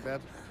enjoyable do. by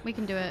that. We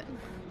can do it.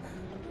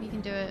 We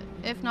can do it.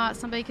 If not,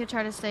 somebody could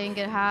try to stay and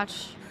get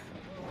hatch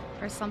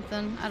or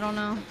something. I don't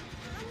know.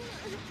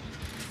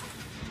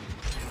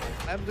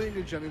 I'm doing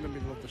a gen in the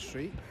middle of the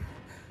street.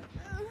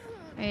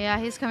 Yeah,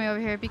 he's coming over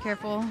here. Be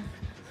careful.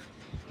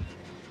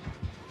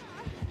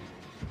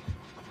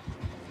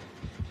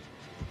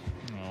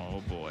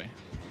 Oh boy.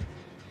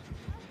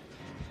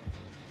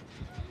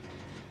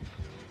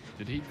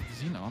 Does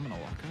he know I'm in a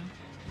locker?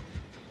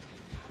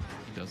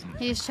 He doesn't.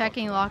 He's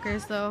checking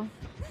lockers though.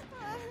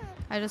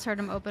 I just heard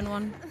him open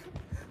one.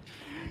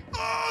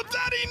 Oh,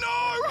 Daddy,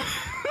 no!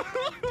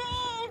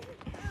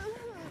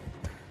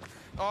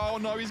 Oh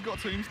no, he's got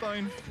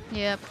tombstone.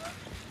 Yep.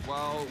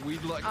 Well, we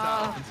lucked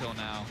out up until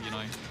now, you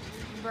know.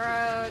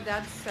 Bro,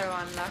 that's so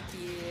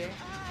unlucky.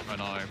 I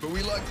know, but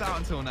we lucked out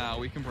until now.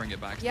 We can bring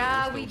it back.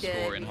 Yeah, still we did.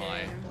 Scoring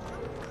high.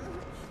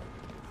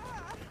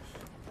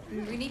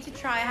 We need to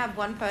try have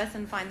one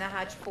person find the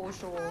hatch for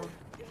sure.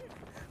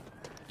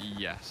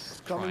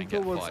 Yes. Coming Try and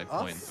get towards 5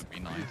 us. points would be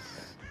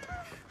nice.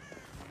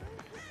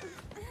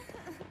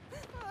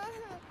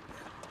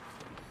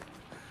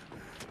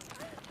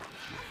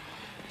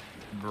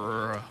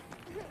 Bruh.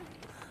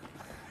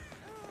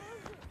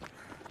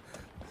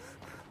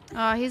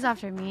 Oh, he's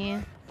after me.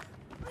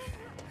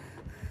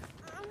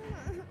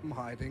 I'm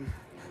hiding.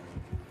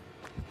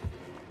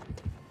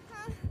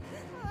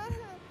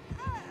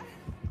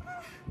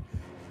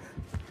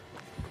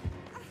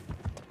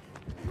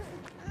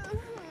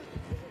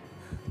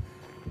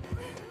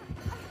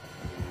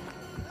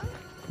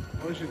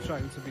 I'm actually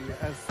trying to be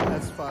as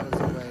far as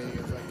away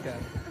as I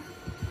can.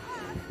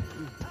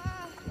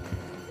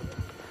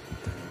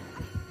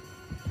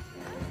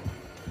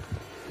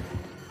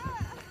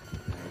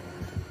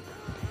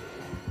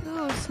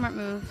 Ooh, smart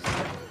moves.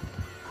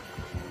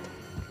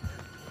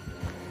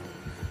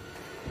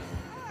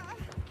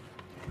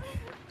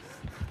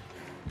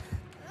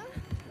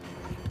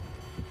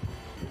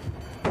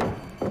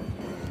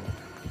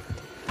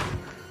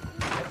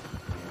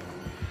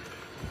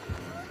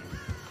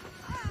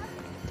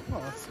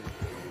 Well, let's see.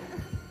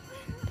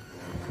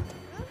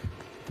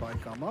 If I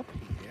come up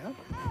here,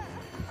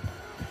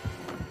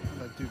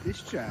 and I do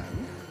this jam,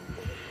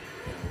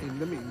 in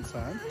the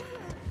meantime,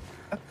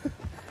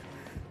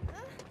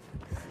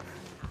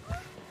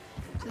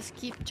 Just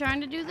keep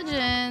trying to do the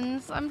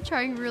gens. I'm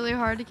trying really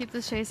hard to keep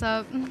this chase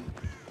up.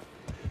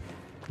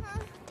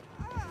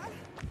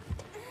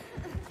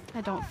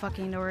 I don't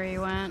fucking know where he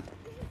went.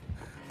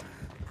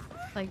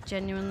 Like,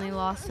 genuinely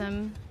lost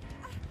him.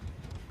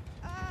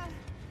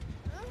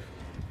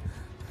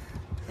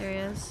 There he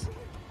is.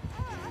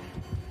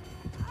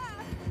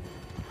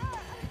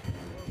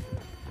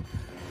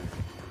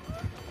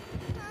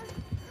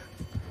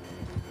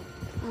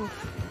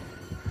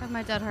 Oof. I have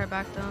my dead heart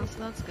back though, so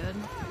that's good.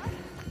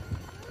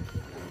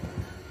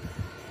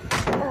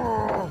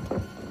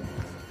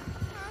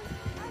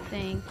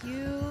 Thank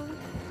you.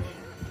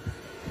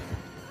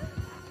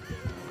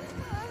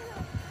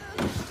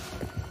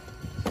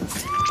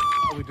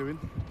 how are we doing?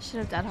 Should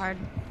have dead hard.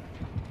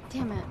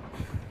 Damn it.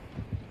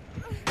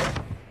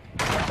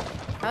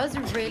 That was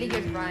a really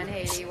good run,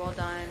 Haley. Well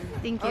done.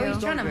 Thank Oh, you. he's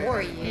trying to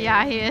worry you.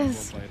 Yeah, he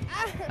is. Well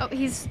played. Oh,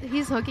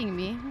 he's hooking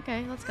me.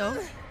 Okay, let's go.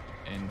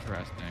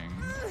 Interesting.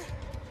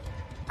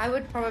 I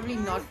would probably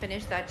not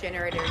finish that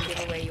generator and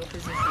give away your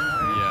position. Yeah,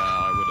 Though.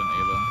 I wouldn't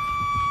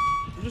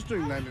I'm just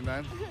doing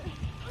 99.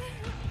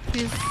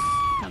 He's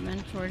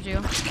coming towards you.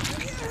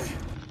 either.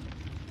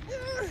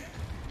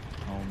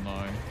 Oh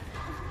no.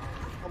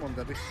 I'm Come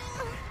on, Daddy.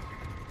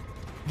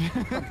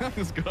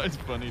 This guy's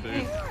funny,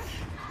 dude.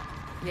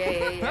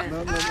 Yeah.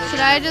 No, Should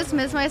I just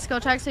miss my skill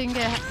check so you can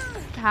get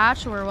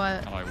hatch or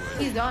what? I would.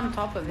 He's on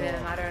top of him.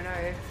 I don't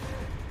know.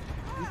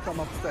 You come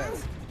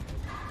upstairs.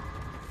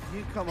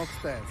 You come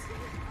upstairs.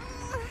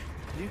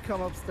 You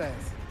come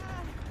upstairs.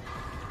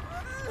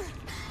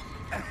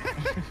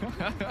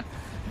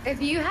 If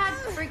you had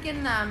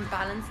freaking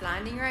balanced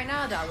landing right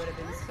now, that would have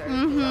been so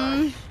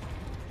clutch.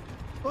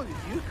 Oh,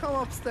 you come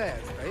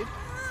upstairs, babe.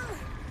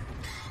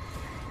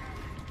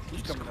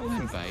 He's Just coming call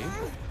him upstairs.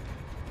 babe.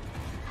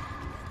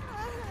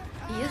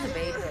 He is a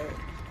babe though.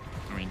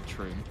 I mean,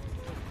 true.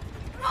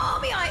 Oh,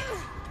 me eye!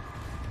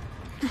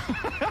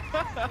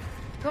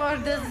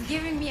 God, this is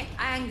giving me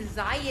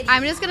anxiety.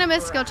 I'm just gonna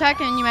miss skill check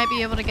and you might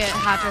be able to get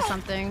hatch or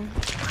something.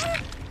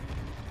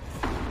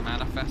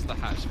 Manifest the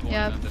hatch point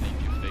Yep.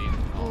 underneath your feet.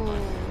 Oh, Ooh.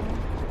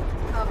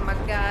 nice. Oh my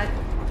god.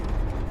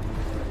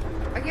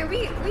 Okay,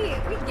 we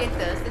get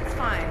this. It's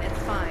fine. It's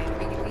fine.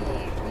 We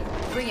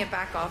bring it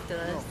back after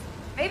this.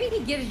 Maybe he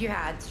gives you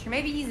hatch.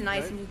 Maybe he's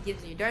nice and he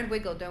gives you. Don't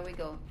wiggle. Don't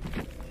wiggle.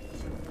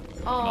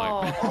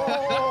 Oh.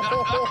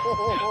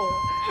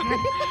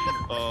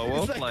 Oh,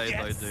 well like, played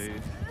yes. though,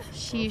 dude.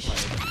 Sheesh.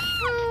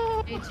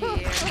 GG.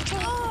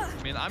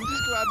 I mean, I'm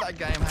just glad that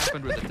game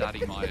happened with the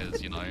Daddy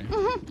Myers, you know.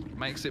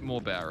 Makes it more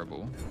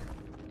bearable.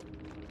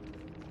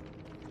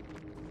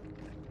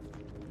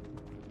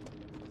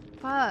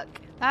 Fuck.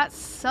 That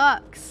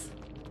sucks.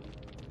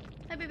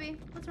 Hey, baby.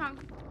 What's wrong?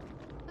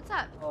 What's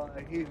up?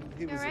 He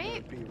was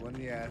alright? an OP one,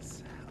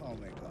 yes. Oh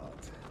my god.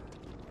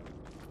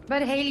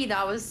 But Haley,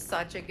 that was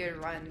such a good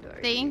run, though.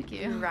 Thank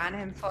you. You ran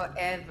him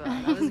forever.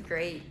 That was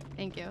great.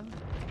 Thank you.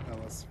 That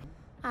was.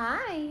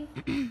 Hi.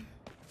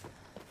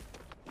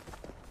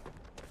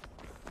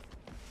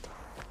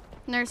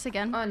 Nurse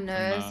again. Oh,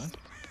 nurse.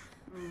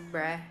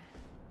 Bruh.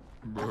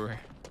 Brr.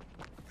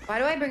 Why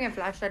do I bring a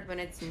flashlight when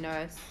it's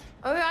nurse?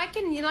 Oh, I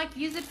can like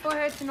use it for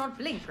her to not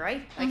blink,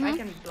 right? Like I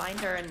can blind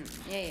her and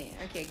yeah.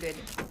 Okay, good.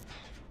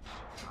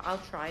 I'll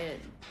try it.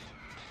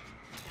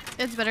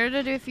 It's better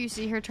to do if you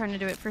see her trying to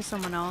do it for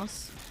someone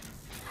else.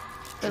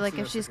 But like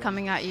if she's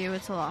coming at you,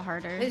 it's a lot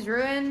harder. There's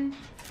ruin.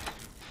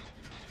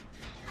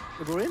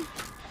 The ruin?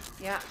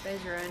 Yeah,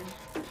 there's ruin.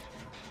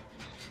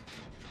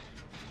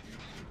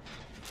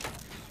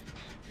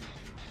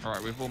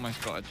 Alright, we've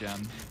almost got a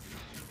gem.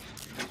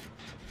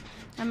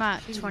 I'm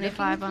at She's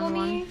 25 looking on for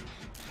one. me.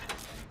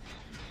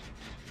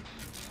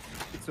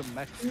 It's a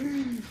max.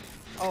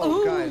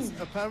 Oh, guys,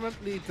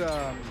 apparently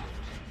the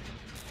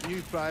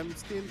new Prime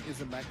skin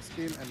is a max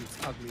skin and it's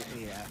ugly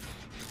AF.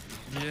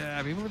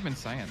 Yeah, people have been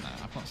saying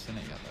that. I've not seen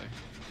it yet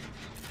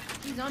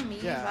though. He's on me,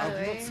 Yeah, by the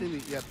I've way. not seen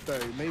it yet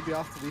though. Maybe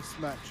after this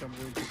match I'm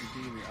going to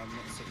redeem it. I'm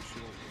not so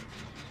sure.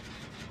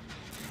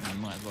 I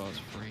might as well, it's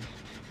free.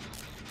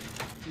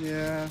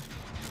 Yeah.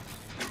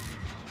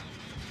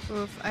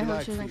 Oof, I You hope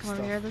like she doesn't free come over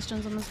stuff. here. This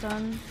gen's almost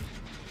done.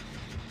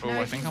 Oh,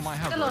 No, I think I she's might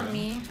have still on ruin.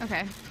 me.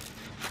 Okay.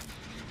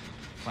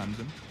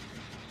 Cleansing.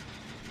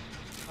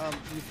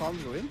 You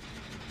found ruin?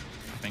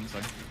 I think so.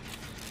 I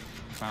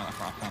found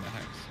a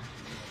hex.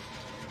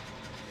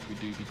 We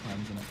do be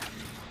cleansing it.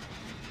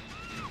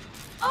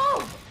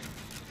 Oh!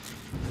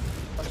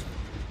 That's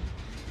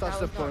That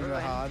the was not point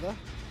ruin. harder.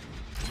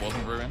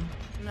 Wasn't ruin?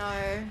 No.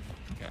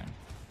 Okay.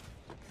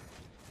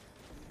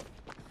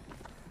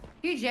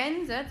 Few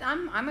gens. That's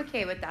I'm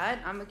okay with that.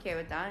 I'm okay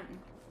with that.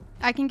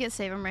 I can get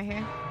save him right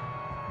here.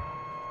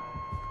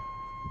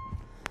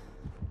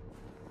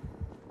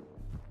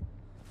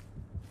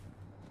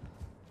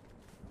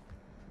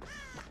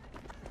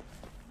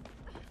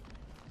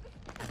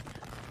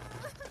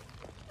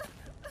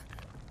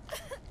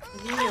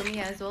 Can you heal me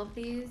as well,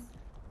 please?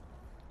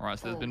 Alright,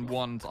 so there's been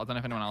one. I don't know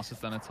if anyone else has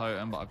done a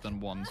totem, but I've done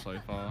one so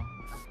far.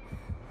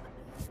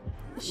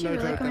 Is she No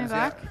really coming tokens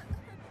back? yet.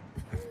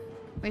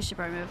 We should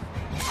probably move.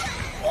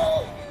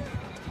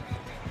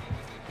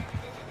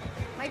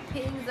 My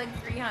ping's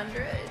like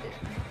 300.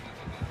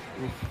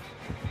 Oof.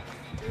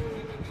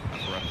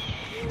 That's rough.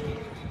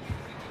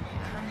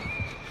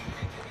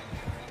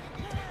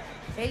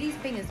 Bailey's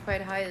ping is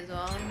quite high as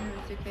well.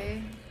 It's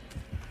okay.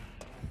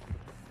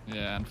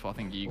 Yeah, and I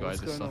think you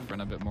guys What's are going on?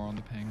 suffering a bit more on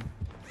the ping.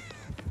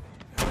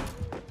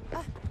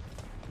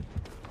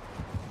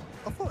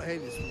 I thought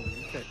Haley's from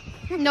the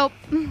UK. Nope.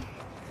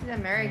 She's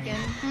American.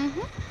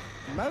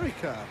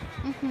 America.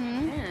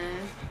 Yeah.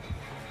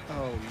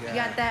 Oh You yeah.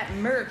 got that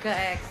America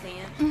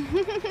accent.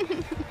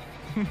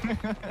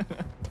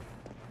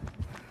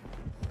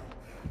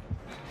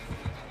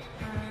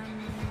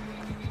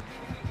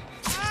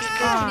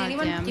 Can Aw,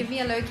 anyone damn. give me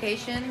a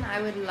location?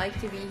 I would like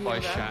to be healed By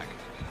up. Shack.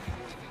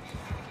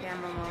 Yeah,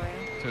 I'm on my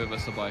way. 2 of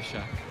us are by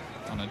Shack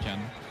on a gen.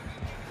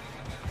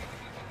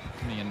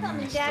 Me and Tell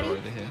me, Mr. Daddy.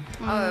 over here.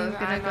 Oh, I'm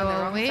gonna I'm on the go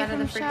wrong away side of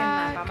the from freaking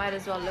map. I Shack. might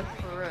as well look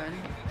for ruin.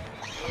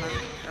 While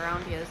I'm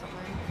around here somewhere.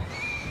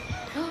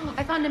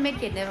 I found a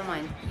medkit. Never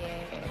mind.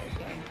 Yeah.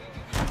 Okay.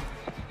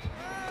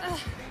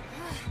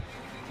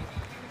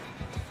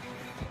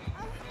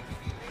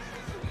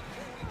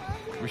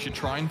 We should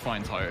try and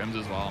find totems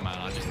as well, man.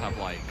 I just have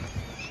like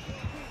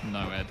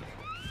no ed.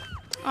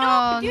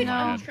 Oh Dude,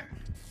 no.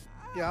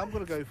 Yeah, I'm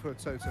gonna go for a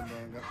totem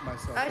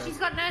myself. Oh, she's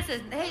got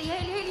nurses.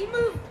 Haley,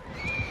 move.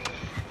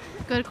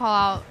 Good call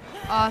out.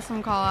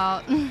 Awesome call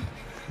out. Yeah,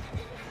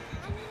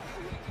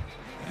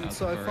 that's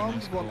So a I very found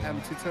nice one call.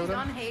 empty She's totem.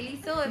 on Haley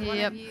still. If one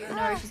Yep. of you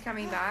know she's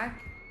coming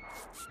back.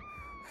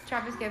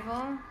 Chapperz,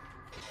 careful.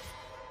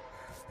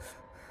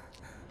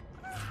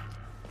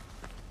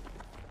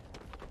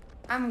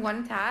 I'm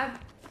one tab.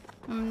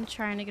 I'm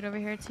trying to get over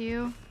here to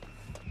you.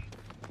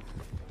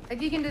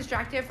 If you can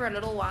distract her for a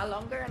little while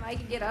longer and I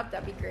can get up,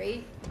 that'd be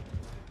great.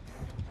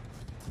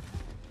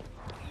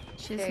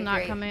 She's Okay, not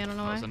great. coming. I don't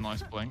know That was why. a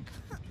nice blink.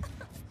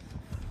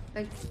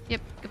 Thanks.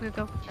 Yep.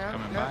 Go. Oh,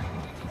 Coming no. back.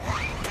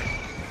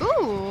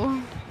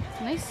 Ooh.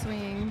 Nice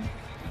swing.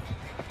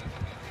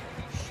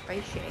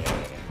 Spicy.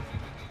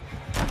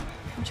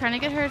 I'm trying to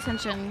get her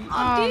attention.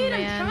 Oh, Oh, dude,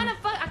 man. I'm trying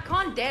to fuck. I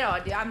can't dead her,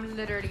 dude. I'm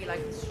literally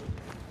like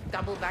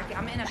double back.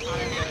 I'm in a panic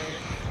mode.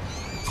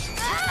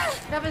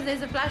 Chapperz,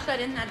 there's a flashlight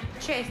in that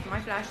chest. My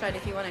flashlight,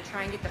 if you want to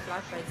try and get the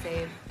flashlight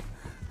saved.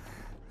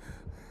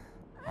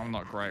 I'm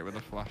not great with a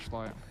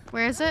flashlight.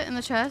 Where is it? In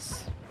the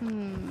chest? Yeah,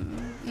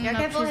 Nope,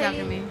 careful, she's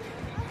after Haley. me.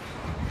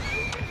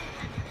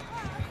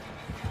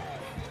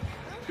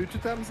 2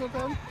 totems of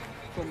them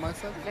from my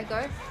side. Let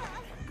go.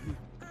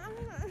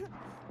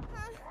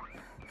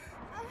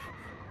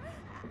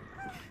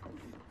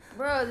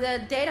 Bro,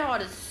 the data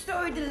hard is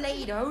so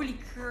delayed. Holy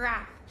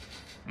crap.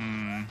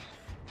 Hmm.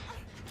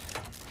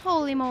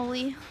 Holy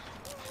moly.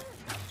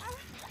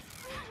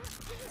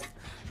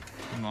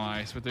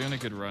 Nice. We're doing a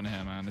good run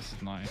here, man. This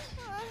is nice.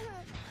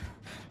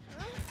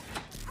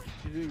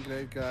 You're doing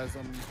great, guys.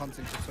 I'm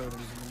hunting for totems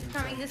in the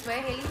Coming meantime. this way,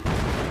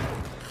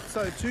 Haley.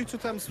 So 2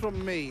 totems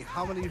from me.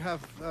 How many you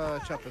have,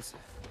 Chapperz?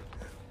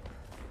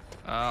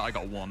 I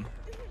got one.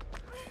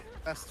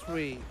 That's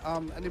 3.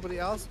 Anybody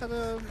else had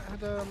a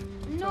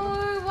No,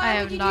 I why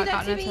have would you not do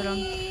that to gotten a totem.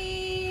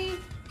 me?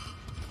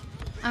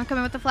 I'm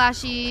coming with the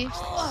flashy.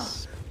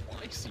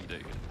 Spicy,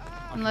 dude. I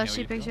can Unless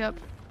heal she picks you too. up.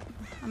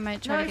 I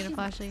might try No, to get a she's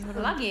flashy. Hold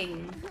on.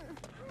 Slugging.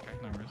 Okay,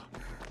 no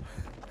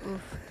worries.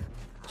 Oof.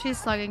 She's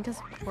slugging because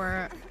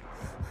we're...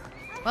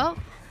 Well,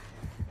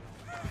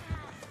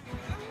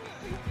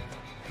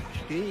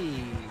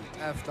 She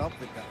effed up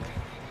with that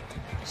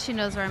one. she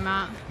knows where I'm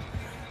at.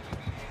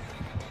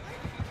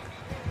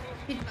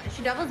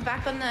 She doubles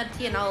back on the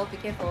TNL. Be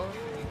careful.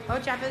 Oh,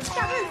 Chapperz.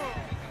 Chapperz!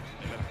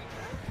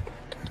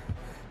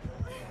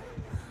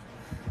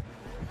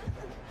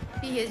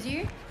 He hears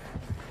you.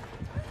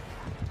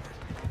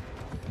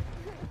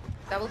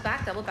 Double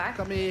back, double back.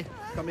 Come here.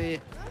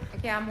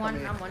 Okay, I'm one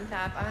here.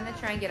 tap. I'm gonna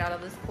try and get out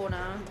of this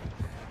corner.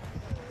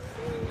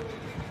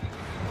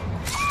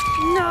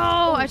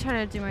 No! I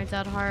tried to do my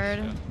dead hard.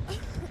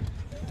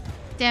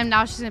 Damn,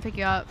 now she's gonna pick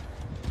you up.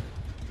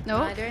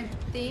 Nope. I don't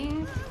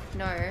think.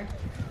 No.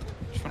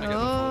 Just trying to get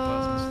the full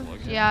person slug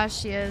here. Yeah,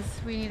 she is.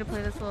 We need to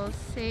play this little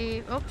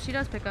safe. Oh, she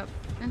does pick up.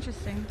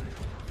 Interesting.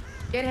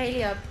 Get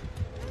Haley up.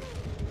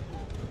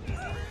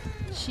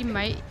 She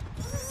might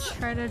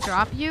try to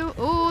drop you.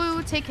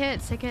 Ooh, take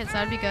hits.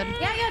 That'd be good.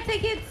 Yeah,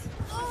 take it.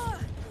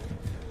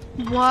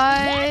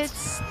 What?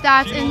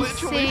 That's She literally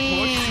pushed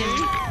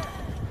insane. me.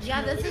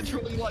 Yeah, this is.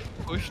 Literally like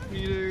pushed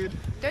me, dude.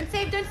 Don't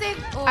save.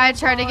 Oh, I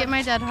tried to God. get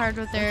my dead hard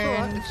with her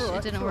and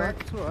it didn't work.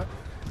 It's alright.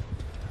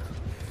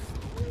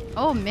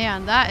 Oh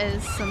man, that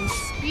is some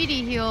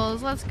speedy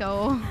heals. Let's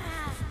go.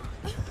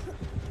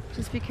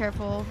 Just be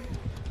careful.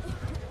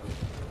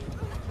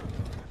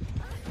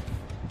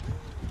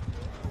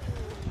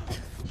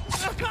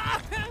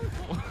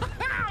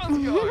 Let's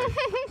go.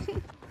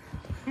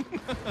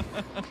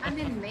 I'm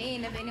in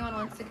main. If anyone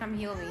wants to come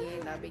heal me,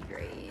 that'd be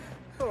great.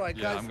 Alright,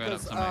 Yeah, guys. I'm going up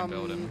 'cause, to main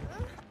building.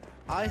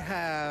 I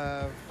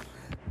have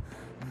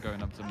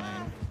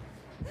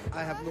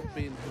not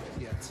been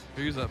hooked yet.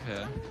 Who's up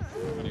here?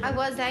 Anyone? I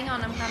was. Hang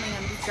on, I'm coming.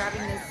 I'm just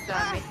grabbing this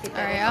medkit.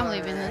 Alright, I'm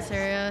leaving this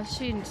area.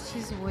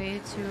 She's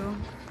way too...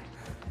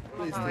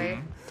 Please Oh, do. wait.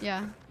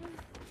 Yeah.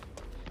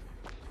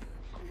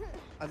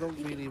 I don't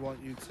really want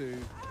you to. Do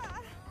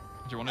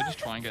you want to just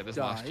try and get this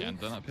last Die. gen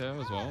done up here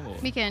as well? Or?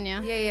 We can,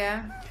 yeah.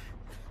 Yeah.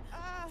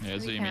 Yeah, we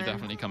Zumi, can.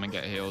 definitely come and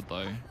get healed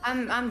though.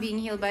 I'm being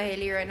healed by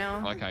Haley right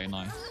now. Okay,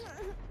 nice.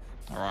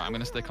 Alright, I'm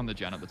gonna stick on the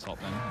gen at the top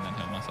then, and then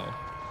heal myself.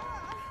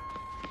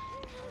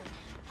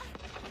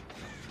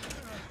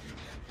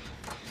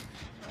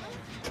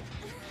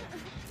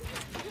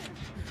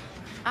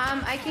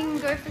 I can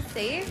go for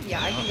save.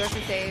 Yeah, I can go for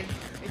save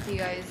if you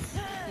guys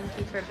can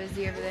keep her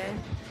busy over there.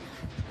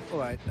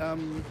 Alright,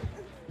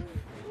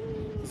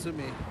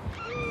 Zumi,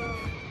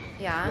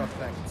 Yeah. you're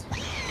cracked.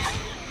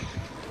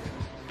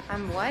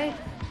 I'm what?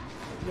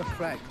 You're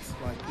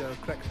cracked. Like, you're a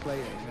cracked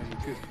player, and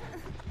you're good.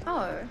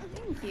 Oh,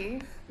 thank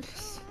you.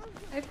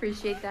 I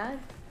appreciate that.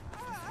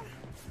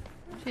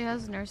 She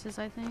has nurses,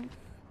 I think.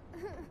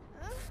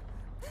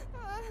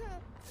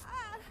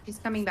 She's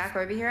coming back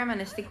over here. I'm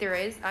gonna stick the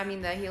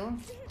the heal.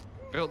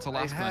 Built to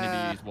last can only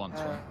be used once,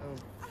 right?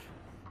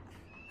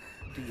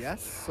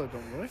 DS, so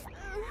don't worry.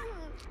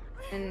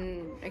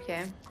 And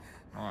okay.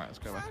 Alright, let's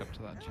go back up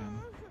to that gen.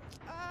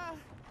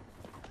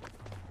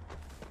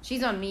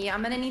 She's on me.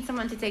 I'm gonna need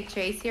someone to take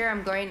chase here.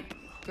 I'm going.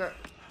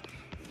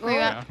 Where you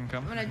Yeah, at? I can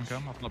come. I can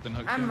come. I've not been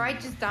hooked. I'm yet. right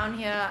just down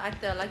here at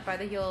the like by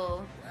the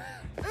hill.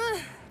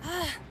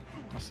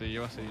 I see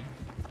you. I see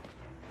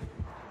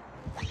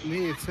you.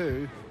 Me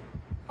too.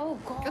 Oh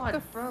Get god, the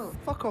bro.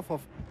 fuck off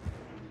of.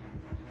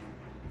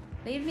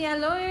 Leave me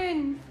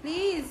alone,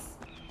 please.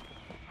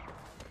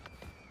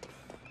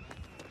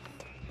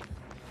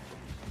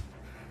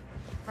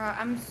 Bro,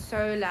 I'm so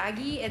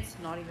laggy. It's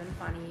not even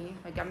funny.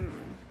 Like I'm.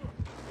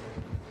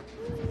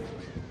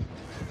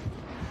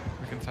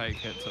 We can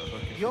take it to the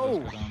book if Yo.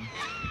 it does go down.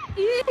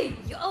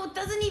 Yo, it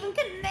doesn't even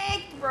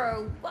connect,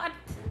 bro. What?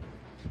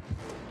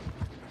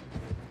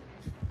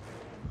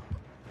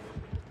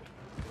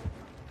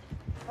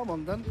 Come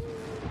on then.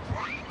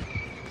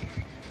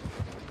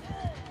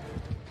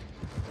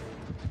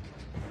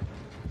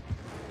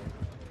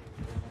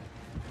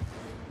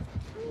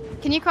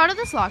 Can you crawl to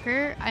this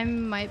locker? I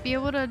might be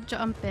able to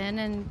jump in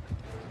and...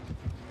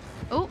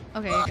 Oh,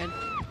 okay, you're good.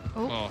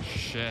 Oh, Oh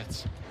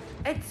shit.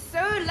 It's so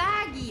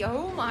laggy.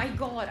 Oh my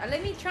god.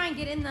 Let me try and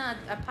get in a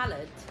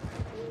pallet.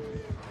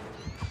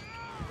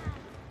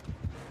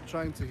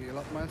 Trying to heal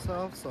up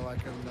myself so I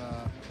can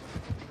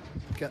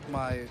get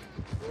my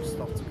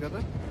stuff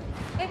together.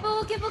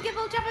 Careful,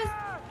 Chapperz.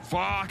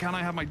 Fuck! And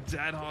I have my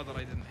dead hard that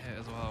I didn't hit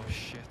as well.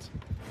 Shit.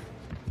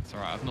 It's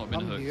alright. I've not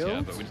been I'm hooked healed.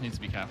 yet, but we just need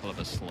to be careful of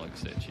the slug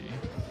sitchy.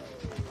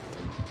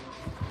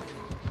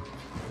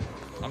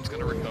 I'm just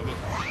gonna recover.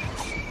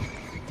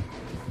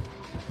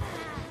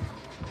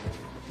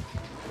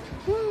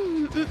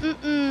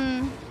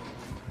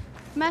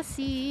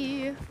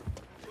 Messy.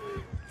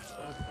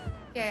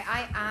 Okay,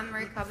 I am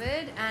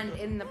recovered and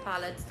in the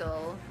pallet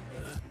still.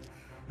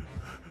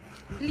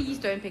 Please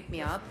don't pick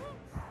me up.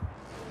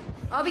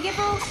 Oh, be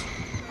careful!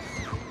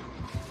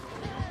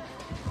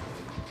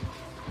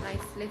 Nice,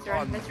 let's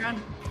run, let's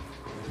run.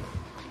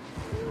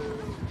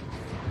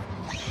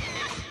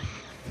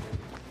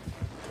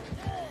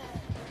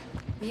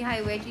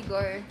 Mihai, where'd you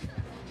go?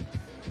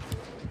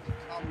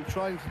 I'm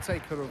trying to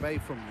take her away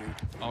from you.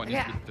 Oh, it needs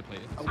Yeah. to be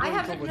depleted. I'm I going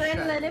have to a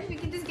adrenaline. shack. If we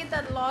can just get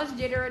that last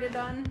generator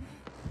done.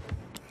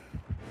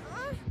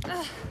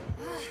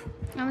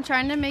 I'm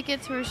trying to make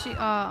it to where she...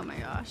 Oh my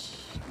gosh.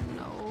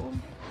 No.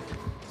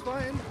 It's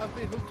fine. I've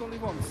been hooked only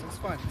once. It's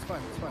fine. It's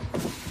fine. It's fine.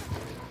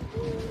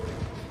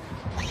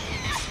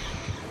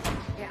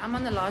 Yeah, I'm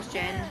on the last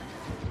gen.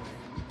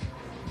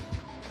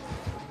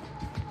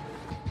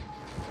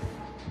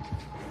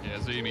 Yeah,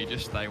 Zumi,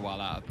 just stay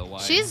well out of the way.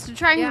 She's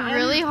trying Yeah,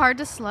 really hard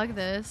to slug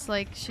this.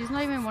 Like, she's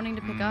not even wanting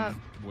to pick up.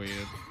 Weird.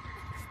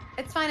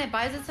 It's fine. It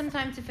buys us some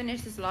time to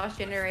finish this last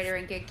generator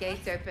and get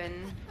gates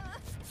open.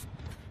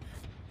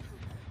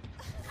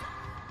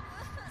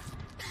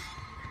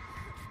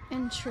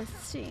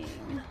 Interesting.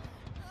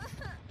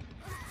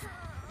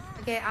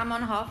 Okay, I'm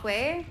on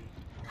halfway.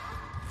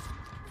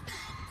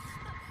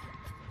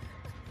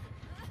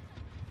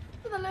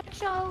 For the lurk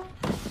show.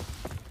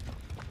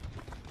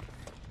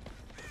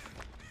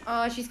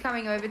 Oh, she's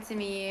coming over to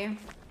me.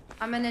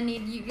 I'm gonna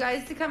need you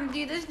guys to come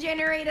do this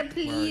generator, Where are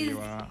please.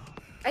 you at?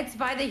 It's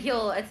by the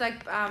hill. It's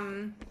like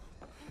I'm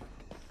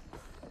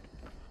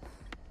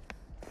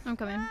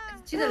coming.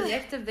 it's to the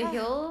left of the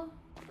hill.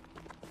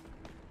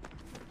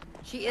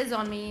 She is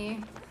on me.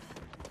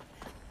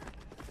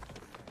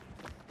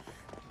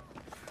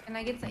 Can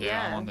I get some?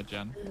 Yeah, I'm on the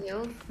gen.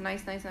 Healed.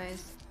 Nice, nice,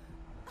 nice.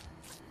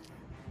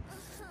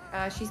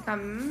 She's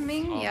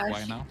coming.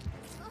 Halfway Yeah. now.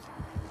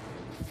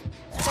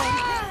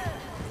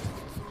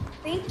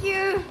 Thank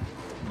you.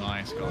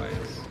 Nice,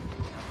 guys.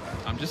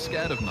 I'm just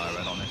scared of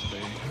no-red, honestly.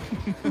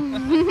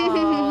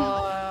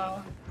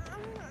 Oh.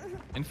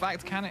 In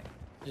fact, can it...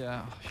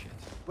 Yeah, oh shit.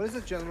 What is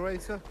a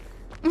generator?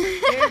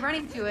 They're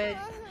running to it.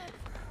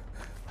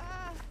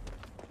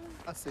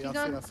 I see. She's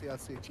I on- see. I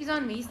see. She's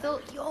on me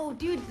still. Yo,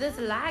 dude, this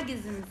lag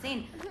is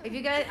insane. If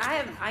you guys,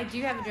 I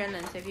do have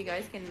adrenaline, so if you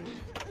guys can.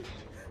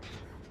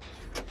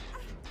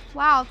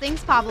 Wow,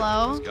 thanks,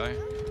 Pablo. Let's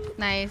go.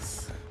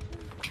 Nice.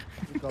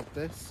 We got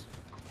this.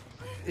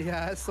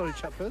 Yeah. Sorry,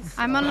 Chapperz.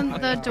 I'm on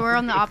the door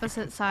on the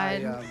opposite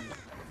I side.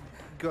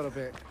 got a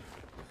bit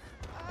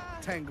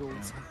tangled.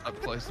 Up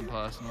close and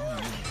personal.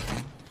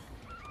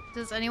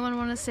 Does anyone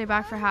want to stay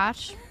back for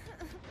hatch?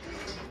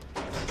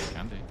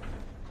 Can do.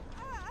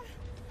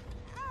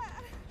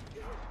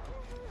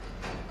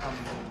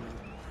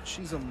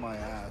 She's on my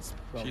ass.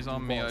 Well, She's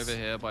on me was. over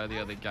here by the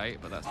other gate,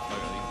 but that's totally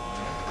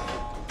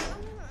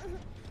fine.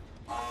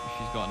 If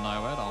she's got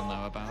no-red, I'll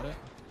know about it.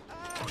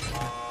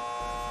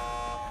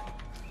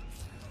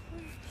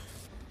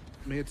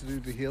 I'm here to do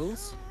the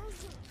heals.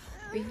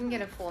 We can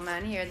get a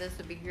 4-man here. This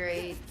would be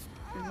great.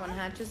 There's one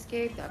hatch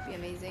escape. That'd be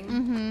amazing.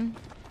 Mm-hmm.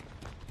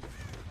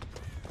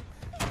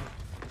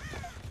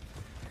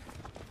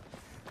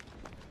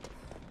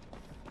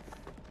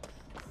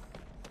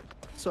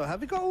 So,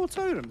 have you got all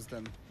totems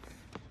then?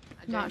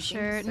 I don't Not think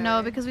sure. so.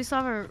 No, because we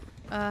still have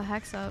a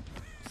hex up.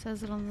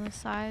 Says it on the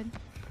side.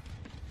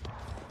 I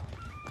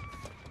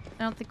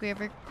don't think we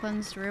ever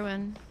cleansed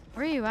ruin.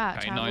 Where are you at,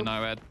 Okay, Chad?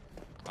 no-red.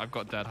 I've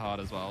got dead hard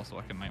as well, so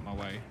I can make my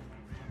way.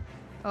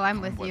 Oh,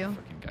 I'm with Where you. the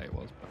freaking gate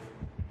was, but...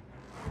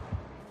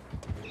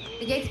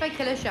 The gate's by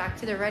Killer Shack,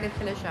 to the right of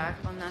Killer Shack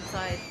on that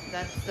side.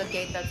 That's the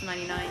gate that's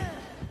 99.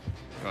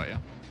 Got ya.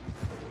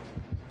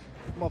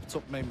 I'm up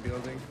top main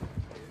building.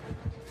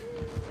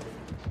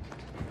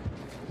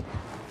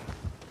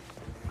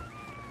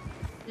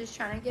 Just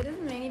trying to get as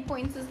many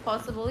points as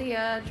possible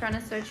here. Trying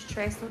to search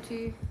Trace or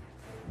two.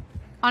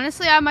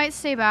 Honestly, I might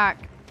stay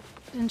back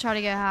and try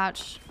to get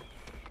hatch.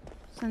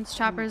 Since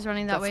Chapper's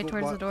running that way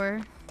towards the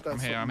door.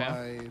 That's I'm what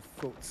here. my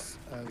thoughts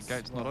The as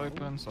gate's not well.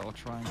 open, so I'll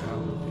try and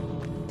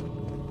go.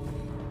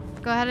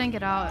 Go ahead and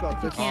get out Got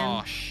if you this.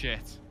 can. Oh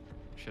shit!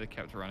 Should have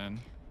kept running.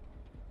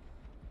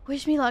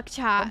 Wish me luck, I'm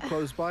chat.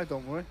 close by,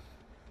 don't worry.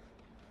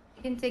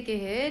 You can take a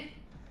hit.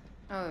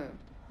 Oh,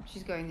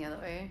 she's going the other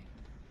way.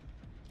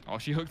 Oh,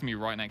 she hooked me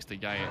right next to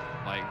gate.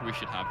 Like, we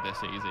should have this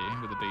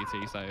easy with a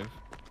BT save.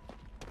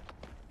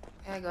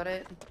 Yeah, I got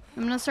it.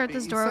 I'm gonna start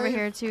this door over Safe.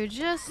 here too,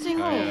 just in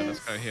Oh yeah, case. let's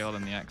go heal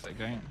in the exit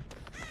gate.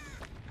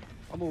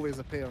 I'm always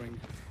appearing.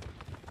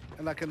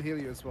 And I can hear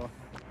you as well.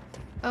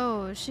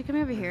 Oh, is she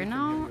coming over here can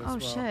now? hear you Oh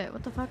as well. shit,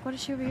 what the fuck? What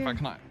is she over In here?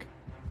 fact,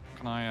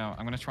 can I,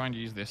 I'm gonna try and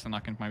use this and I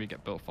can maybe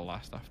get built for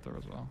last after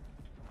as well.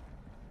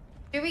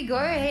 Here we go.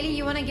 Haley,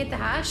 you want to get the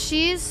hash?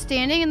 She's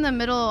standing in the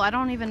middle. I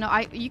don't even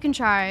know. You can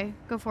try.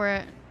 Go for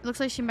it. It looks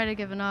like she might have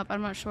given up.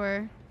 I'm not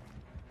sure.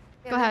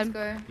 Yeah, Go let's ahead.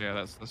 Go. Yeah,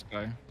 let's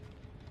go.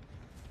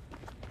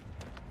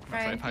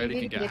 Right, So if Haley you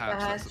can can get get the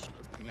hatch, hatch. that's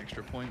an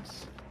extra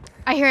points.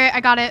 I hear it.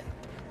 I got it.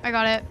 I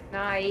got it.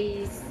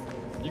 Nice.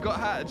 You got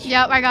hatch?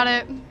 Yep, I got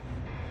it.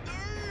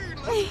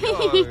 Let's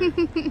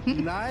go.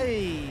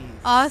 Nice!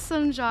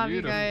 Awesome job,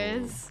 Beautiful. you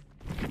guys.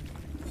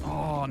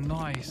 Oh,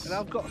 nice. And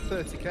I've got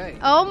 30k.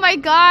 Oh my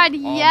god, mate,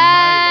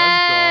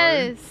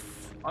 yes!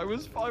 I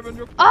was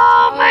 500.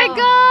 Oh my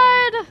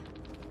Oh. god!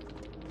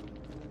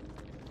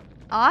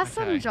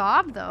 Awesome Okay.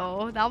 job,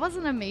 though. That was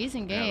an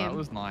amazing game. Yeah, that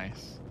was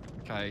nice.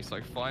 Okay,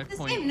 so 5 The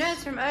points. same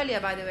nurse from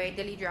earlier, by the way,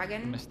 Dilly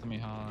Dragon.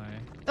 MisterMihaly.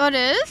 Oh, it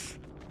is?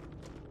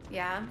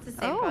 Yeah, it's the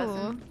same Oh.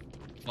 person.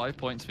 5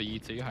 points for you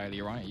too,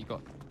 Haley, right? You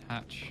got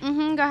hatch.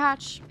 Mm-hmm, go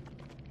hatch.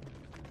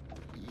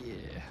 Yeah,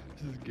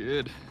 this is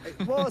good.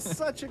 It was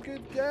such a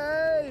good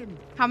game!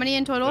 How many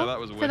in total Yeah, that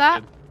was for wicked.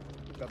 that?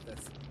 Got this.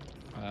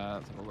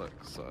 Let's have a look.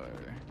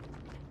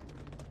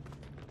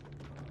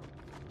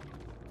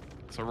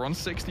 So we're on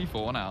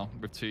 64 now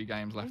with 2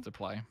 games left to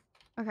play.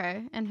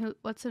 Okay, and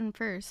what's in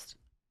first?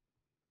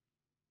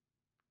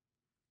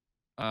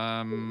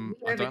 I We don't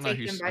know overtake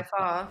who's. them by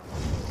far.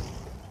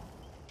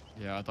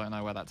 Yeah, I don't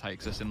know where that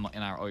takes us in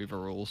our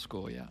overall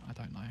score yet. I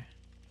don't know.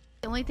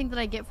 The only thing that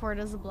I get for it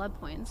is the blood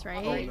points, right?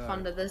 I'm Oh, very no.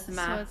 fond of this So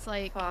map. it's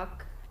like,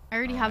 Fuck. I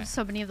already Alright. have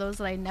so many of those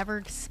that I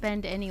never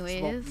spend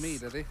anyways. Swap me,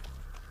 did he?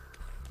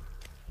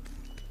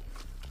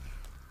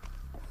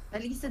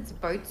 At least it's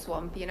boat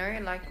swamp, you know,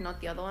 like not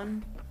the other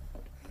one.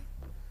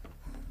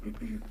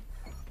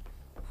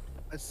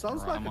 It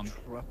sounds Alright, I'm like on.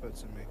 a trapper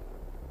to me.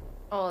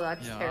 Oh,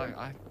 that's Yeah, terrible.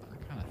 I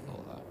kind of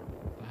thought that.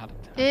 I had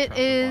It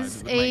Trapper is vibe.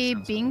 It would a make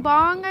sense. Bing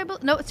Bong, I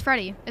believe. No, it's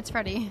Freddy. It's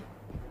Freddy.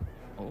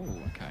 Oh,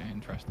 okay,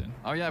 interesting.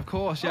 Oh yeah, of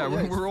course. Yeah, Oh,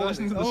 yeah, we're all it's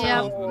listening to the Freddy.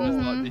 sounds, Yeah, but it's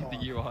like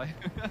mhm. the UI.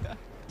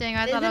 Dang,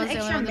 I There's thought I an was the only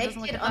extra one that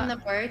doesn't med look kit at on the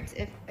that.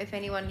 boat if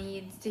anyone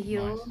needs to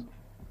heal. Nice.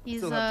 He's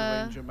Still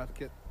have the ranger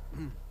medkit.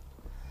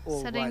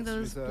 All setting rights those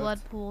reserved.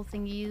 blood pool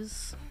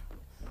thingies.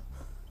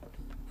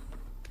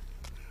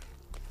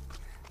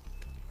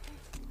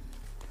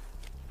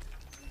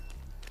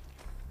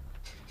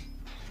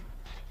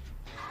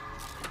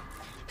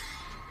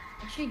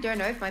 Actually, don't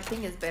know if my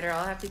ping is better.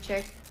 I'll have to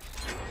check.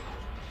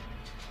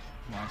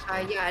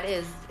 Nice. Yeah, it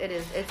is. It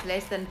is. It's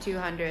less than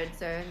 200,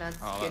 so that's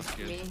Oh, good that's for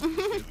good. me.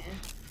 Good.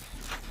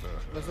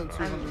 Less than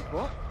 200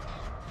 what?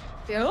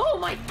 Yeah. Oh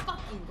my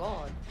fucking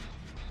god!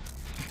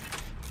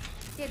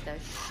 Get the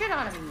shit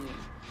out of me.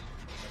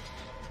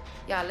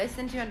 Yeah, less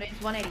than 200.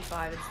 It's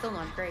 185. It's still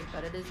not great,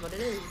 but it is what it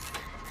is.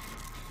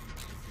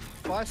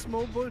 Buy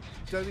small boat.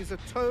 Don't use a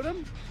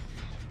totem?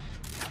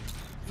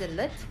 Is it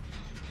lit?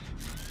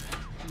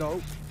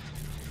 No.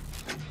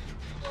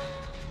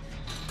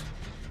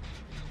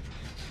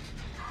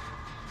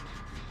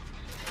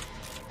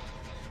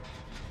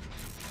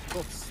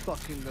 Got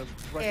stuck in the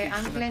Okay, wreckage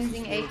I'm next to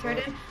cleansing small a boat.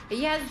 totem.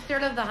 He has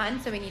Thrill of the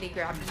Hunt, so we need to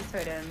grab these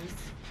totems.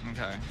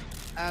 Okay.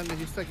 And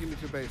he's taking me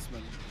to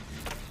basement.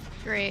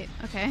 Great.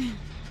 Okay.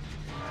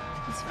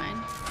 That's fine.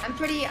 I'm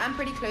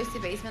pretty close to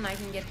basement. I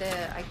can get the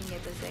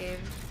save.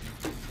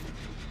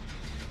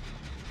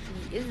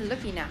 He is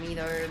looking at me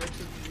though, which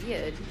is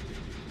weird.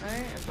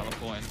 Alright, okay.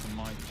 Teleport into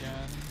my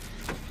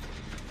gen.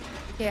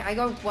 Okay, I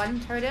got one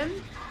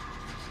totem.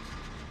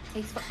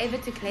 Takes forever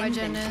to My cleanse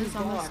gen them. is Oh,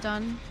 almost God.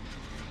 done.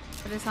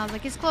 But it sounds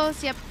like it's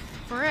close. Yep.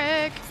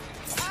 Frick.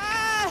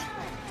 Ah!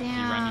 He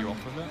ran you Damn.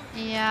 off of it.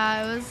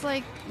 Yeah, it was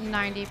like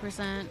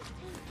 90%.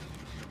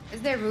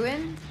 Is there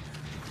ruin?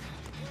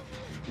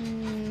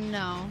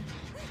 No.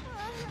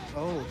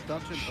 Oh,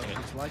 dungeon Shit.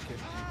 buddies like it.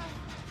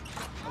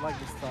 I like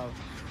this style.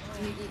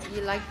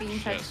 You like being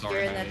Shit, touched sorry,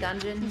 here in that mate.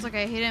 dungeon? It's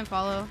okay. He didn't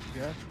follow.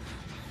 Yeah.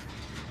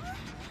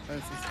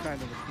 This is kind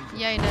of a thing.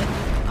 Yeah, he did.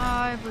 Oh,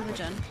 I blew the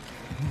gen.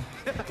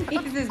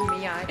 This is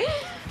me.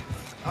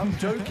 I'm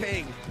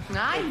joking.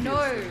 I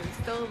know,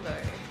 still though.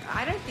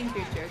 I don't think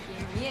you're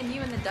joking. Me and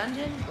you in the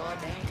dungeon? God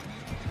dang.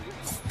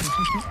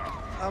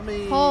 I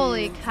mean...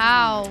 Holy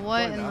cow, what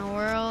why in not? the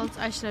world?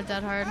 I should have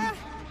dead hard.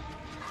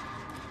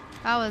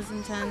 That was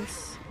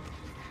intense.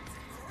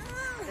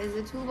 There's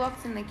a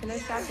toolbox in the killer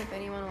shack if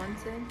anyone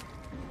wants it.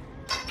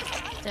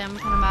 Damn, I'm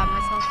kind of mad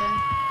at myself there.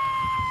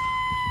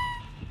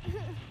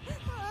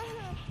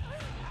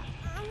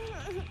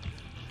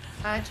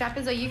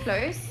 Chapperz, are you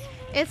close?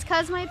 It's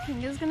because my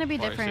ping is going to be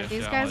Oh, different. yes,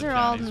 These yeah, guys I'll are let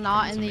all Johnny's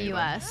not bring in to the me then.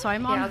 US, so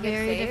I'm Yeah, on I'll get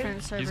very saved. different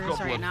He's servers got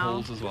right blood now,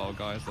 pools as well,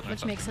 guys. That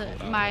which I makes fucking it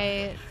pulled out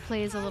my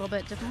plays a little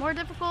bit more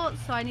difficult.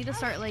 So I need to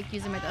start like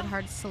using my dead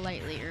hard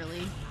slightly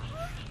early.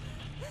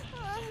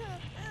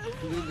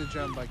 Leave the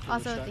gem by Killer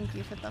Also, Shack. thank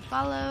you for the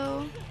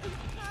follow.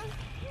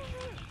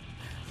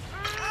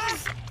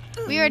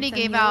 We already Some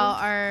gave heals.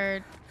 out our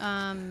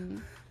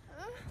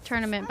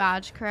tournament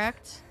badge,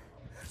 correct?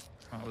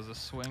 That was a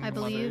swing, I my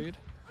believe. dude.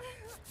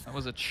 That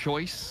was a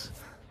choice.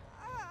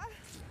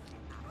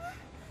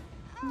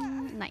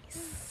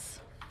 Nice.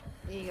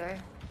 There you go.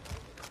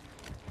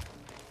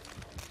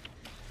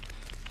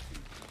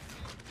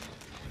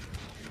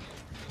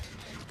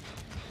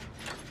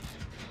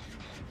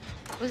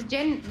 Was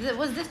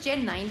this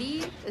Gen 90?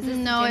 Is this the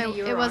No, gen that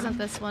you it were wasn't on?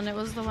 this one. It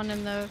was the one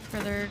in the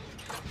further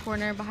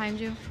corner behind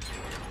you.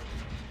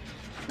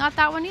 Not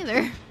that one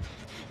either.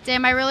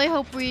 Damn, I really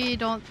hope we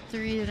don't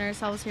 3 in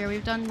ourselves here.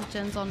 We've done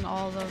gens on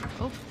all the...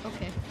 Oh,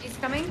 okay. He's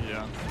coming?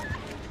 Yeah.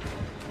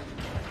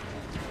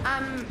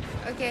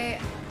 Okay.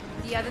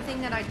 The other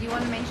thing that I do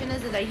want to mention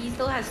is that he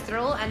still has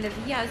Thrill, and if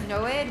he has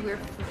NOED, we're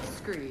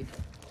screwed.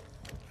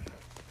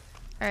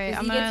 Alright, Because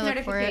I'm he gonna gets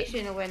look for it.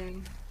 notification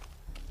when...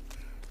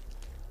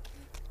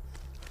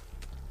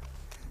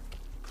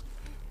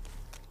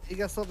 He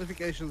gets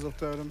notifications of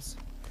totems.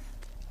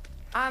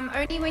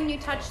 Only when you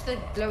touch the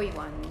glowy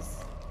ones.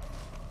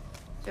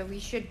 So we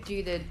should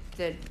do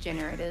the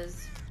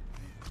generators.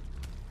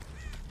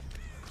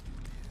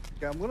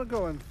 Okay, I'm gonna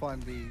go and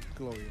find the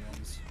glowy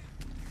ones.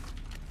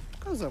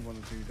 Because I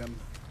want to do them.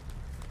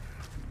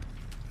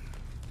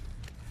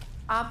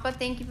 But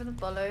thank you for the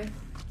follow.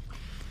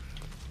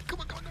 Come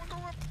on, come on, come on,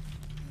 come on.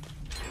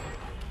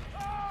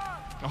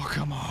 Oh,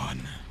 come on.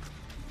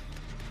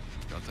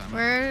 God damn it.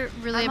 We're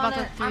really I'm about on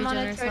to a- 3 I'm on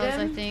gen a ourselves, I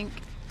totem. think.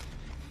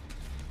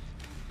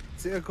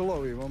 Is it a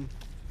glowy one?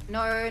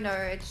 No,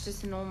 it's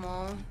just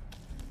normal.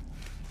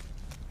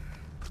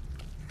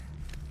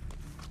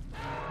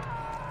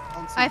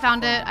 I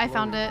found it. I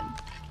found it.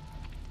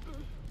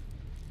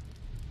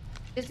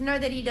 Just know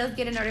that he does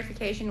get a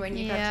notification when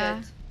you Yeah.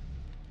 touch it.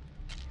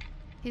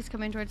 He's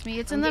coming towards me.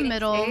 It's I'm in the getting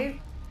middle. saved.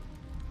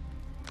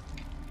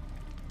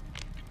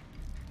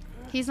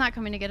 He's not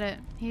coming to get it.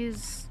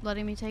 He's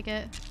letting me take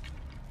it.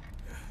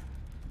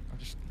 I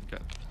just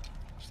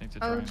need to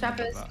try Oh, and get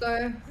Chapperz, that.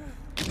 go.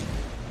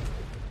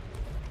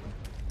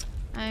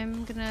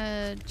 I'm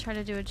gonna try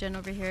to do a gen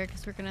over here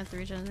because we're gonna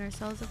 3 gen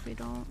ourselves if we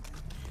don't.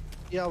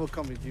 Yeah, I will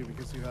come with you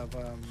because you have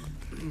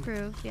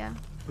Prove, yeah.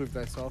 proved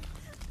thyself.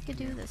 We could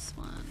do this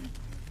one.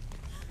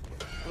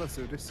 Let's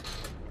do this.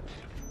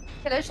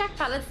 Hello, Shack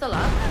Pallet's still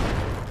up.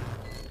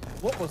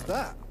 What was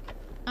that?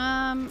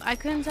 I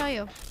couldn't tell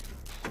you.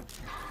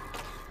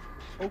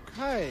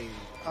 Okay.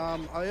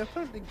 I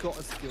apparently got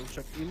a skill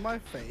check in my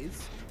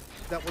face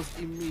that was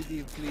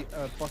immediately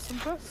a button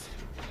press.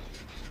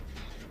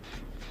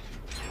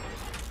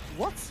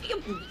 What?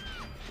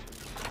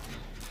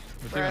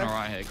 We're doing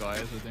alright here,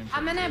 guys. We're doing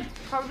I'm pretty gonna good.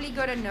 probably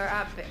go to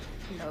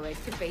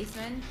to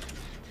basement.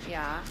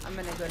 Yeah, I'm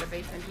gonna go to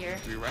basement here.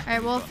 Do we reckon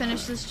Alright, we've we'll got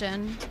finish no- this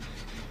gen.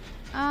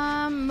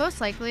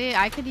 Most likely.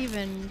 I could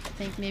even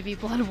think maybe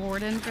Blood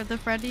Warden for the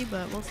Freddy,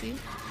 but we'll see.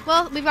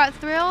 Well, we've got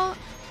Thrill.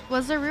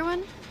 Was there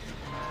Ruin?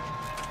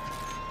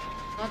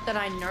 Not that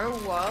I know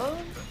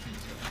of.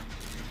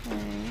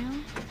 Okay.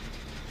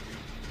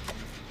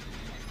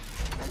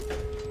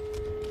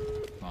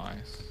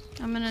 Nice.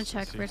 I'm gonna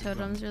check see for if we've got-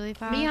 totems really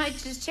fast. Mia,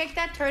 just check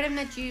that totem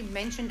that you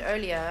mentioned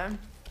earlier.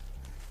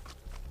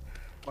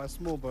 My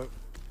small boat.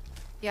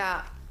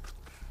 Yeah,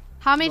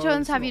 How many No,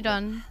 totems it's have not you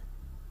done?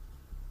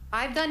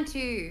 I've done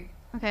 2.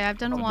 Okay, I've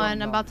done I've done 1. I'm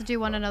none. about to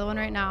do another one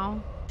right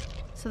now.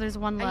 So there's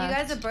 1 And left. you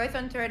guys are both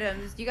on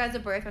totems. You guys are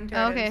both on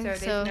Oh, totems. okay,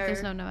 so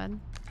there's no Noed.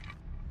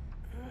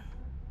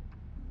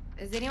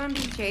 Is anyone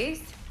being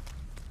chased?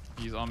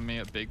 He's on me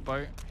at Big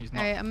Boat. He's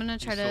not. Alright, I'm gonna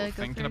try he's to sort of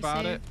go thinking for a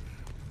about save. it.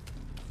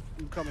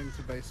 I'm coming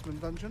to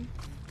basement dungeon.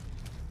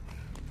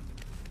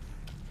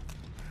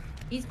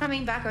 He's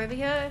coming back over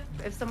here.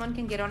 If someone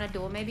can get on a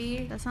door,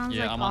 maybe. That sounds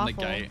Yeah, like I'm awful. on the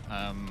gate.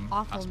 Past Big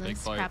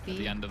Awfulness, Boat Cappy. at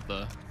the end of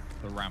the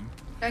ramp.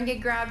 Don't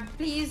get grabbed,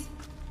 please.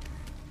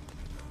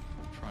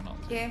 Try not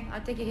to. Okay,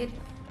 I'll take a hit.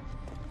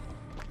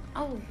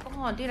 Oh,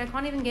 God, dude, I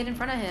can't even get in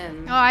front of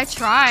him. Oh, I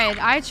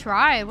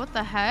tried. What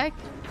the heck?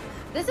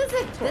 This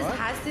alright.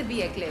 has to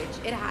be a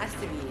glitch. It has to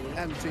be.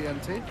 And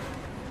TNT.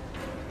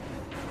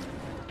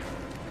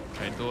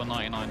 Okay, door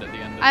 99 at the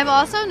end. I've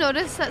also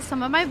noticed that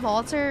some of my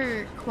vaults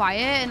are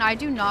quiet, and I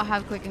do not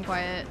have quick and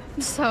quiet.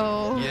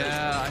 So.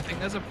 Yeah, I think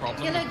there's a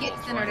problem. You're gonna with get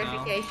vaults the right now.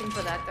 notification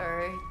for that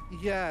though.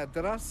 Yeah,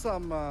 there are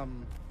some. I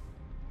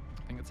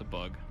think it's a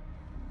bug.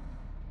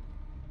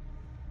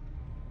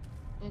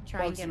 I'm gonna try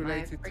and Bugs get my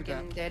related to freaking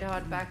that. dead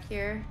hard back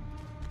here.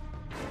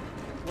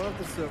 One of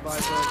the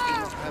survivors did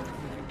not have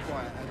quick and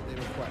quiet, and they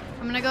were quiet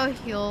I'm gonna go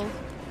heal.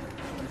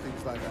 and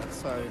things like that.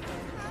 So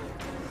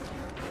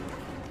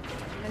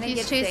And they He's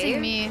get chasing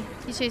saved. me.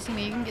 He's chasing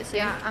me. You can get saved.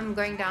 Yeah, I'm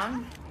going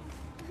down.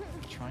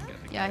 Try and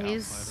get the Yeah, guy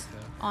he's outside of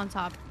there. on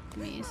top of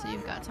me, so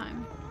you've got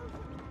time.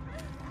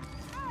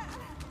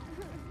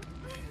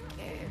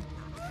 Okay.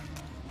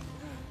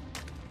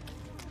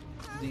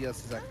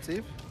 DS is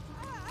active.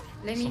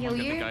 Let me Someone heal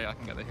get the you. guy, I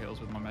can get the heals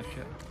with my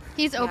medkit.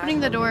 He's Yeah, opening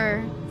the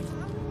door.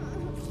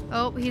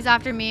 Oh, he's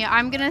after me.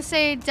 I'm gonna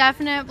say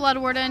definite Blood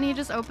Warden. He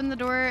just opened the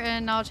door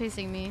and now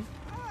chasing me.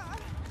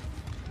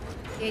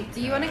 Okay,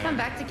 do you want to come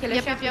back to Killer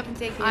Yep, Shop? yep, We can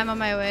take yep. it. I'm on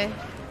my way.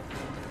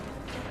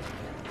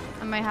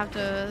 I might have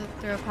to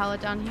throw a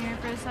pallet down here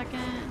for a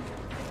second.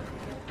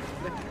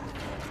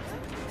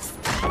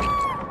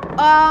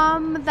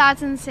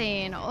 That's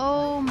insane.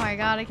 Oh my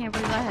god, I can't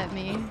believe that hit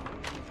me. Can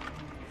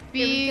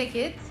we take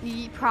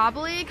it?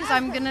 Probably, because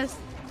I'm gonna.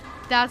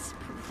 That's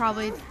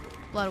probably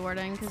Blood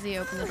Warden, because he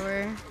opened the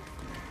door.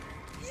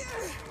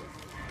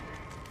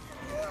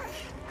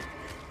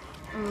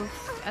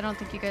 Oof, I don't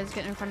think you guys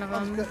get in front of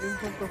I'm him. getting in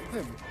front of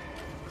him.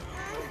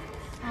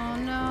 Oh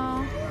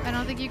no, I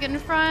don't think you get in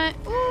front.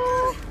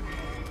 Ooh.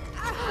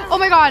 Oh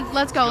my god,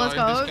 let's go, let's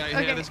go. This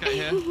guy here, this guy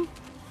here.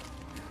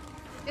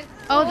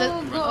 Oh,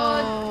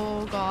 God.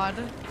 oh god.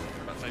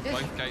 I'd say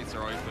both gates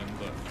are open,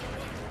 but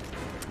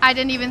I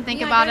didn't even think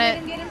Yeah, about don't let it.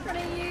 him get in front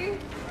of you.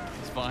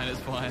 it's fine, it's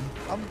fine.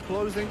 I'm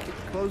closing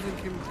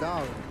him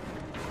down.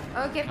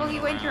 Oh, careful, he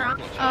went around.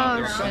 Watch Oh, out,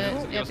 you're shit. around. It's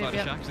Yep, at the other yep, side of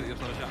yep. Shack, it's at the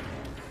other side of Shack.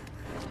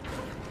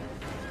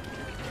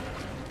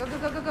 Go, go,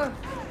 go, go, go.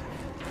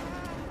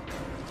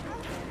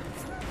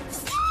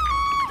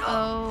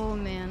 Oh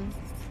man.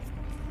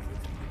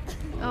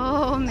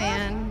 Oh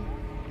man.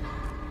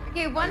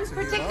 Okay, one Thanks,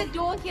 protect the Anita.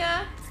 door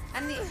here.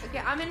 And the, okay,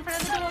 I'm in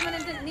front of the door. I'm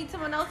gonna need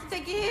someone else to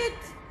take a hit.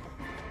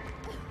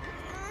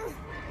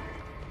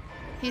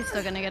 He's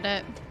still gonna get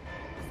it.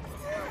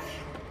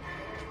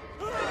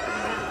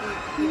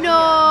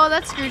 No,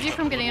 that screwed you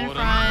from getting in Blood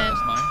Warden, front. let us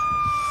know.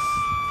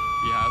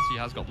 He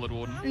has got Blood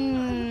Warden.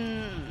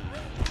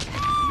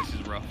 This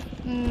is rough.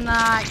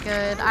 Not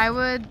good. I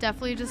would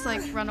definitely just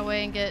like run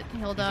away and get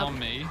healed He's up. on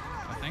me,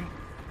 I think.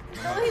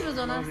 Oh, he was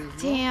on us.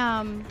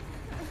 Damn.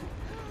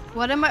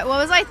 What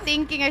was I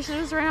thinking? I should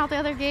have just ran out the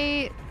other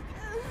gate.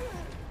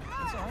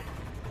 It's alright.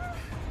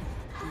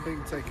 I'm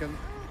being taken.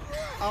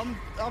 I'm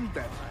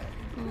dead.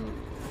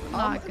 Not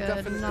I'm good,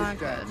 definitely not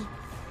dead. good.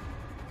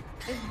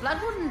 Is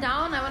Blood Warden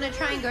down? I want to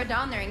try and go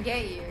down there and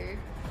get you.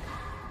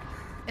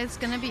 It's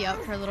gonna be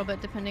up for a little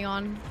bit depending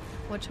on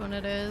which one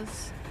it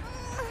is.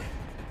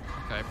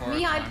 Okay, borrow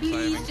Me, time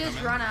please saving just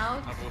coming. run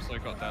out. I've also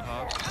got that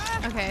heart.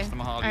 Okay.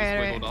 MisterMihaly's Alright,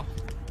 wiggled off.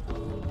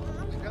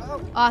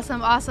 Go. Awesome,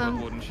 Blood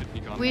awesome. Warden should be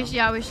gone We now.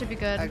 yeah, we should be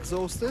good.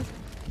 Exhausted.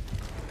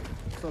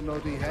 So no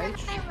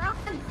DH.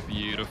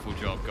 Beautiful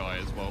job,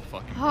 guys. Well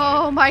fucking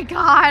Oh my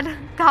god.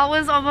 That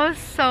was almost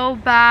so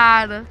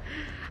bad.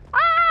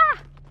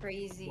 Ah!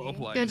 Crazy. Well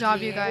played. Good job,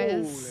 you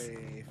guys.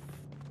 Holy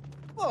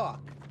fuck.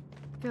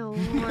 Good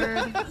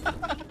lord.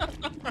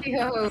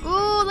 Yo.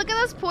 Ooh, look at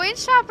those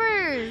points,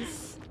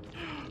 Chapperz.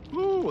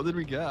 Ooh, what did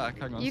we get?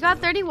 Hang on. You got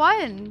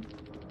 31.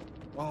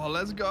 Oh,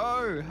 let's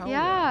go. Hell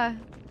Yeah.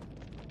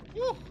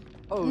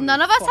 Holy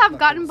None of us fuck, have that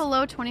gotten was-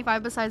 below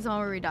 25 besides the one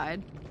where we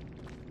died.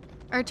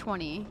 Or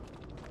 20.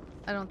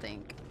 I don't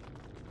think.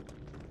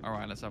 All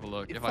right, let's have a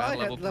look. If If I had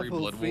level had 3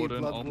 Blood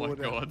Warden, oh my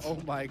Warden, god. Oh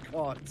my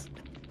god.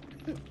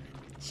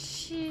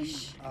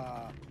 Sheesh.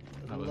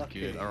 That was lucky.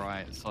 good. All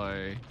right,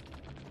 so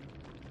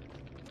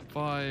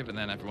 5, and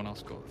then everyone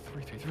else got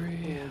 3, 3,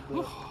 3.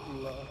 All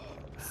the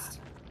last.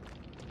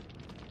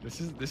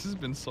 This has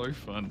been so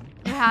fun.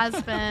 It has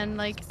been.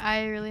 Like,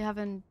 I really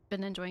haven't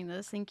been enjoying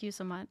this. Thank you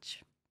so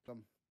much.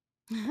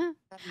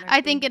 I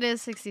think it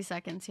is 60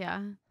 seconds,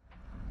 yeah.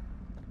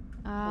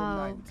 Oh,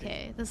 90.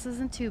 okay. This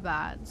isn't too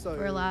bad So,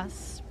 for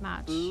last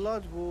match.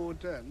 Blood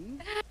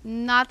Warden.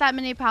 Not that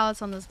many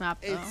pallets on this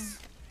map, though. It's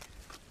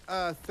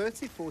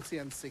 30, 40,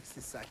 and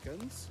 60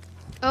 seconds.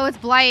 Oh, it's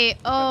Blight.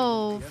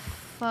 Oh, Yeah.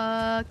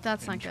 fuck.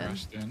 That's not good.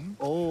 Interesting.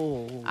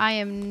 Oh. I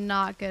am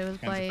not good with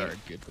Ken's a Blight. very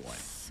good boy.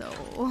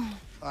 So.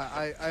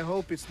 I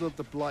hope it's not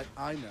the blight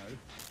I know.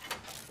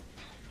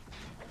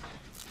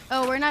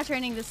 Oh, we're not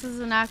training. This is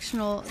an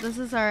actual. This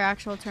is our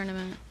actual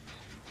tournament.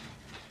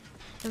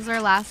 This is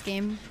our last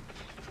game.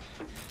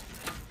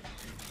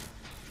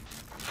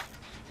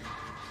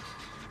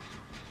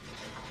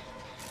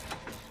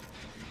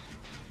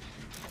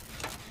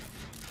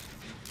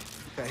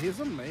 Okay, he's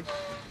on me.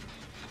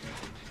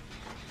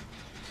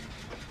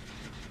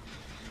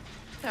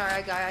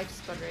 Sorry, guy, I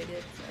just got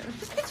raided. So.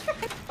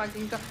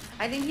 Fucking go.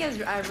 I think he has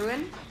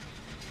ruin.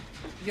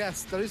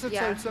 Yes, there is a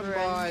Yeah, totem we're in.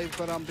 by,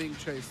 but I'm being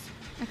chased.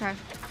 Okay.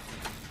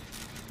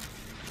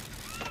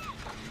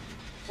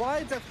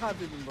 Why that had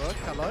didn't work?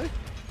 Hello.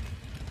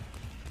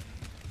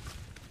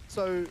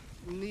 So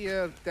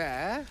near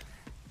there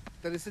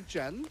is a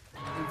gen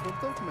in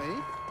front of me,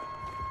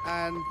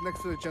 and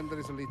next to the gen there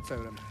is a lead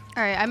totem.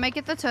 All right, I might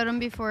get the totem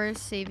before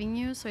saving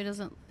you, so he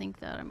doesn't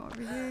think that I'm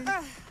over here.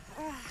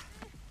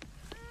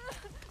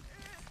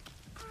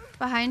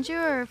 Behind you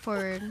or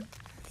forward?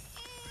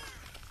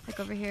 Like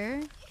over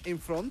here? In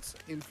front,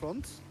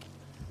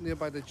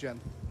 nearby the gen.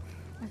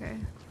 Okay.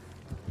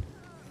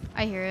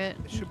 I hear it.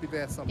 It should be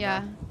there somewhere.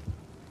 Yeah.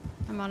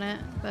 I'm on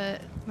it,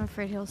 but I'm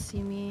afraid he'll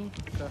see me.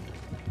 Okay.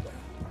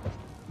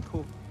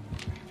 Cool. Do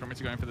you want me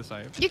to go in for the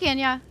save? You can,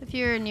 yeah, if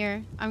you're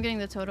near. I'm getting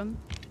the totem.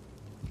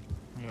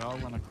 Yeah, I'll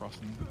run across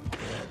and...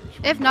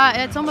 If not,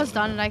 it's almost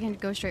done and I can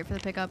go straight for the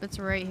pickup. It's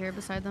right here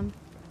beside them.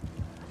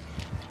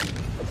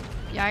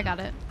 Yeah, I got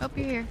it. Oh,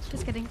 you're here.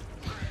 Just kidding.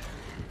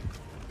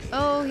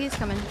 Oh, he's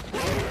coming.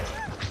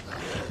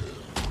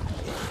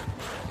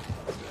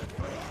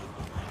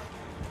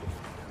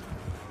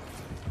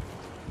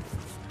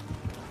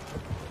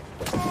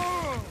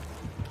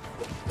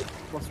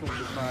 What's wrong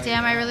with my,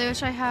 Damn, I really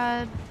wish I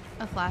had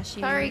a flashy.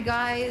 Sorry,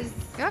 guys.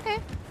 You're okay.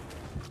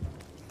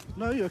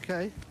 No, you're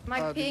okay.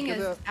 My ping did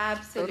you is get a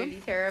absolutely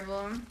totem?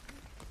 terrible.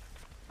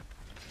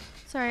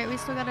 It's alright, we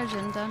still got our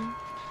gym done.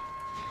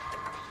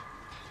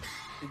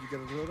 Did you get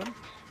a totem?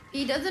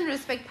 He doesn't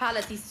respect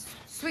pallets. He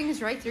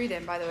swings right through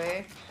them, by the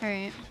way.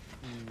 Alright.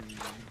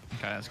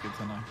 Okay, that's good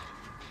to know.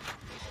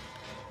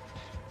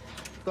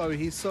 So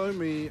he saw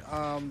me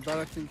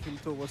directing him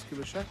towards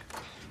Killer Shack.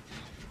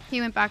 He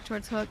went back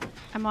towards Hook.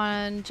 I'm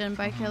on Gen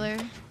by Killer.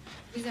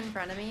 He's in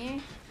front of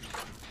me.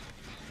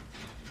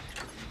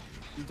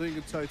 I'm doing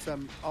a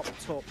totem up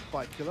top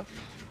by Killer.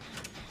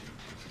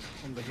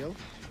 On the hill.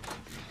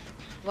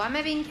 Why am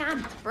I being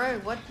camped? Bro,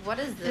 what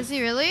is this? Is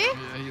he really?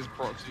 Yeah, he's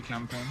proxy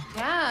camping.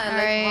 Yeah,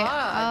 Alright.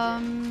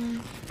 like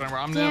what? Don't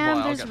worry, I'm nearby. Damn,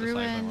 I'll there's get the save,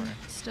 don't ruin worry.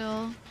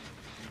 still.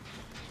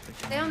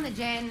 Stay on the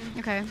gen.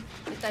 Okay.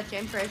 With that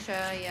gen pressure,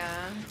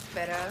 yeah, it's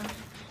better.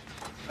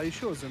 Are you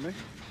sure, Zumi?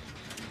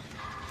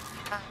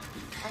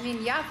 I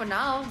mean, yeah, for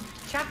now.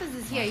 Chapperz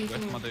is here. Nice You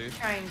whiff, can my dude.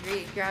 try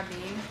and grab me.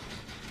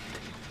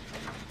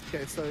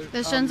 Okay, so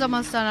This gen's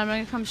almost done. I'm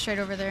gonna come straight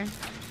over there.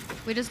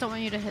 We just don't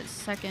want you to hit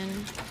second.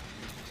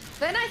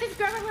 Then I just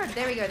grab my word.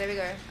 There we go.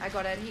 I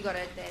got it. He got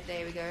it.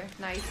 There we go.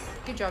 Nice.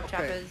 Good job, okay,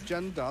 Chapperz.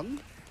 gen done.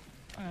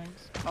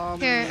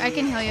 Thanks. Here, I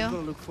can heal you. I'm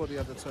gonna look for the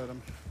other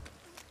totem.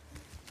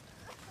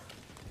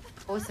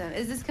 Awesome.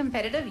 Is this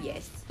competitive?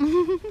 Yes.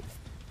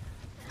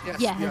 Yes,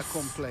 Yes. we are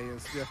comp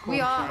players.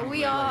 We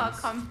are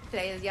comp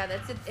players. Yeah,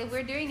 that's it.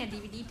 We're doing a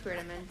DBD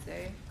tournament, so.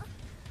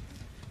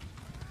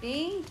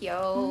 Thank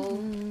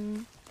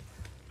you.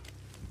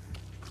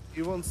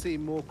 You won't see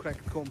more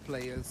cracked comp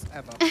players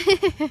ever.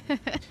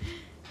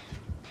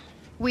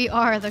 We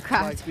are the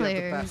craft Like, we are the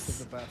players. best of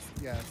the best.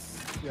 Yes.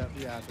 Yeah,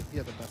 we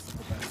are the best of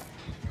the best.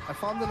 I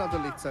found another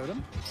lead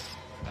totem.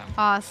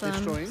 Awesome.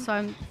 Destroying. So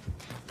I'm.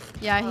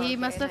 Yeah, he Okay,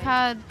 must have nice.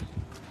 had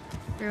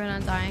ruin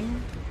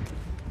undying.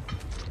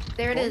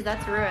 There it is.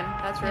 That's ruin.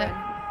 That's ruin.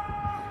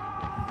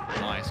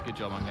 Nice, good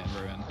job on getting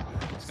ruined.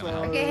 It's gonna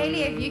So- help. Okay,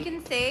 Haley, if you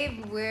can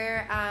save,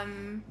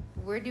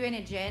 we're doing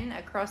a gen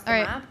across the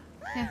Alright. map.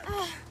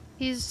 Yeah.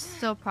 He's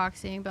still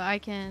proxying, but I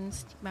can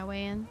sneak my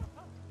way in.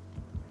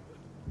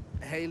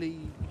 Haley,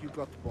 you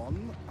got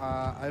one.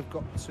 I've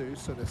got two,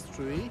 so there's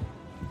three.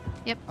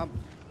 Yep.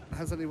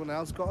 Has anyone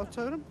else got a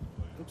totem?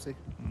 Oopsie.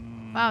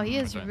 Wow, he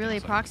I is don't really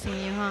think so.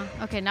 proxying you, huh?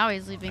 Okay, now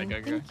he's leaving.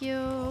 Okay, go. Thank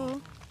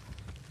you.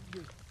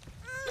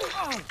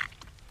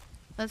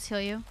 Let's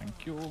heal you.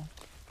 Thank you.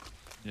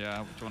 Yeah,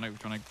 do you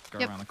wanna go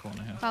Yep. around the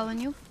corner here? Following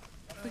you.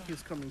 I think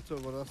he's coming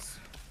toward us.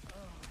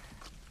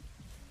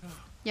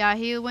 Yeah,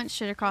 he went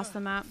straight across the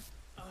map.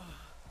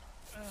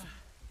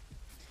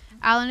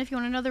 Alan, if you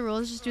want to know the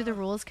rules, just do the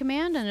rules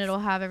command and it'll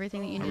have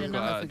everything that you need to We've know.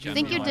 got a gen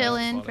Thank you, behind us,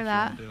 Dylan, so for if you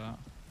that. wanna do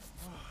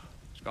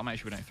Just gotta make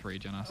sure we don't 3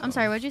 gen ourselves. I'm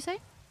sorry, what'd you say?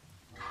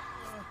 So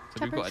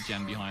we've got Chapperz? a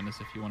gen behind us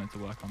if you wanted to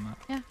work on that.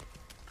 Yeah.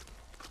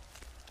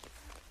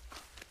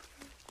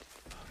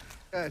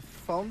 I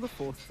found the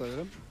fourth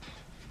totem.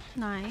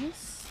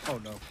 Nice. Oh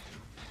no.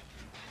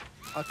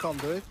 I can't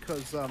do it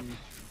because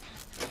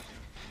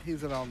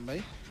he's around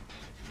me.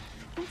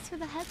 Thanks for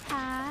the head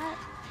pat.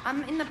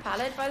 I'm in the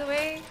pallet, by the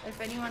way. If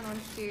anyone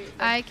wants to. Like...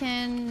 I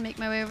can make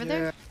my way over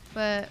there,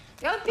 but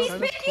Yo, Kind of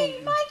peacemaking!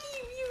 cool. Mikey,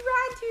 you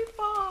ran too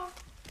far.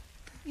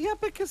 Yeah,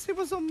 because he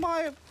was on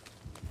my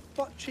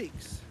butt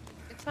cheeks.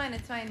 It's fine,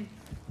 it's fine.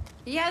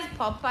 He has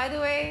pop, by the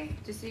way,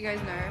 just so you guys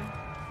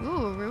know.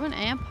 ooh, ruin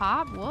and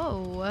pop.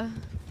 Whoa.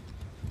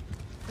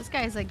 This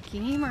guy's a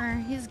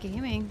gamer. He's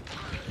gaming.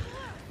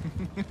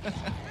 Okay,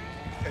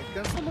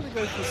 can somebody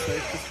go for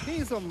safe? Because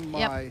he's on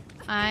my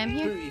I'm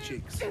here. booty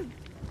cheeks.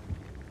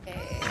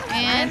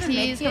 And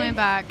he's coming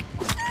back.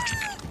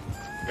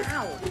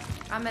 Ow.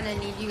 I'm gonna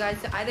need you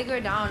guys to either go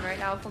down right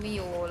now for me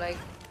or like.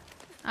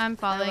 I'm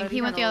following. whatever He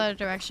you went the wanna- other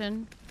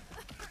direction.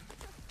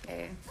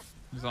 Okay.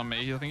 He's on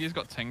me. I think he's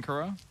got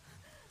Tinkerer.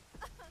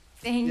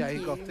 Thank Yeah, you.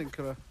 he got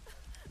Tinkerer.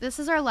 This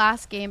is our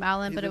last game,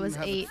 Alan, He but it was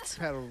didn't have a 8.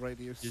 peril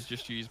radius. He's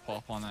just used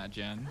pop on that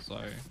gen, so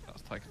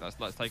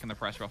that's taking the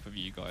pressure off of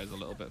you guys a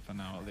little bit for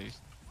now, at least.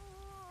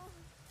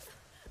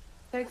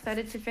 So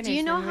excited to finish. Do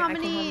you know and how I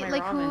can have many, my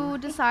like, ramen. who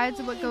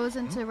decides what goes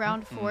into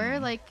round 4?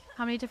 Like,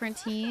 how many different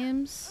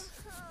teams?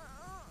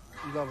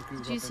 You love a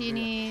good Do you ramen, see do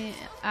any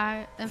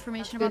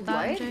information Good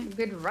about that, what? MJ?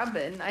 Good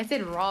rubbin. I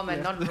said ramen,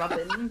 Yeah. not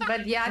rubbin.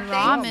 But yeah,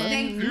 Ramen.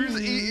 thanks.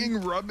 Who's eating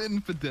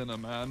rubbin for dinner,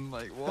 man?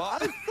 Like,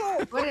 what?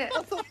 What it-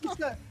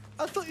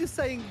 I thought you were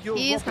saying you're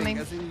He is robbing coming.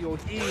 as in your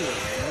healing, you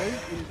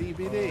know, in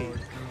DBD.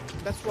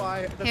 That's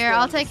why. That's Here, why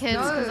I'll I'm take just-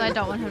 hits because I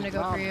don't want him to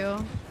go for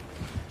you.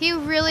 He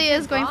really I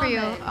is said going for you.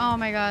 ramen. Oh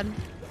my god.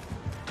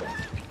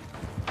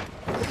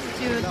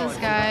 Dude, No, this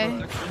I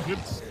guy.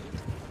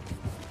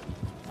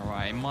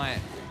 Alright, might.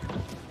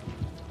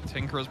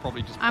 Tinker's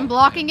probably just. I'm popped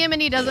blocking in. him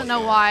and he doesn't know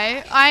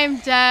why. I'm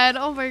dead.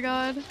 Oh my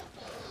god.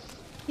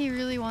 He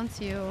really wants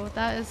you.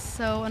 That is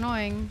so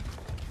annoying.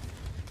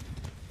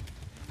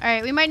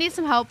 Alright, we might need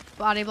some help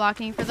body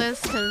blocking for this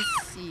because,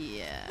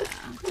 yeah.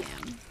 Damn.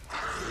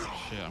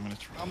 Shit, I'm gonna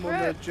try. I'm on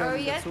the gen Oh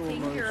yes, that's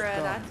almost Tinkera,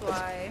 done. that's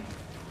why.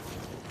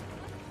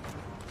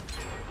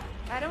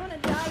 I don't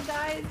want to die,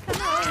 guys.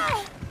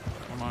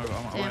 Come on.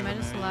 Damn, I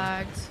just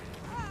lagged.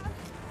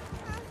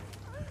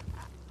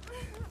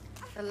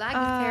 The lag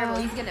is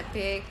terrible. He's gonna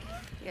pick.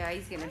 Yeah,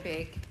 he's gonna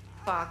pick.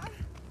 Fuck.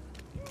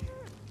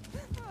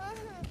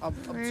 I'm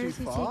Where too is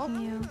he far.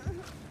 taking you?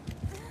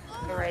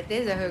 Alright,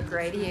 there's a hook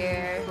right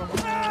here.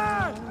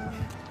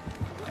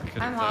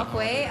 I'm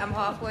halfway. I'm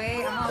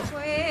halfway. I'm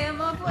halfway. I'm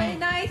halfway.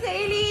 Nice,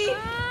 Haley.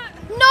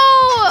 No!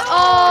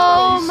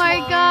 Oh my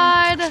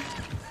god.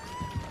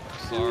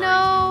 Sorry,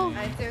 No.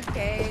 Zumi. It's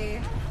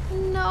okay.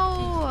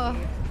 No.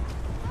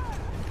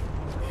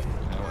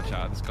 Yeah, watch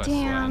out, this guy's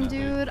Damn,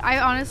 sweating at me. dude. I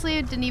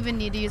honestly didn't even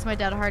need to use my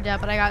dead hard yet,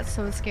 but I got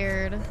so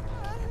scared.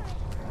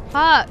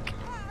 Fuck.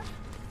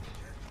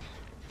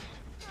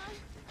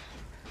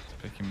 It's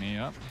picking me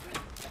up.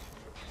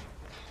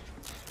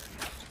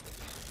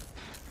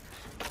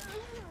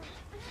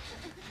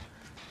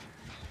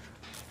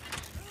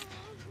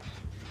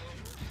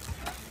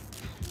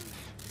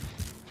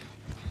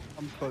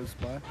 I'm close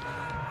by.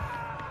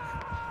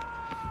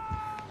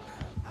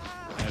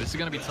 Yeah, this is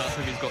gonna be tough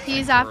if he's got.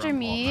 He's Tinkerer after on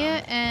me,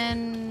 bot,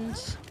 man.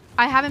 and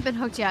I haven't been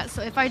hooked yet.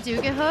 So if I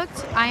do get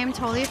hooked, I am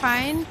totally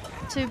fine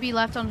to be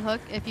left on hook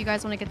if you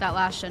guys want to get that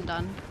last shin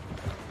done.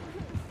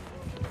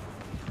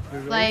 You're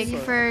really Like,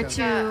 sorry, for I can't-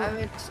 two- Yeah, I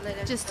would let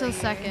him Just play till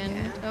second.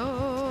 yeah.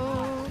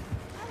 Oh.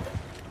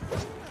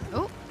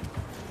 Oh.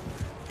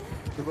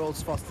 The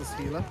world's fastest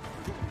healer.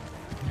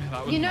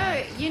 That was You know,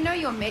 mad.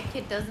 your med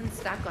kit doesn't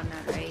stack on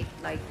that, right?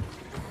 Like,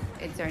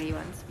 it's only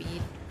 1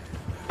 speed.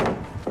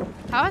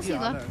 How has he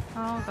Yeah, I left?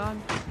 Oh god.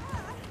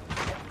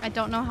 I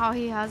don't know how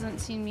he hasn't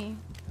seen me.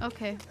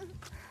 Okay.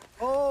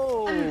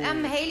 Oh!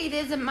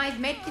 Haley, my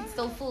med kit's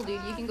still full,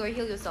 dude. You can go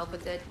heal yourself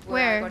with it.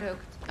 Where? I got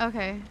hooked.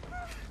 Okay.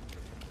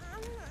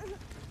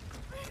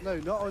 No,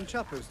 not on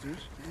Chapperz, dude.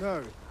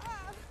 No.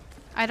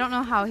 I don't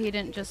know how he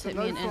didn't just hit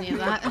me in any of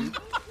that.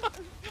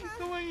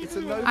 It's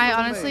a no I from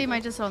honestly me.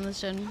 might just own this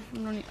gen.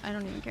 I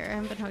don't even care. I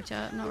haven't been hooked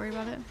yet. I'm not worried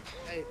about it.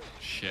 Hey,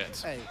 Shit.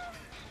 hey.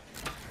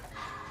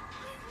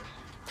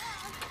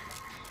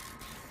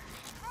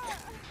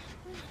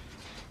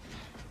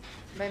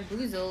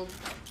 Bamboozled.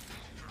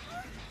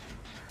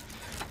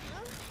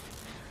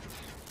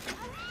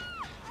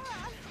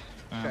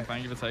 Okay.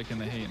 Thank you for taking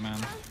the heat, man.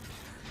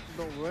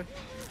 Don't worry.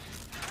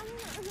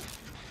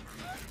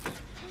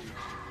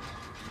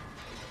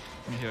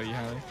 Let me heal you,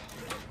 Harry.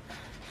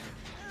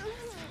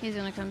 He's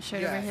gonna come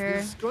straight Yeah, over here.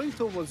 he's going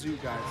towards you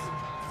guys.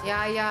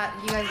 Yeah, you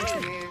guys need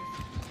to move.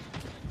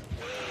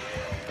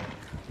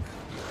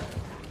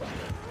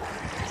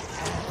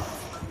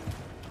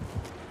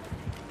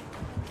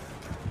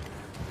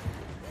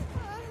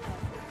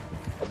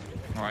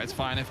 Alright, it's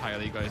fine if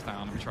Haley goes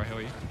down. Let me try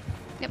heal you.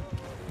 Yep.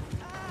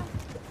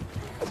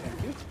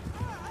 Thank you.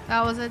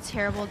 That was a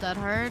terrible dead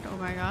hard. Oh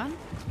my god.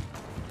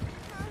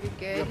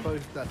 You're You're good.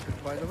 both dead,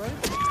 by the way.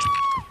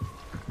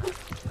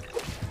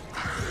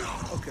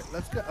 Okay,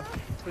 let's get a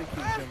freaking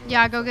general.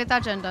 Yeah, go get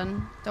that gen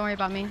done. Don't worry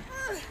about me.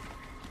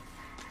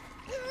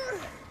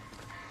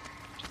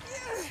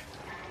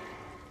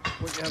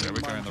 What you have Yeah, in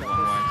we're going mind, the Chapperz?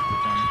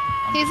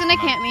 wrong way. He's gonna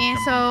camp me,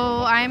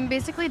 so I'm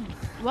basically...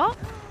 Well,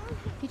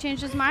 he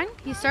changed his mind.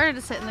 He started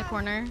to sit in the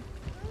corner.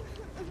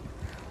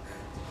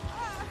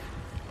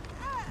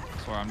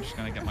 Sorry, I'm just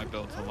gonna get my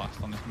build to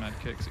last on this med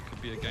kick, 'cause it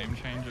could be a game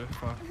changer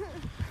for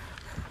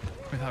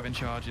with having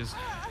charges.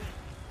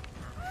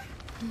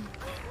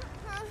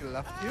 He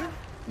left you?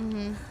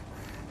 Mm-hmm.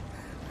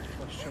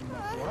 Question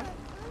mark what?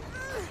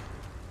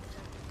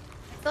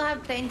 Still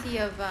have plenty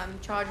of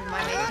charge in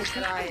my med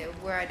kit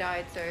where I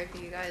died, so if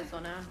you guys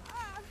wanna.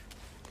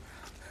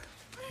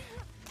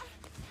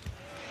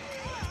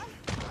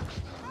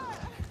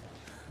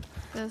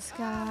 This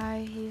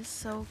guy, he's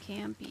so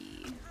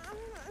campy.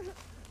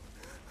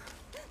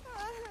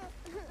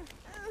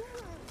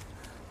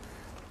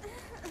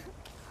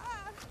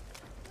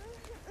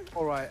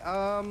 Alright,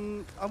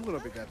 I'm gonna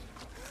be dead.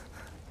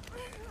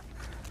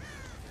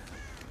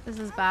 This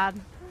is bad.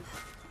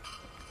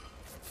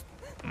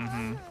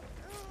 Mm-hmm.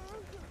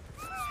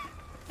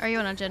 Are you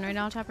on a gen right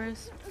now,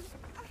 Chapperz?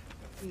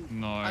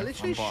 No, I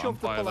literally I'm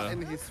shoved the by bullet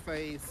in his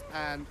face,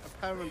 and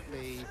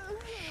apparently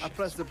I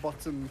pressed the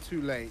button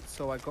too late,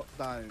 so I got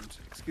downed.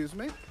 Excuse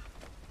me?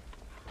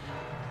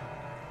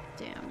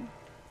 Damn.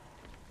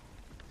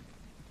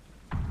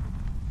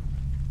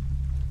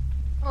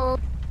 Oh.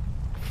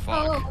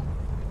 Fuck. Oh.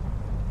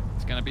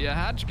 It's gonna be a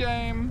hatch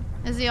game.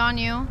 Is he on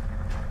you?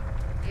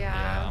 Yeah,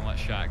 Yeah. I'm like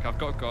Shaq. I've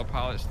got God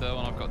Pallet still,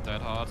 and I've got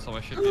Dead Hard, so I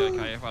should be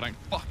okay if I don't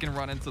fucking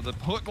run into the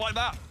hook like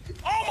that.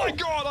 Oh my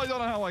god, I don't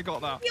know how I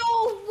got that.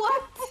 Yo,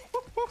 what?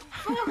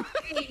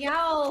 Okay,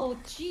 yo,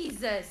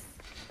 Jesus.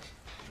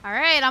 All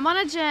right, I'm on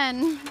a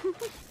gen.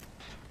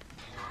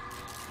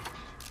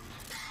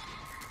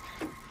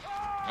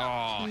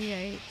 Oh,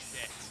 Yikes.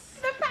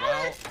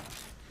 well,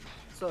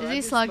 So Is at he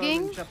this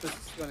slugging? moment, Chapperz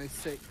is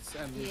 26,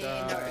 and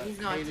Yeah, no, he's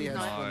not, Haley he's has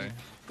not. no,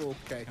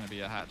 24k. it's gonna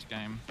be a hatch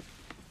game.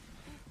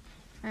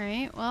 All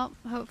right, well,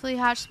 hopefully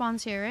hatch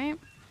spawns here, right?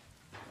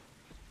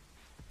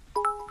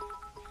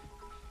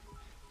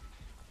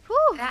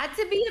 Whew. It had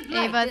to be a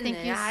blight, Ava, didn't thank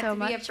it? you It had so to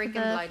be a much for freaking the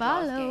blight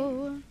last game.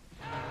 follow.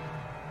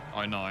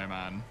 I know,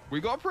 man. We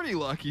got pretty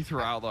lucky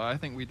throughout, though. I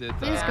think we did.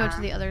 Please go Yeah.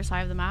 to the other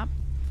side of the map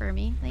for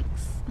me,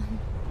 thanks.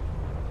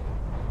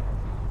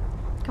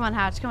 Come on,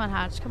 hatch. Come on,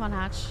 hatch. Come on,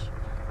 hatch.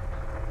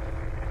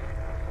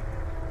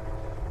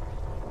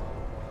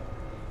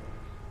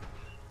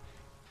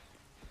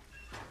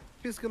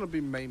 If it's gonna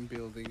be main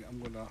building,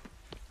 I'm gonna.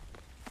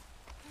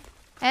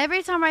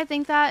 Every time I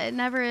think that, it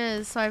never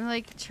is. So I'm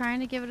like trying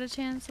to give it a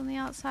chance on the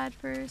outside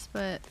first,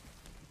 but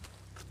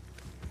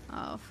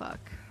oh fuck.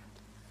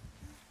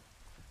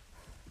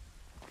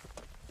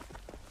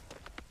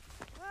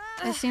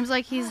 It seems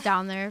like he's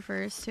down there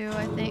first too,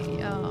 I think.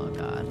 Oh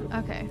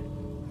god. Okay.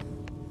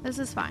 This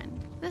is fine.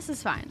 This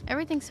is fine.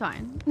 Everything's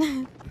fine.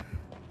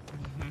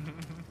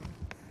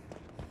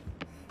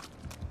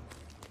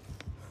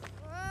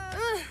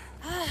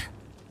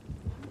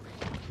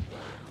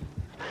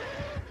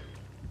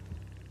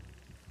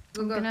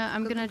 I'm gonna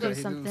do Okay, he didn't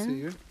see something.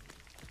 you.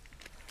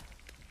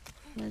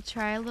 I'm gonna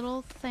try a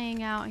little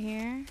thing out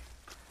here.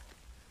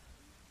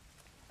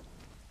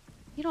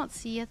 You don't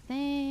see a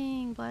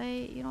thing,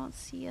 Blight. You don't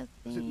see a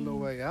thing. Is it no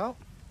way out?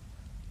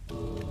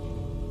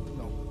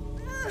 No.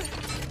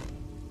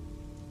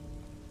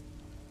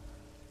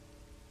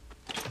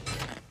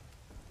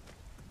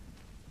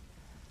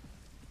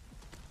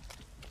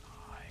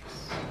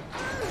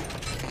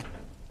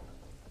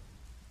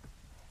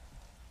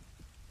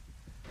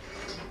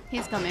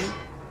 He's coming.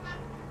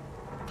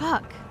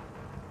 Fuck.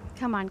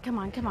 Come on, come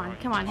on, come on,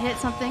 come on. Hit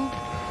something.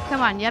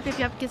 Come on. Yep, yep,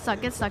 yep. Get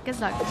stuck, get stuck, get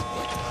stuck.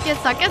 Get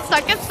stuck, get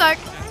stuck, get stuck.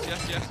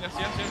 Yes.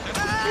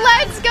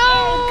 Let's go!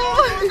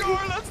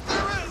 Oh, let's do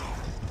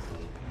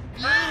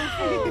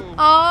it!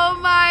 Oh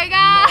my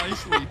god!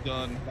 Nicely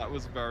done. That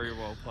was very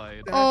well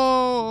played.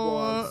 Oh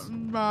was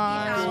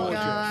my gorgeous.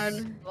 god.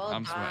 Well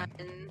I'm done.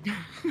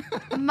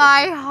 My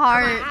My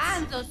heart.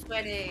 hands are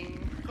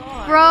sweating.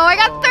 God. Bro, I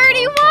got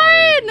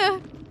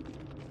 31!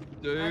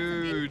 Dude,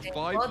 amazing. 5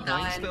 Well points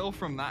done. still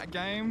from that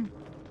game.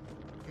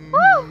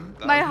 Woo!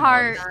 That My was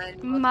heart. nice. Well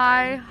done.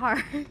 My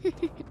heart.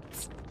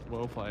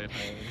 Well played,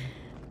 Haley.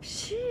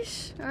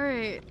 Sheesh.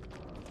 Alright.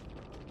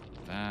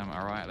 Damn,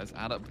 alright, let's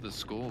add up the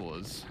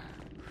scores.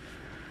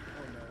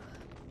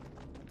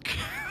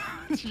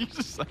 Did you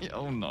just say,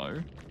 oh no?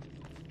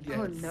 Yes.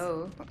 Oh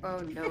no. Oh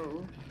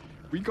no.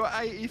 We got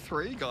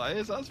 83,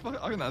 guys. I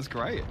think that's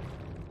great.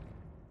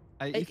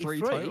 83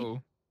 83?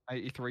 total.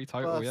 83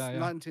 total, Plus yeah.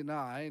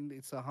 99,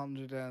 it's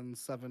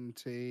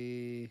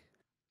 170.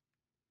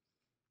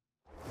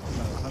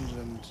 No,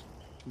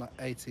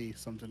 180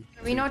 something.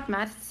 Are we not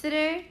maths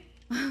today?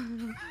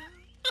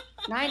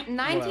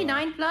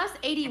 99 plus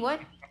 80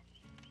 what?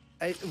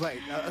 Wait,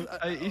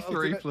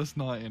 83 plus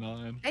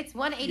 99. It's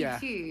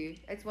 182.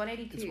 It's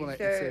 182. It's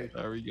 182.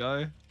 There we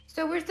go.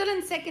 So we're still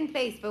in second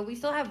place, but we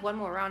still have one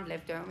more round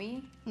left, don't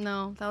we?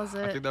 No, that was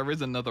I it. think there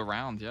is another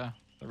round, yeah.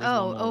 There is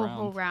Oh, one more round.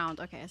 whole round.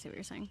 Okay, I see what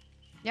you're saying.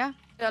 Yeah.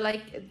 So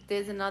like,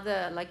 there's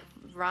another like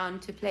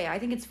round to play. I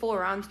think it's 4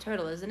 rounds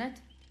total, isn't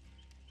it?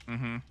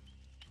 Mm-hmm.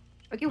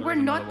 Okay, There we're is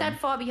not another that one.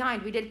 far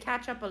behind. We did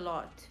catch up a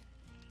lot.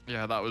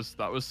 Yeah, that was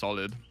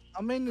solid.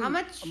 I mean, How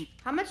much?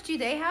 How much do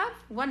they have?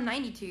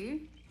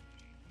 192.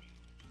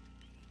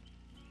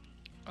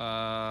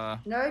 No,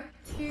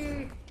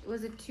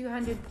 was it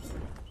 200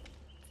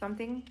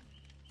 something?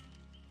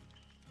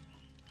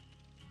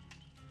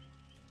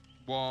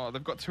 Well,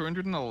 they've got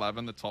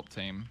 211, the top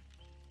team.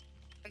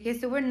 Okay,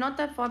 so we're not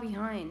that far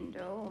behind.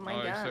 Oh my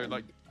god. So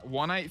like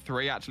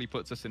 183 actually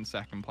puts us in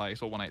second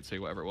place, or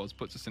 182, whatever it was,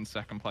 puts us in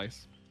second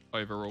place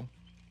overall.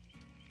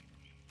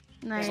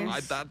 Nice.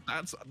 So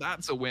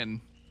that's a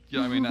win. You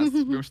know what I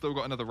mean? We've still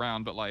got another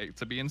round, but like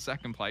to be in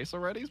second place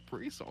already is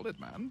pretty solid,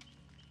 man.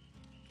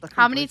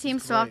 How many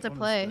teams still have to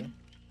play?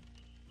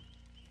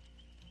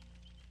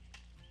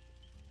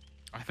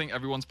 I think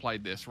everyone's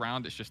played this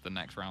round. It's just the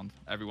next round.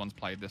 Everyone's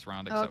played this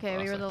round except Okay,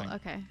 for we us, were I the think.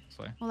 okay.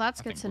 So Well,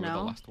 that's I good think to we were the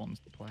know. last ones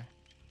to play.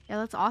 Yeah,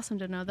 that's awesome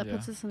to know. That Yeah.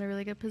 puts us in a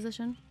really good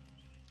position.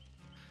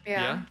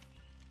 Yeah.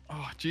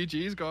 Oh,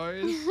 GG's,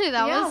 guys. That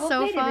Yeah, was well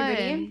so played, fun.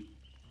 everybody.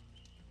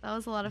 That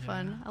was a lot of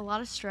fun. Yeah. A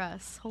lot of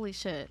stress. Holy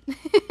shit.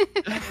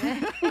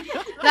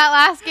 That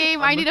last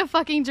game, I need a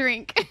fucking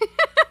drink.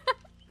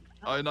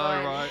 I know,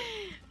 God. right?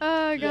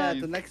 Oh Yeah,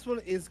 god. the next one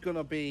is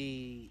gonna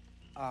be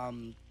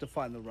the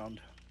final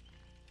round.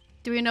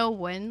 Do we know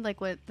when,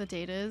 like, what the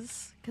date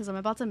is? Because I'm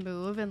about to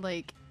move in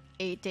like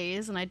 8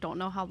 days, and I don't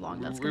know how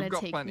long that's gonna We've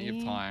got take plenty me.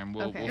 of time.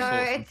 We'll, Okay. we'll No,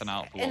 sort it's something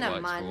out for in what a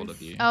works for all month.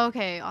 of you. Oh,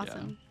 okay,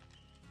 awesome.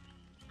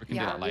 We can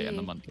Yeah, do that later in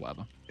the we- month,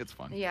 whatever. It's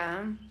fine.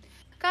 Yeah.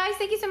 Guys,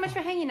 thank you so much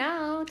for hanging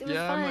out. It was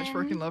Yeah, fun. much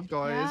freaking love,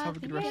 guys. Yeah, Have a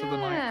good thank rest of the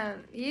night. Yeah,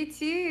 you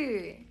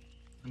too.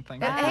 And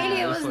thank Bye. you.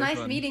 Haley, it was so nice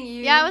fun. meeting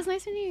you. Yeah, it was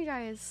nice meeting you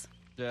guys.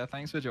 Yeah,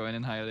 thanks for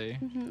joining, Haley.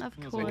 Mhm, of It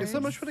was course. Thank you so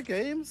much for the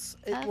games.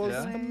 It Of was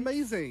course.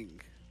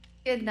 amazing.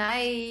 Good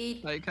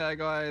night. Take care,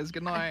 guys.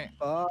 Good night.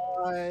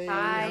 Bye. Have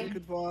Bye. a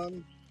good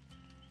one.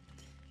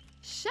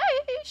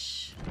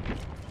 Sheesh.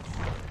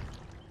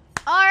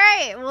 All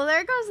right, well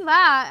there goes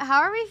that.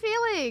 How are we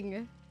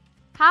feeling?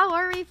 How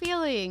are we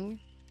feeling?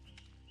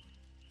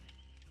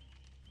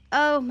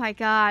 Oh my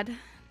god.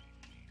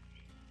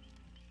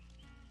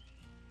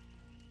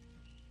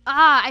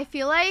 I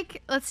feel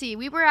like, let's see,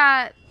 we were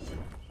at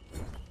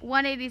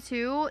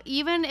 182.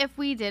 Even if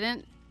we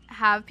didn't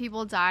have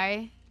people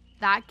die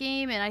that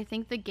game, and I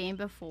think the game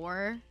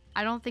before,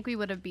 I don't think we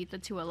would have beat the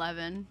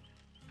 211.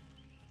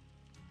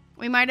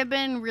 We might have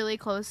been really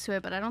close to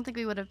it, but I don't think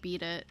we would have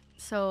beat it.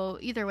 So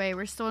either way,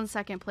 we're still in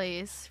second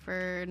place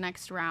for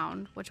next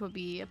round, which will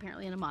be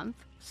apparently in a month.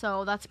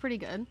 So that's pretty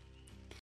good.